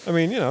was that? I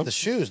mean, you know, The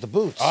shoes, the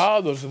boots.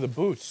 Oh, those are the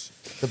boots.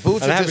 The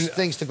boots And are I just haven't-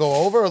 things to go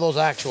over, or those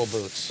actual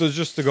boots? so it's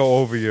just to go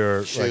over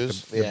your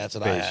Shoes? the Yeah, that's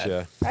what I base. had.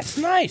 Yeah. That's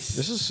nice.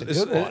 This is a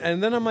good one.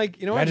 and then I'm like,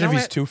 you know what? Imagine if Now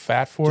he's too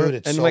fat for Dude, it.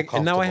 it's and so like,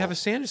 and now I comfortable. have a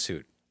Santa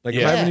suit. Like,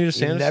 if Yeah. I ever need a You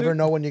Santa never suit,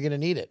 know when you're going to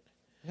need it.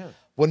 Yeah.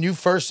 When you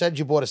first said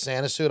you bought a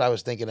Santa suit, I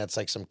was thinking that's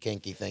like some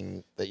kinky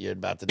thing that you're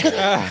about to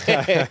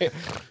do.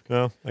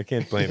 no, I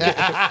can't blame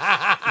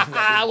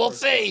you. We'll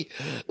see.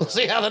 We'll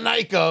see how the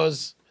night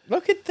goes.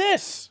 Look at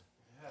this.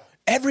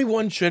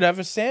 Everyone should have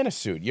a Santa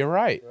suit. You're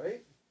right.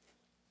 Right?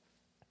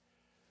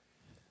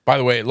 By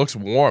the way, it looks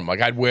warm.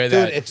 Like I'd wear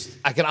Dude, that.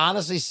 I can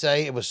honestly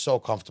say it was so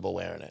comfortable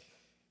wearing it.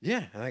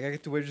 Yeah, and like I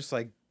get to wear just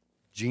like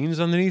jeans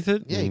underneath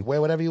it. Yeah, you can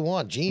wear whatever you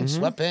want. Jeans,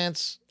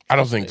 sweatpants. I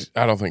don't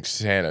think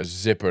Santa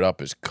zippered up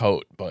his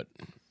coat, but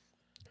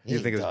You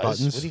He think it's does.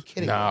 buttons? What are you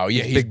kidding no, me?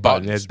 yeah, he's big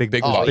button. He buttons. has big,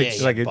 big Oh, buttons. yeah,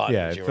 big, like it, buttons,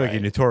 yeah. I you're feel like he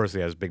right.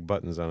 notoriously has big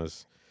buttons on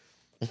his.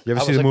 You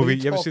ever I see was the like, what are movie?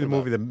 you You ever see the talking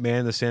movie The Man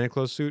in the Santa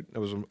Claus Suit? That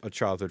was a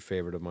childhood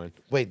favorite of mine.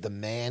 Wait, the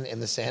man in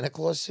the Santa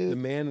Claus The suit?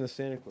 Man in the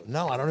Santa Claus.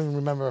 No, I don't even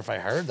remember if I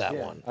heard that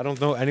one. I don't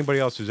know anybody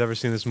else who's ever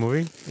seen this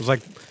movie. It was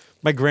like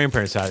my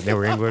grandparents had it. They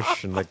were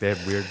English and like they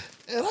had weird.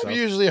 And I've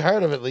usually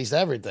heard of at least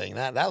everything.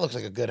 That looks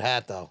like a good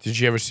hat, though. Did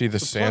you ever see the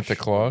Santa plush.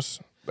 Claus?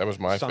 That was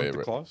my Santa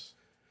favorite. Claus.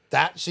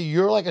 So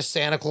you're like a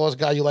Santa Claus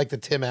guy. You like the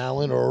Tim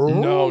Allen or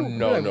No.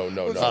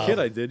 As a kid,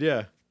 I did.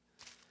 Yeah.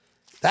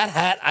 that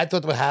hat? I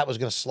thought the hat was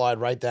going to slide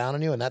right down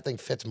on you, and that thing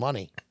fits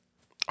money.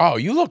 Oh,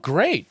 you look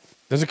great.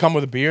 Does it come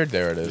with a beard?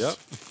 There it is. Yep.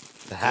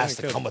 It has Yeah,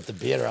 to good. come with the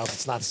beard, or else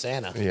it's not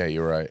Santa. Yeah,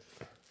 you're right.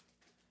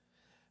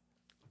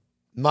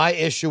 My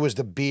issue is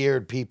the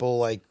beard. People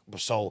like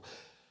so.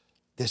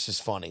 This is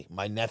funny.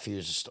 My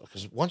nephews,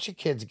 because once the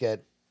kids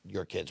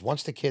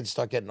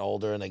start getting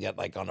older and they get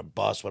like on a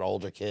bus with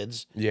older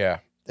kids, Yeah.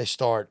 they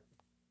start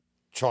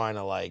trying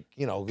to like,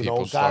 People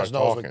guys start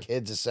knows what talking.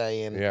 kids are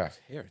saying. Yeah.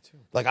 Hair too.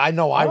 Like I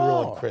know I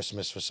Oh. ruined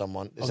Christmas for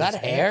someone. Is that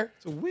that's hair?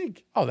 It's a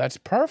wig. Oh, that's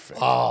perfect.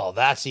 Oh,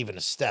 that's even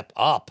a step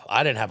up.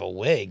 I didn't have a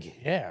wig.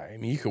 Yeah. I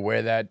mean, you could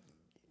wear that.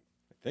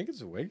 I think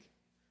it's a wig.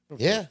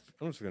 Yeah. I don't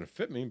know if it's gonna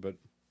fit me, but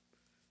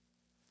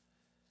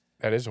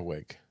That is a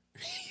wig.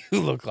 You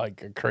look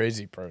like a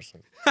crazy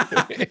person.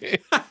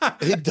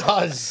 It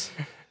does.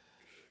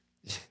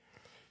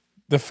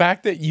 The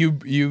fact that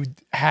you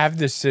have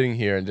this sitting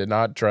here and did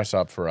not dress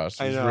up for us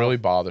is really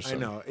bothersome.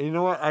 I know. And you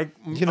know what?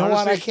 You know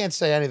what? I can't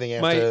say anything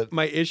after.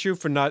 My issue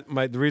for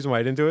the reason why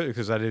I didn't do it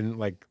because I didn't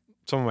like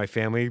some of my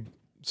family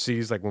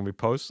sees like when we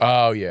post,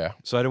 Oh yeah,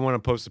 so I didn't want to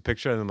post a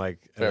picture and then like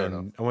Fair and then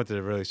enough. I wanted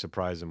to really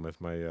surprise them with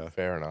my.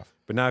 fair enough.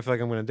 But now I feel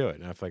like I'm gonna do it.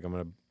 Now I feel like I'm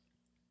gonna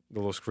the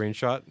little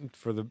screenshot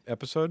for the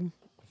episode.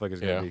 I feel like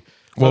it's gonna Yeah. be.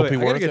 Will By it the be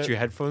way, I gotta worth get it? you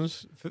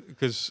headphones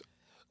because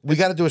we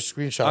got to do a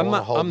screenshot. I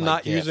wanna hold I'm my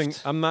not gift.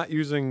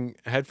 using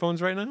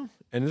headphones right now,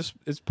 and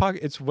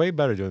it's way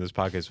better doing this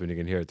podcast when you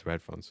can hear it through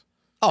headphones.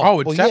 Oh,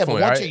 it's well, yeah,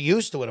 definitely- but once I- you're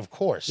used to it, of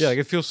course. Yeah, like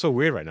it feels so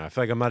weird right now. I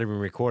feel like I'm not even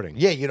recording.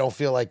 Yeah, you don't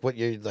feel like what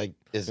you're like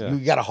is. Yeah.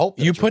 You got to hope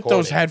that You it's put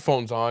those recording.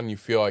 headphones on, you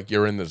feel like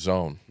you're in the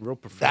zone. Real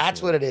professional.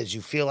 That's what it is.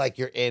 You feel like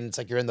you're in. It's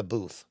like you're in the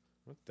booth.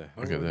 What the hell?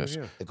 Look at this.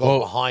 It goes Well,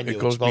 behind you. it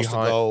goes it's supposed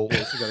behind- to go.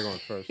 You gotta go on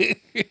first.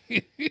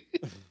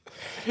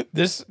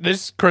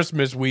 This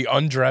Christmas we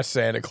undress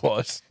Santa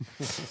Claus.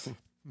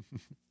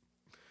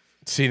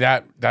 See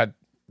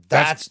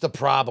That's the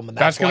problem, and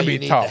that's that's why gonna be you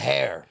need tough. the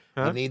hair.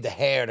 Huh? You need the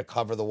hair to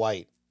cover the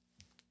white.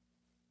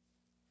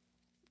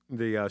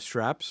 The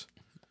straps.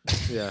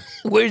 Yeah.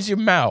 Where's your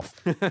mouth?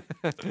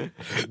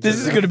 This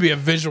is going to be a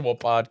visual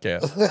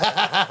podcast.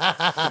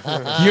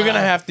 You're going to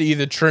have to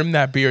either trim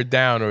that beard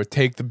down or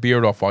take the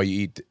beard off while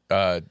you eat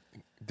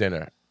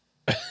dinner.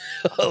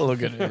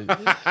 Look at it.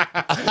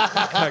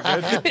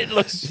 It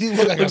looks, You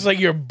look like looks like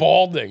you're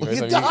balding. or It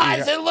something.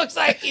 does. It looks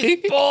like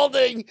he's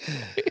balding.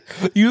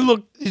 You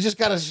look You just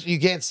gotta. You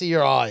can't see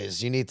your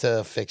eyes. You need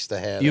to fix the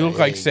hair. you there. look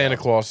like There you Santa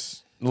go.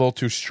 Claus, a little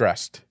too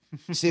stressed.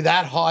 See,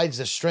 that hides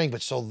the string.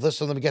 But so let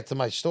me get to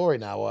my story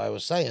now. Why I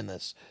was saying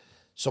this.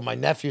 So my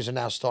nephews are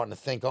now starting to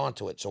think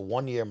onto it. So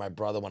one year, my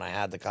brother, when I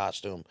had the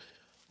costume,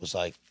 was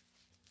like,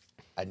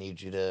 "I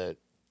need you to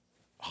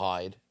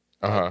hide,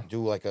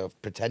 do like a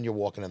pretend you're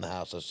walking in the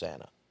house as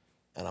Santa,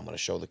 and I'm going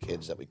to show the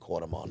kids that we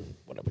caught him on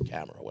whatever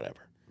camera or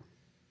whatever."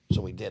 So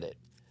we did it,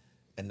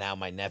 and now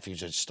my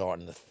nephews are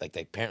starting to like.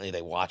 Apparently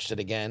they watched it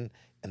again,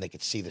 and they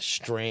could see the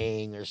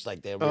string. There's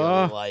like they're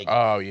really like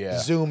Oh yeah.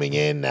 zooming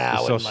in now.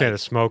 So and, like, Santa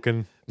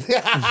smoking.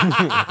 That's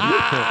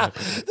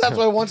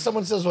why once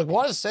someone says, like,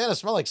 why does Santa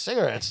smell like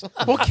cigarettes?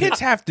 Well, kids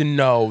have to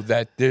know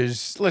that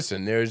there's Well,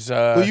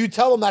 you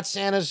tell them that's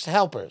Santa's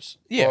helpers.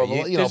 Yeah, Or,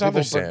 there's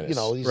other people, Santas. You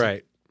know, he's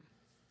Right.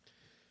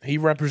 he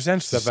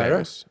represents the Is that better?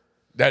 Santas.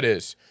 That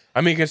is. I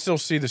mean, you can still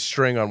see the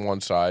string on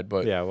one side,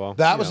 but Yeah. Well.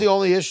 That was the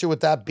only issue with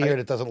that beard.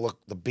 It doesn't look.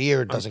 The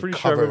beard I'm doesn't pretty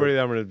sure cover. everybody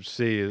that I'm gonna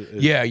see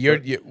is yeah,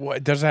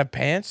 what, does it have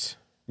pants?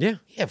 yeah.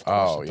 Yeah, of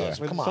course Oh, it yeah. does.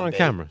 But Come it's on, on babe.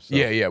 camera. So.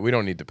 Yeah, we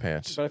don't need the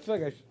pants. But I feel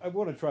like I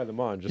want to try them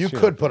on. Just You know,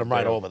 could put them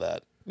right yeah. over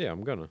that, Yeah,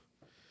 I'm gonna.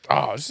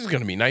 Oh, this is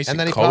gonna be nice and and,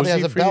 then he cozy probably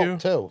has a for you.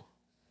 belt too.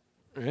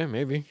 Yeah,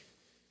 maybe.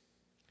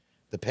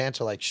 The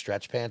pants are like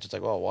stretch pants. It's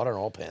like, oh, why don't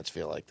all pants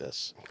feel like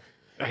this?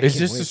 Is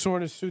this the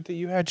sort of suit that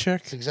you had,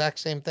 Chick? It's the exact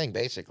same thing,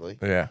 basically.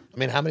 Yeah. I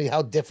mean,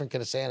 how different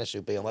can a Santa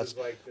suit be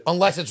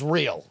unless it's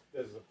real?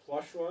 There's the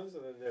plush ones,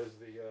 and then there's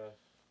the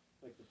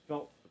like the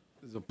felt.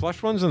 There's the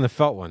plush ones and the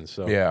felt ones.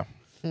 So Yeah.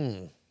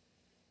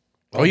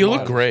 Oh, you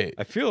look great.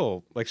 I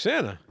feel like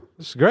Santa.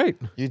 This is great.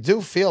 You do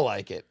feel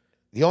like it.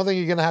 The only thing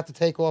you're gonna have to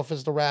take off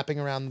is the wrapping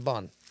around the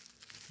bun.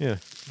 Yeah.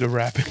 The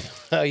wrapping.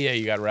 Oh, yeah,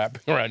 you got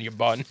wrapping around your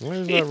bun.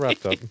 Where's that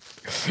wrapped up?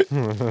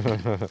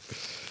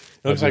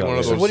 Looks like one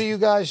of So those. what are you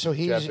guys? So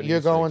Japanese you're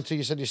going things. to,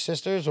 you said your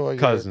sisters or your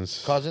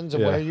Cousins. Cousins,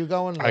 and Yeah. where are you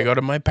going? I go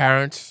to my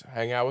parents,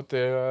 hang out with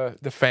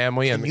the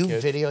family and Can the you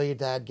kids. video your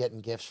dad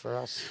getting gifts for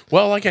us?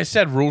 Well, like I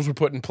said, rules were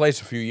put in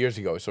place a few years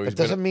ago, so he's It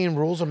doesn't been. mean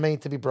rules are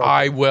made to be broken.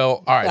 I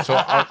will. All right, so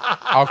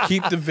I'll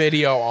keep the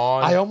video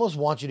on. I almost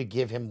want you to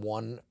give him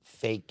one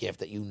fake gift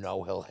that you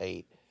know he'll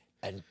hate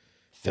and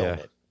film Yeah.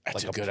 it.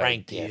 That's like a good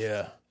prank gift.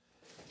 idea.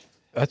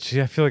 That's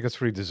I feel like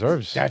that's what he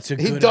deserves. That's a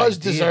good He does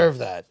idea. deserve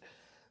that.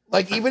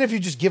 Like, even if you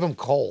just give him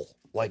coal,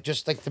 like,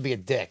 just like to be a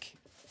dick.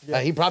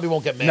 He probably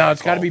won't get mad. No, at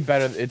it's got to Cole. be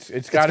better. It's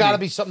It's got got to to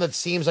be something that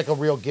seems like a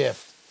real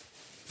gift.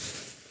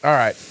 All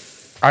right,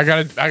 I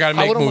gotta I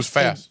make would moves almost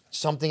take fast.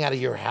 something out of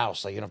your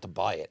house, like you don't have to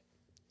buy it,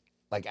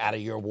 like out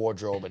of your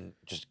wardrobe and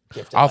just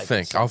gift it. I'll like it's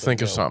think. I'll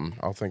think of new. something.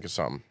 I'll think of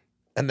something.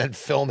 and then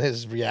film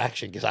his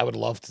reaction because I would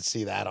love to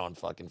see that on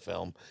fucking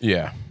film.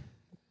 Yeah.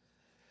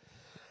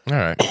 All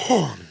right.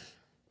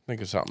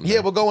 Think of something. Yeah,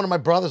 there. we're going to my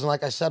brother's, and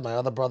like I said, my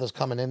other brother's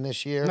coming in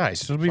this year.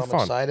 Nice. It'll be So I'm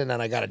fun. excited,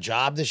 and I got a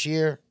job this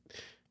year.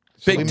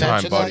 Big we time,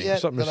 mentioned that buddy. yet?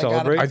 Something to That I got a-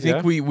 celebrate. I think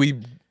Yeah.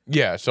 we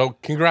yeah. So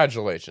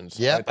congratulations.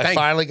 Yep, I Thank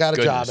finally got a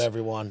goodness. job,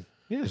 everyone.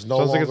 Yeah, He's no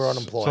sounds like longer it's-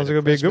 unemployed. sounds like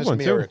it'll be a good Christmas one,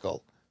 too.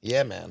 miracle.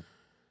 Yeah, man.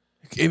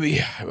 I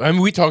mean,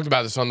 we talked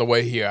about this on the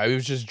way here. It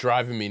was just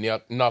driving me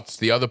nuts.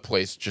 The other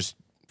place just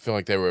feel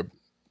like they were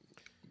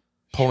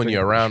pulling you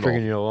around.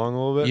 Stringing you along a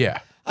little bit. Yeah.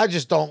 I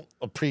just don't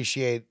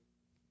appreciate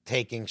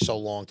taking so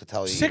long to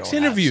tell you. 6 you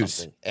don't have interviews.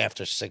 something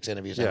after 6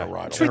 interviews Yeah. and a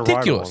ride It's along. And a ride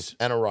ridiculous.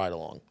 And a ride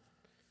along.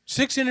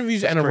 6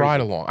 interviews and a crazy.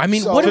 ride along. I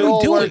mean, So what it are we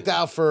all doing? worked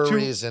out for a To-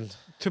 reason.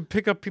 To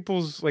pick up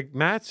people's like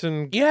mats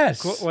and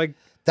Yes. like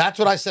That's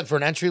what I said for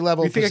an entry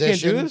level you think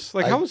position. I can't do this?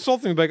 Like how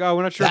insulting! Like oh,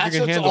 we're not sure if That's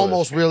you can what's handle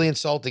almost this. really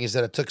insulting is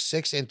that it took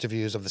 6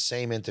 interviews of the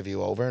same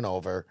interview over and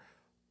over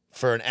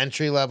for an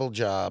entry level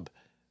job,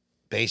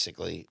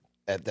 basically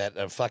that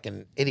a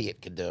fucking idiot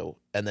could do,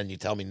 and then you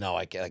tell me no,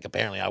 I can't. Like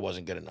apparently I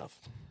wasn't good enough.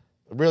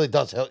 It really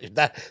does help you.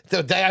 That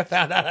the day I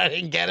found out I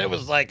didn't get it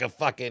was like a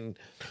fucking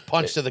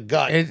punch to the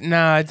gut.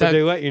 Nah, But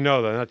they let you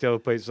know though, not the other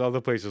places.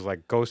 Other places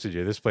like ghosted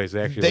you. This place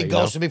they actually They let you know.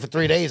 ghosted me for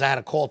 3 days. I had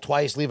to call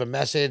twice, leave a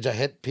message. I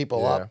hit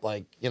people Yeah. up,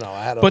 like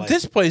I had to. But like,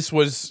 this place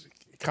was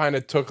kind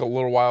of took a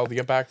little while to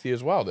get back to you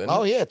as well, didn't it?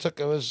 oh yeah, it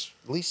was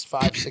at least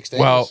 5-6 days.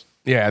 Well,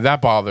 yeah,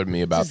 that bothered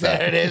me about there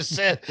that. it is,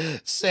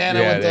 Santa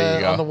Yeah, with there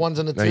you go. on the ones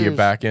and the Now twos. you're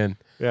back in.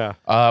 Yeah.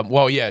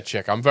 Well, yeah,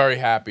 Chick. I'm very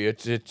happy.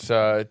 It's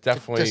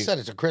definitely Just said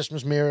it's a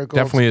Christmas miracle.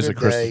 definitely It's is a good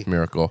Christmas day.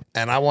 miracle.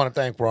 And I want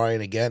to thank Ryan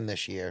again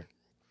this year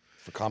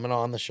for coming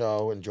on the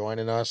show and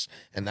joining us.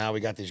 And now we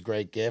got these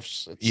great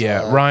gifts. It's,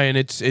 Yeah, Ryan,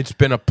 it's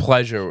been a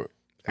pleasure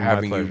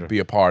having pleasure. you be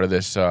a part of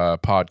this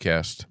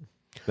podcast.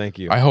 Thank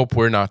you. I hope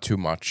we're not too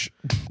much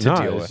to no,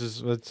 deal this with.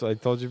 is what I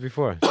told you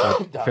before.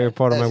 It's my favorite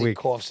part of as my he week.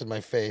 coughs in my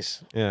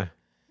face. Yeah.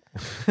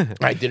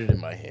 I did it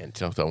in my hand,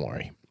 so don't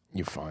worry.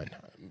 You're fine.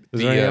 Is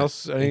The, there anything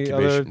else? Any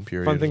other incubation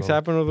period fun is things over.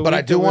 happen over the But week?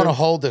 I do that want to we're-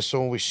 hold this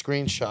so when we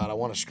screenshot, I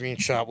want to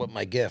screenshot with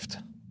my gift.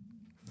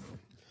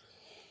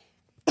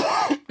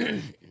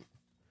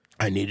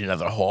 I need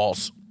another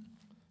halls.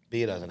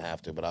 B doesn't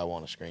have to, but I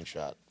want a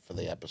screenshot for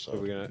the episode.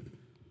 We're gonna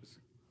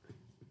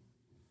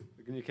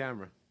look in your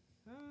camera.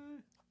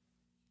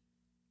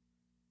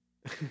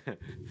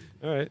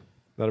 All right,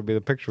 that'll be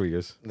the picture we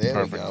use. There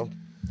Perfect. we go.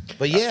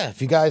 But yeah,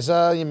 if you guys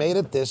you made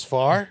it this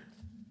far,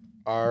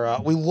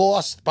 we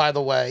lost, by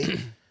the way,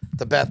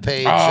 the Beth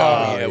Page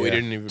yeah, we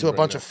didn't even to a bring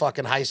bunch that. of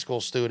fucking high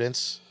school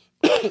students.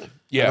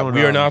 Yeah, don't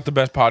we are know. not the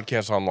best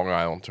podcast on Long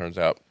Island, turns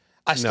out.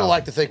 I still No.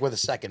 like to think we're the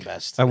second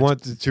best. I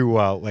wanted to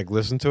like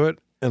listen to it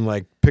and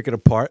like pick it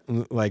apart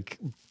and like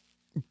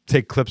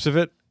take clips of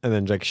it and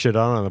then like shit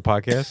on the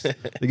podcast.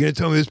 You're gonna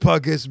tell me this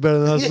podcast is better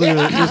than us? Look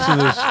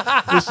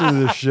at this, listen to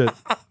this shit.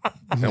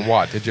 And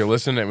what? Did you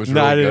listen? It was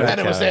No, I really didn't. good. And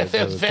it was, Okay, it was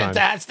at the time.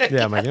 fantastic.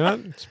 Yeah, I'm like, you know,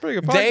 what? It's a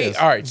pretty good They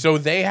podcast. all right. So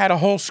they had a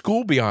whole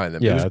school behind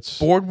them. Yeah, it was it's-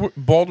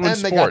 Baldwin And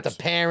they got Sports.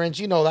 the parents.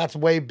 That's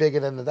way bigger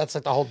than that's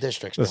like the whole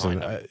district's Listen,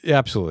 behind them. yeah,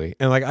 absolutely,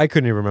 and like I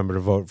couldn't even remember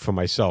to vote for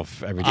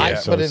myself every day. I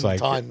so put in it's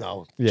like, time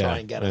though. yeah, try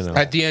and get I us. know.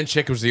 At the end,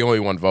 Chick was the only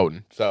one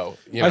voting. So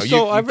you know, I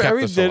still, you I kept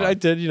us did, alive. I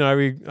did. You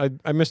know,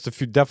 I missed a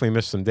few, definitely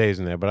missed some days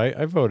in there, but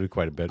I voted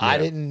quite a bit. I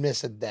yeah. didn't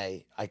miss a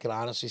day. I can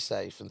honestly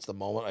say since the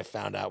moment I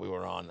found out we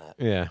were on that.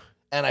 Yeah,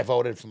 And I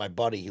voted for my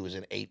buddy. He was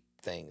in 8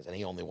 things, and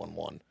he only won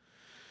 1.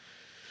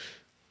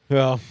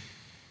 well,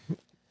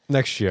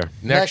 next year.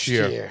 Next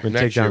year, year. We'll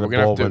next take down year, the we're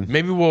gonna have to. Baldwin.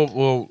 Maybe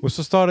we'll. We'll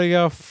start a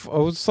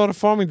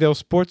Farmingdale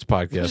sports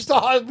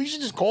podcast. We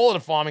should just call it a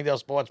Farmingdale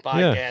Sports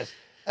Podcast.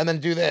 and then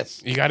do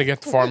this. You got to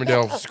get the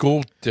Farmingdale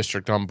School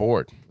District on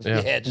board.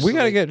 Yeah. just We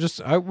gotta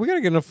like- we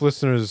gotta get enough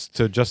listeners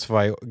to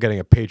justify getting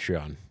a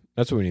Patreon.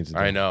 That's what we need to do.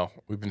 I know.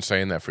 We've been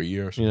saying that for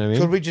years. You know what I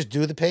mean? Could we just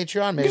do the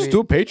Patreon? Maybe Just do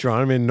a Patreon.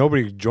 I mean,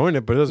 nobody joined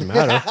it, but it doesn't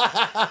matter.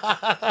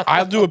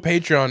 I'll do a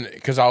Patreon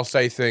because I'll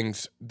say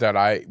things that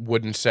I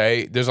wouldn't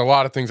say. There's a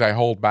lot of things I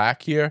hold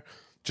back here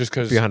just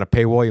because. Behind a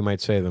paywall, you might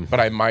say them.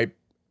 But I might.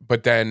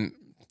 But then,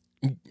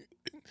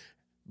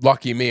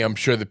 lucky me, I'm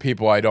sure the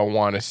people I don't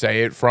want to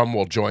say it from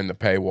will join the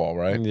paywall,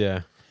 right?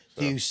 Yeah.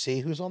 Do you see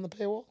who's on the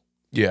paywall?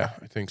 Yeah,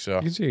 I think so.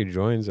 You can see who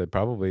joins. I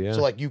probably, yeah.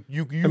 So like you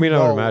I mean, I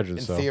would know, imagine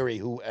in so. theory,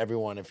 who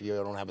everyone, if you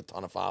don't have a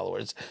ton of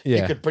followers, Yeah.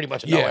 you could pretty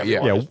much know Yeah,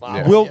 everyone. yeah, who's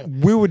following you.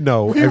 we would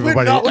know We would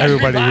everybody, know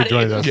everybody who everybody.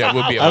 joins us. Yeah,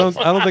 we'll be. I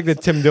don't think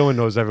that Tim Dillon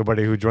knows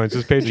everybody who joins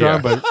his Patreon,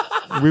 Yeah.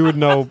 but we would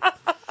know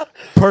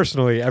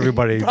personally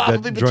everybody Probably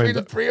that between joined.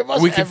 the three of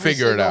us, We can every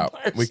figure it single out.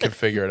 person. We can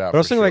figure it out. But I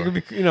was for thinking, sure.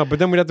 like, it'd be, but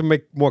then we'd have to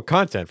make more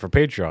content for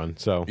Patreon.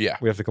 So Yeah.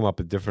 we have to come up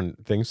with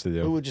different things to We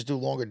do. would just do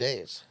longer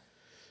days.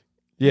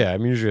 Yeah, I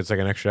mean, usually it's like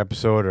an extra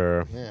episode,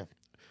 or Yeah.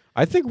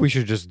 I think we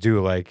should just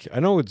do like,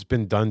 I know it's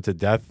been done to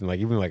death, and like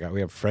even like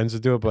we have friends that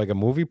do it, but like a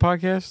movie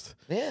podcast.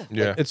 Yeah.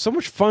 Yeah. It's so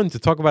much fun to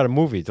talk about a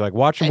movie, to like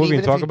watch a movie even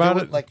and if talk you about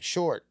do it. like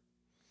short.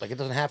 Like it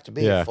doesn't have to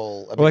be Yeah.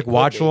 full. I Or mean, like it could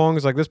watch be.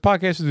 alongs. Like this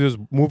podcast is this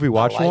movie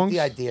watch I like alongs. the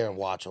idea of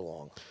watch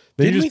along.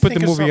 Then you Didn't just we put the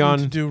think of movie something on.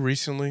 to do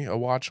recently, a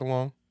watch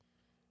along?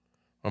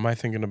 Or am I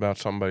thinking about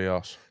somebody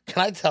else?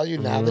 Can I tell you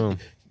now know. that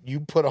you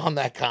put on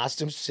that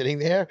costume sitting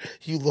there,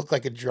 you look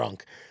like a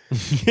drunk.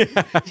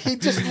 He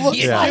just looks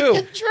You like do.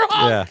 a drunk.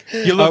 Yeah,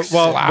 You look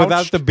well slouched.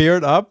 without the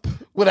beard up.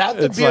 Without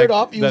the It's beard like-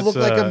 up, you that's look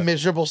like a a-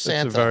 miserable It's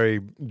Santa. a very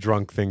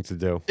drunk thing to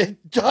do.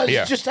 It does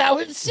Yeah. just how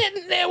it's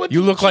sitting there with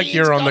You the look like jeans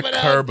you're on the coming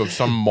out. curb of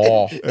some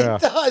mall. Yeah.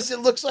 It does.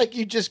 It looks like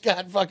you just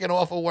got fucking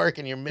off of work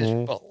and you're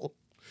miserable.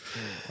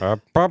 I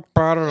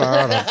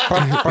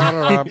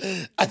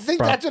I think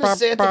that's what a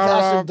Santa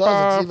costume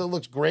does. It either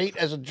looks great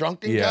as a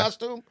drunken Yeah.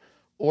 costume,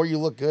 or you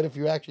look good if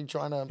you're actually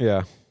trying to.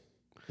 Yeah,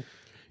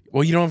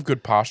 Well, you don't have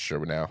good posture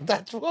now.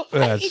 That's what.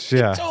 that's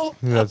It's all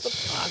about That's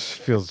the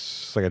posture.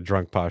 feels like a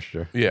drunk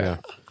posture. Yeah.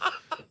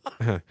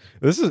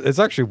 It's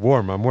actually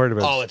warm. I'm worried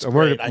about. Oh, it's I'm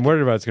worried, great. I'm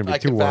worried about it's gonna be I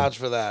too can warm. vouch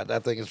for that.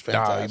 That thing is Nah,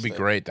 fantastic. it'd be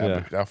great.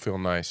 Yeah. That'll feel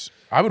nice.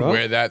 I would Well-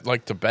 wear that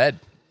like to bed,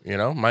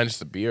 minus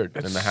the beard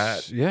and the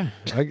hat. Yeah,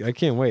 I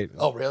can't wait.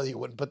 Oh, really? You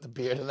wouldn't put the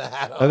beard and the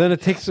hat on? And then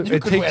it takes you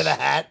it could takes wear the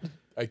hat.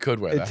 I could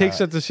wear it that. takes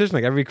hat. that decision.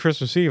 Like every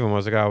Christmas Eve, I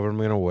was like, oh, what am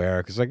I gonna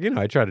wear? Because like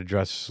I try to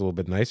dress a little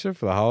bit nicer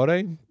for the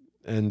holiday,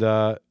 and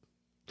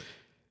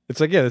it's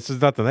like this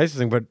is not the nicest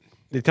thing, but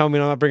they tell me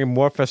I'm not bringing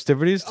more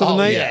festivities to the Oh,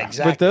 night yeah,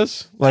 exactly. with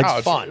this. Like, Oh,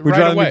 it's fun. would right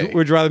you rather away.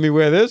 would you rather me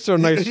wear this or a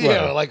nice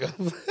sweater? Yeah, like a.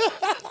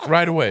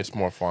 Right away, it's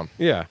more fun.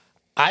 Yeah.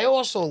 I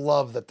also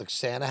love that the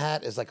Santa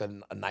hat is like a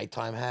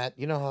nighttime hat.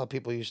 You know how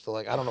people used to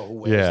like. I don't know who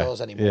wears Yeah,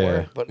 those anymore,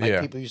 yeah. but like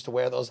Yeah. people used to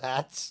wear those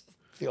hats.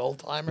 The old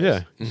timers.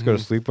 Yeah, just go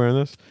to sleep wearing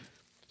this.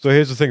 So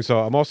here's the thing. So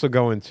I'm also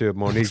going to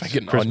Monique's like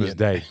an Christmas onion.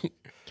 day.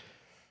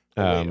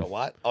 Wait, a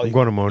what? Oh, I'm you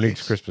going to go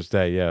Monique's Christmas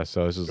day. Yeah,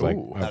 so this is like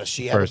Ooh. Now, does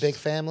she have a big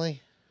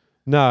family?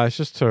 No, it's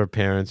just her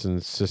parents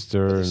and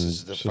sister and This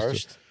is the sister.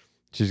 first.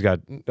 She's got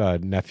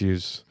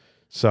nephews.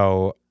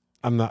 So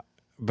I'm not.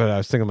 But I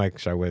was thinking, like,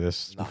 should I wear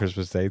this on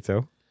Christmas Day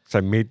too? So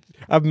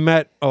I've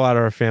met a lot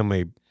of her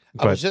family,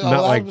 but not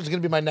that like. was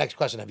going to be my next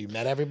question. Have you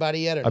met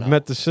everybody yet? Or I've no?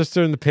 met the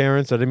sister and the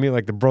parents. I didn't meet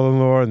like the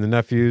brother-in-law and the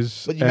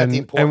nephews. But you met and, the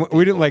important and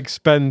we didn't people. like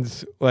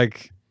spend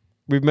like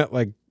we met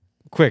like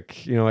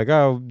quick. Like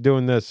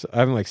doing this. I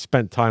haven't like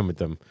spent time with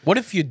them. What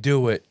if you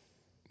do it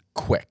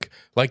quick?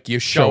 Like you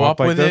show Show up up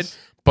like with this? it,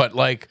 but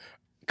like,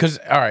 because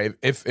all right,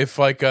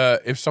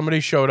 if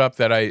somebody showed up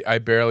that I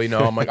barely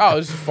know, I'm like, oh,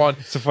 this is fun.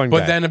 It's a fun But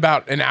guy. then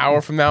about an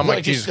hour from now, I'm like,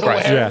 Like, you Jesus still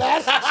Christ. wearing Yeah.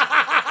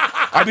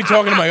 that? I'd be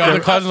talking to my other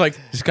cousins like,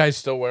 this guy's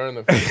still wearing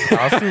the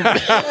costume.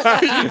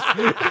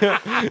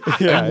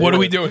 Yeah, What are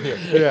we doing here?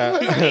 Yeah.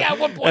 Yeah,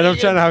 what point And I'm are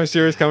you- trying to have a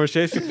serious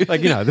conversation.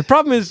 Like, the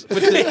problem is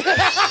with the,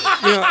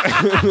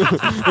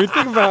 when you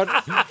think about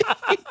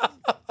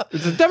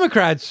the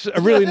Democrats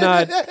are really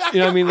not,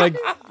 like,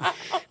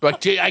 Like,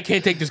 gee, I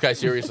can't take this guy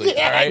seriously.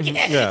 All right.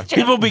 yeah.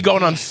 People be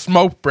going on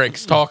smoke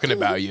breaks talking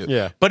about you.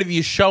 Yeah. But if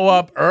you show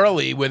up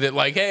early with it,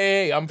 like,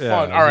 hey, I'm Yeah,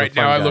 fun. I'm All a right,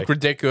 fun now I guy. look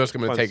ridiculous.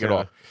 I'm gonna take it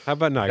off. How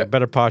about now? I got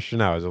better posture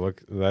now. Does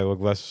I look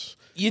less?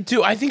 You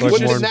do. I think Like it's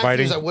With more the just.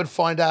 inviting. nephews, I would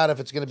find out if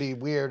it's going to be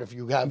weird if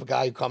you have a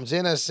guy who comes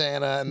in as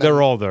Santa. And then,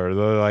 They're older.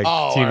 They're like oh,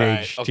 all teenage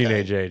right, okay.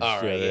 teenage age.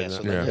 All right, yeah, they're so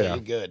not- then yeah. you're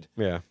good.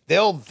 Yeah.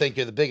 They'll think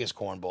you're the biggest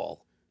cornball.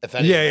 If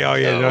anything. Yeah, oh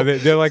yeah, So- no,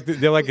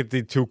 they're like at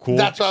the too cool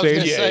That's what I was stage.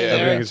 gonna say, yeah, they're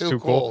Everything is too too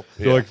cool. cool.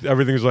 They're like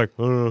everything's like.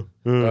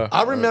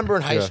 I remember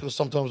in high school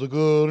sometimes like,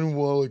 oh, I didn't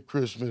want like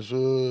Christmas.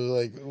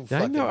 Like, I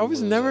fucking- know. I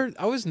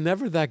was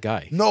never that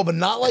guy. No, but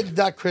not like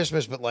that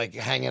Christmas, but like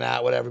hanging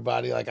out with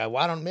everybody. Like, I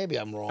don't. Maybe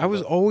I'm wrong. I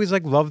was but always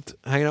like loved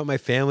hanging out with my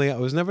family. I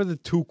was never the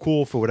too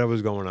cool for whatever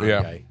was going on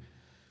Yeah. guy.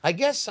 I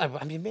guess. I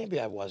mean, maybe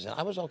I wasn't.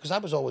 I was because I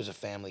was always a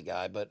family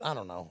guy. But I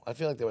don't know. I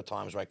feel like there were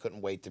times where I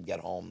couldn't wait to get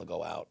home to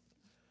go out.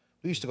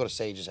 We used to go to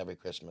Sage's every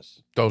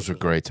Christmas. Those are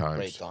great times.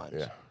 Great times.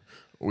 Yeah.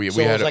 We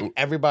So it had was like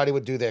everybody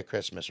would do their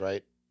Christmas,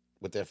 right?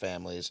 with their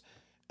families,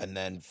 and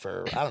then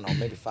for I don't know,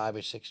 maybe 5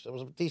 or 6. It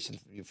was a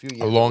few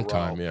years. A long in a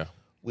time, row, yeah.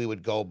 We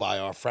would go by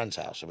our friend's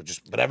house. It would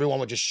but everyone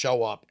would just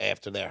show up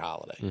after their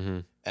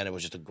holiday, and it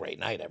was just a great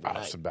night every night.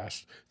 That's the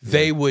best.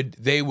 They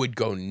would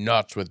go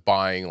nuts with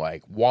buying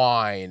like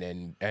wine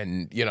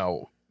and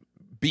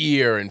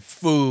beer and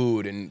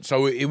food, and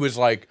so it was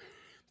like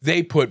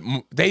they put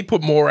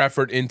more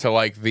effort into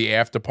like the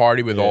after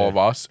party with all of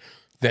us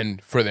than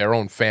for their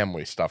own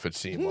family stuff. It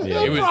seemed like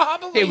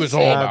it was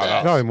all about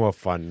us. Probably more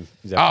fun.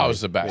 Oh, it was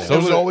the best. There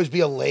would always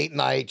be a late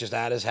night just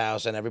at his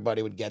house, and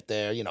everybody would get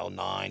there,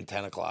 9,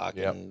 10 o'clock,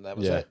 and that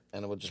was it.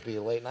 And it would just be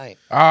a late night.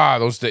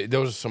 Those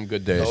are some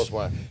good days. Those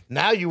were.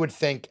 Now you would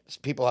think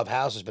people have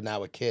houses, but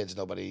now with kids,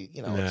 nobody,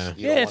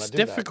 It's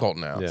difficult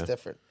now. It's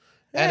different.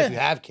 And if you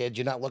have kids,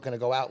 you're not looking to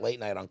go out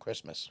late night on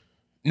Christmas.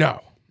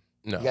 No.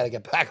 You got to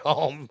get back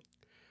home.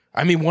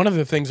 I mean, one of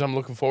the things I'm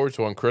looking forward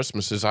to on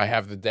Christmas is I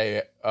have the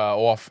day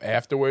off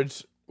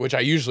afterwards, which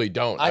I usually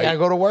don't. I got to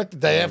go to work the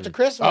day after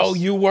Christmas. Oh,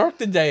 you work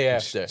the day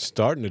after.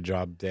 Starting a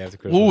job day after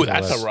Christmas. Ooh,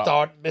 that's a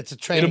rough. It's a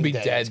training It'll be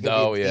day. dead, it's gonna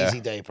though, be an yeah.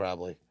 easy day,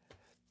 probably.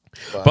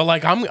 But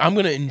like, I'm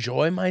going to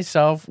enjoy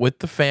myself with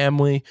the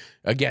family,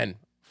 again,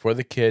 for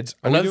the kids.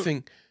 Another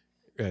thing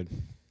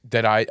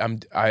that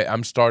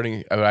I'm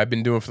starting, I've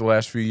been doing for the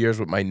last few years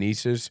with my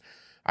nieces,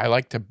 I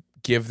like to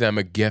give them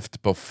a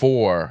gift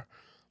before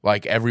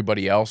like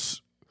everybody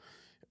else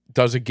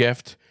does a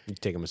gift. You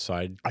take them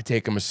aside. I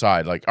take them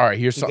aside. Like, all right,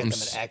 here's You something. get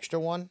them an extra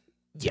one?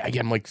 Yeah, I get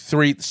them like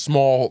 3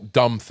 small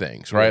dumb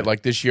things, right?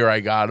 Like this year I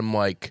got them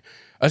like,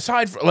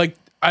 aside from like,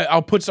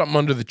 I'll put something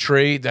under the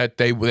tree that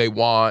they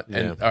want.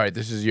 And all right,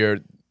 this is your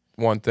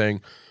one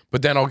thing.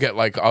 But then I'll get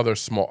like other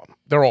small.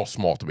 They're all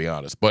small, to be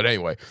honest. But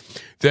anyway,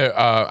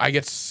 I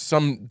get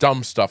some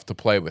dumb stuff to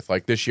play with.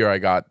 Like this year I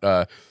got,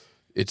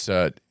 it's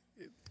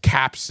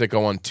caps that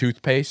go on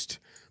toothpaste.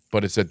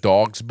 But it's a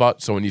dog's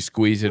butt, so when you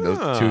squeeze it,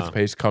 the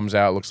toothpaste comes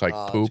out. It looks like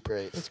poop. That's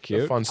great. That's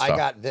cute. Fun stuff. I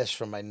got this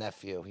from my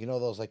nephew. You know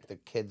those like the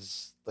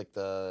kids, like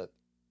the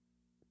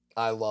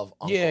I love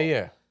Uncle.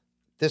 Yeah.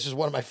 This is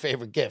one of my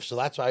favorite gifts, so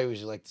that's why I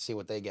usually like to see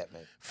what they get me.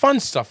 Fun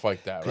stuff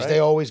like that, Because right? they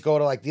always go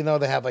to like they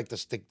have like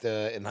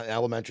in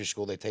elementary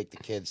school they take the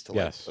kids to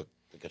like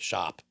a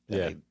shop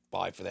and they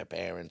buy for their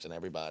parents and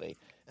everybody,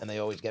 and they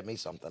always get me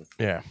something.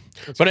 Yeah,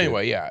 but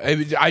anyway, yeah.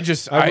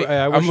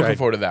 I'm looking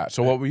forward to that.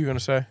 So what were you gonna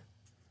say?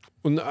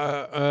 Well,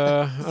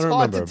 I don't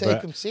hard to remember.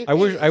 take But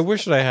them I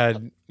wish that I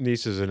had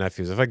nieces and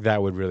nephews. I think that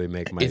would really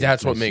make my.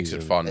 That's what my makes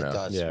season. it fun It now.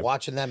 does. Yeah.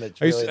 Watching them,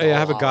 it's I really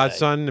have a holiday.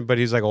 godson, but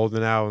he's like older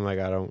now, and like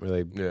I don't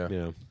really.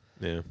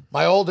 Yeah.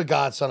 My older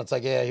godson, it's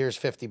like, here's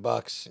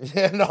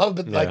 $50.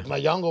 But like my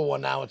younger one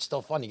now, it's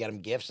still fun. You get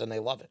them gifts and they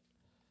love it.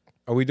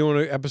 Are we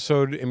doing an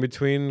episode in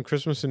between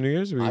Christmas and New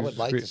Year's? I would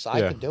like to.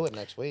 I could do it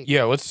next week.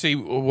 Yeah, let's see.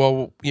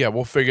 Well, yeah,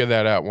 we'll figure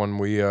that out when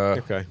we.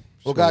 Okay.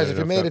 Well, guys, if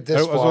you made it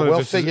this far,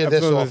 we'll figure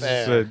this off air.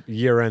 air. This is a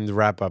year-end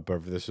wrap-up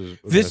of this.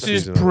 This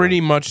is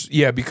pretty much,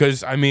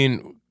 because, I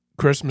mean,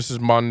 Christmas is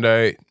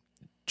Monday.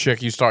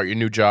 Chick, you start your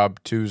new job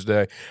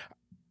Tuesday.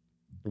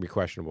 It'll be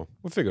questionable.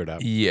 We'll figure it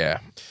out. Yeah.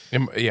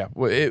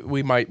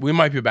 We might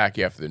be back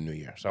after the New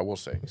Year, so we'll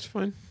see. It's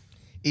fine.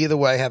 Either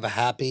way, have a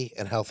happy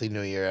and healthy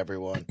New Year,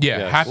 everyone. Yeah,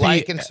 Yes. happy,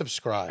 Like and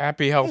subscribe.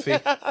 happy, healthy.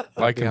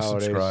 Like and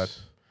holidays. subscribe.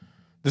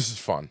 This is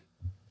fun.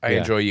 I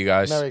enjoy you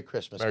guys. Merry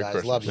Christmas, Merry guys.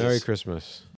 Christmas. Love you. Merry Christmas.